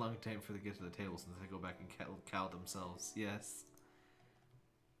taken a long time for to get to the table since they go back and cow themselves. Yes.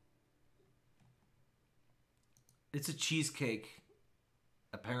 It's a cheesecake.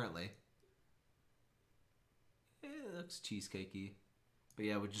 Apparently. It looks cheesecakey. But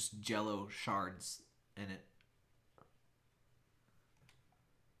yeah, with just jello shards in it.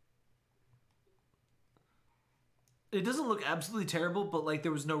 It doesn't look absolutely terrible, but like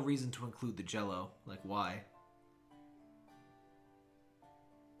there was no reason to include the jello. Like why?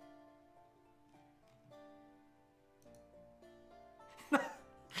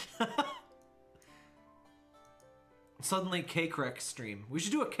 Suddenly cake wreck stream. We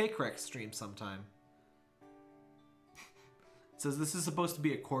should do a cake wreck stream sometime. says this is supposed to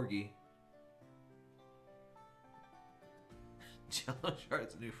be a corgi. Jello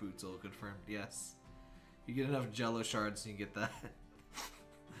shards, new food soul confirmed. Yes. You get enough Jello shards and you get that.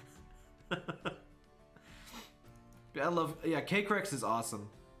 I love, yeah, Cake Rex is awesome.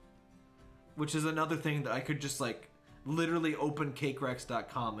 Which is another thing that I could just like literally open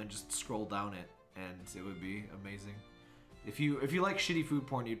cakerex.com and just scroll down it and it would be amazing. If you like shitty food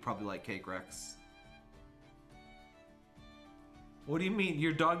porn, you'd probably like Cake Rex. What do you mean?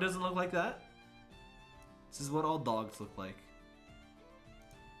 Your dog doesn't look like that? This is what all dogs look like.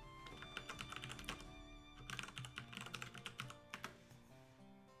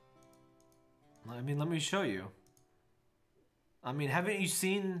 I mean, let me show you. I mean, haven't you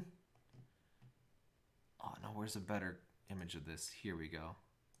seen... Oh, no, where's a better image of this? Here we go.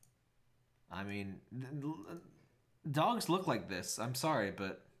 I mean, dogs look like this. I'm sorry,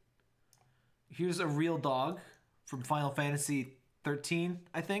 but... Here's a real dog from Final Fantasy 13,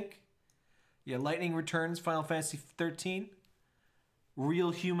 I think. Yeah, Lightning Returns, Final Fantasy 13. Real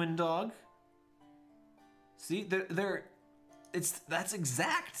human dog. See, that's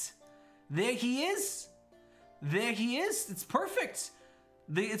exact. There he is. There he is. It's perfect.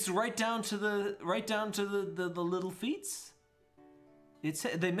 It's right down to the little feet.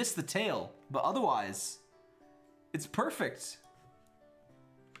 They missed the tail, but otherwise, it's perfect.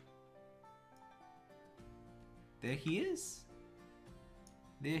 There he is.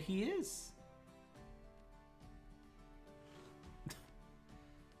 There he is.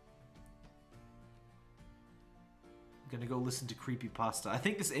 I'm gonna go listen to creepypasta. I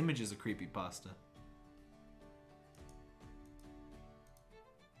think this image is a creepypasta.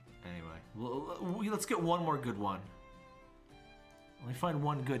 Anyway, well, let's get one more good one. Let me find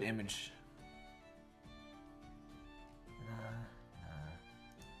one good image.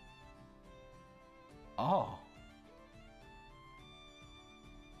 Oh.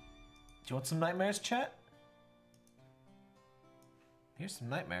 Do you want some nightmares, chat? Here's some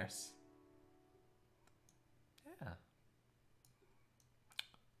nightmares. Yeah.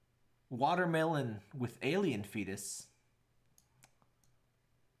 Watermelon with alien fetus.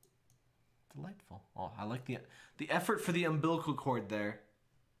 Delightful. Oh, I like the effort for the umbilical cord there.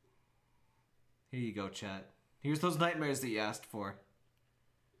 Here you go, chat. Here's those nightmares that you asked for.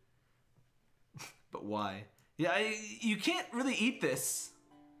 But why? Yeah, you can't really eat this.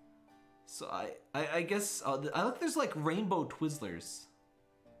 So I guess I look. There's like rainbow Twizzlers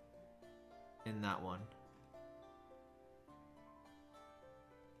in that one.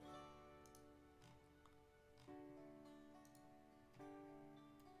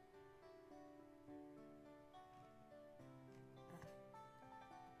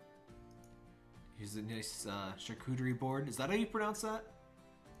 Here's a nice charcuterie board. Is that how you pronounce that?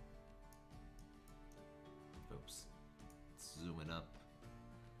 Oops. Zoom it up.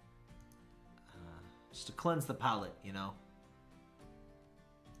 Just to cleanse the palate, you know.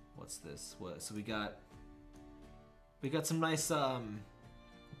 What's this? What? So we got some nice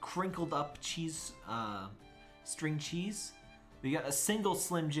crinkled up cheese, string cheese. We got a single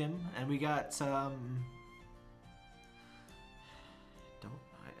Slim Jim, and we got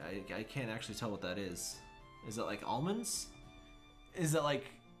I can't actually tell what that is. Is it like almonds? Is it like...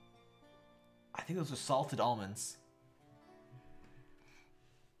 I think those are salted almonds.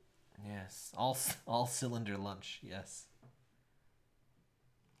 Yes, all cylinder lunch, yes.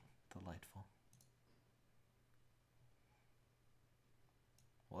 Delightful.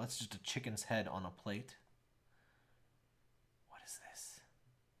 Well, that's just a chicken's head on a plate. What is this?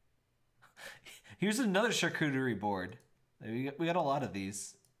 Here's another charcuterie board. We got a lot of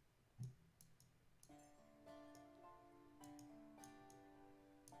these.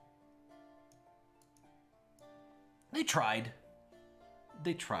 They tried.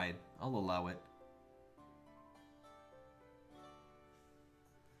 They tried. I'll allow it.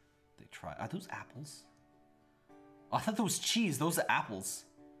 They tried. Are those apples? Oh, I thought that was cheese. Those are apples.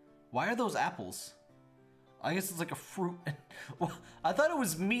 Why are those apples? I guess it's like a fruit. Well, I thought it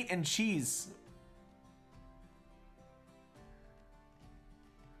was meat and cheese.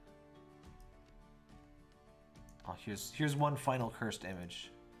 Oh, here's one final cursed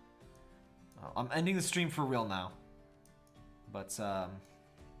image. I'm ending the stream for real now. But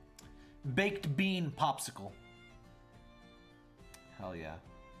baked bean popsicle. Hell yeah.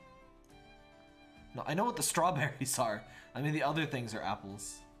 No, I know what the strawberries are. I mean, the other things are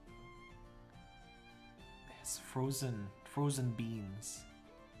apples. It's frozen beans.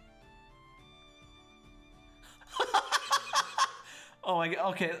 Oh my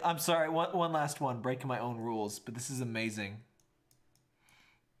god. Okay, I'm sorry. One last one. Breaking my own rules, but this is amazing.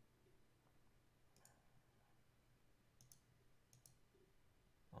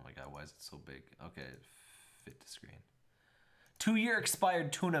 my god, why is it so big? Okay, fit to screen. 2-year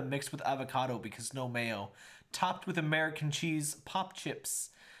expired tuna mixed with avocado because no mayo. Topped with American cheese, pop chips,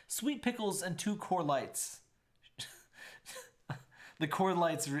 sweet pickles, and 2 core lights. The Coors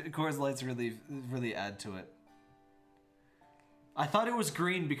Lights really add to it. I thought it was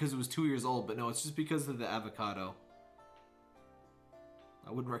green because it was 2 years old, but no, it's just because of the avocado. I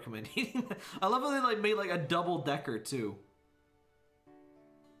wouldn't recommend eating that. I love how they like made like a double decker too.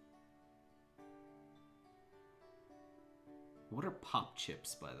 What are pop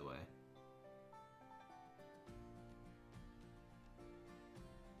chips, by the way?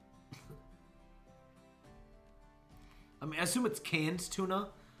 I mean, I assume it's canned tuna,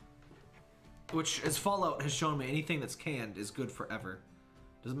 which, as Fallout has shown me, anything that's canned is good forever.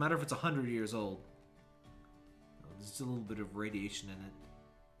 Doesn't matter if it's 100 years old. There's just a little bit of radiation in it.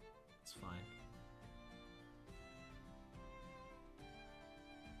 It's fine.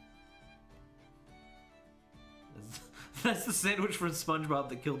 That's the sandwich from SpongeBob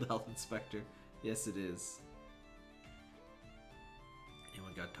that killed the health inspector. Yes, it is.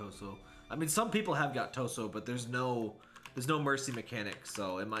 Anyone got Toso? I mean, some people have got Toso, but there's no mercy mechanic,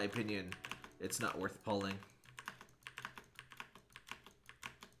 so in my opinion, it's not worth pulling.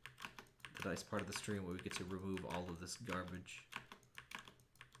 The nice part of the stream where we get to remove all of this garbage.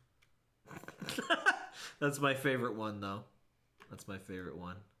 That's my favorite one, though. That's my favorite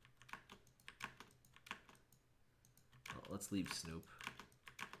one. Oh, let's leave Snoop.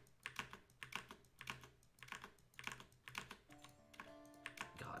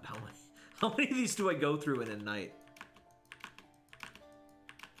 God, how many of these do I go through in a night?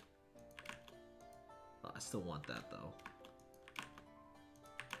 Oh, I still want that, though.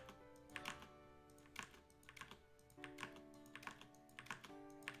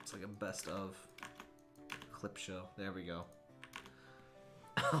 It's like a best of clip show. There we go.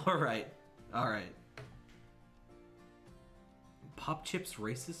 Alright. Alright. Pop chips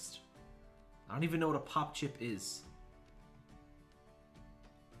racist? I don't even know what a pop chip is.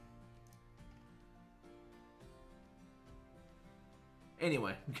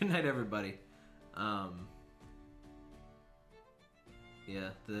 Anyway, good night, everybody. Yeah,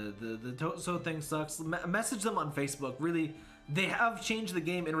 the Toso thing sucks. Message them on Facebook. Really, they have changed the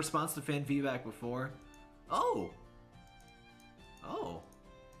game in response to fan feedback before. Oh. Oh.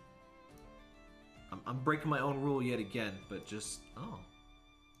 I'm breaking my own rule yet again, but just... Oh.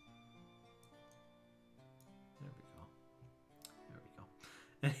 There we go.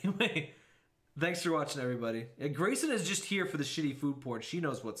 There we go. Anyway, thanks for watching, everybody. Yeah, Grayson is just here for the shitty food porn. She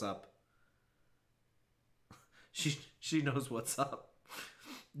knows what's up. She knows what's up.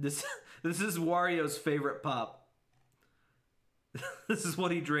 This is Wario's favorite pop. This is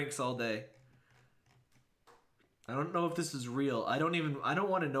what he drinks all day. I don't know if this is real. I don't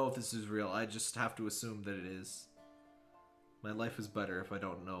want to know if this is real. I just have to assume that it is. My life is better if I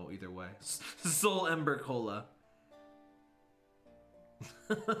don't know either way. Soul Ember Cola.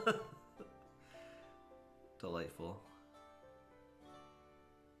 Delightful.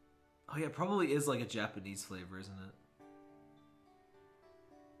 Oh yeah, it probably is like a Japanese flavor, isn't it?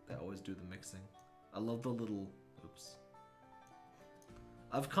 They always do the mixing. I love the little... Oops.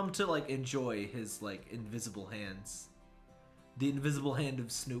 I've come to like enjoy his like invisible hands. The invisible hand of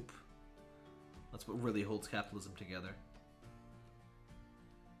Snoop. That's what really holds capitalism together.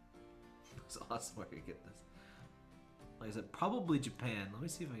 It's awesome where you get this. Like I said, probably Japan. Let me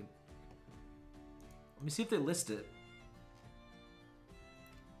see if they list it.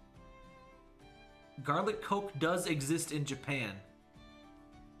 Garlic Coke does exist in Japan.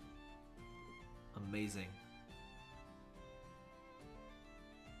 Amazing.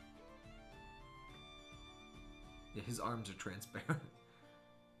 Yeah, his arms are transparent.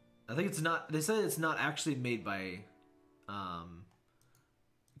 I think it's not... They said it's not actually made by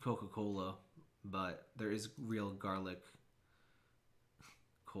Coca-Cola, but there is real garlic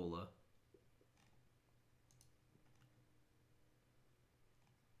cola.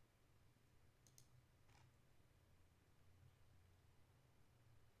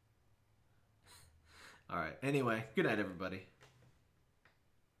 Alright, anyway, good night, everybody.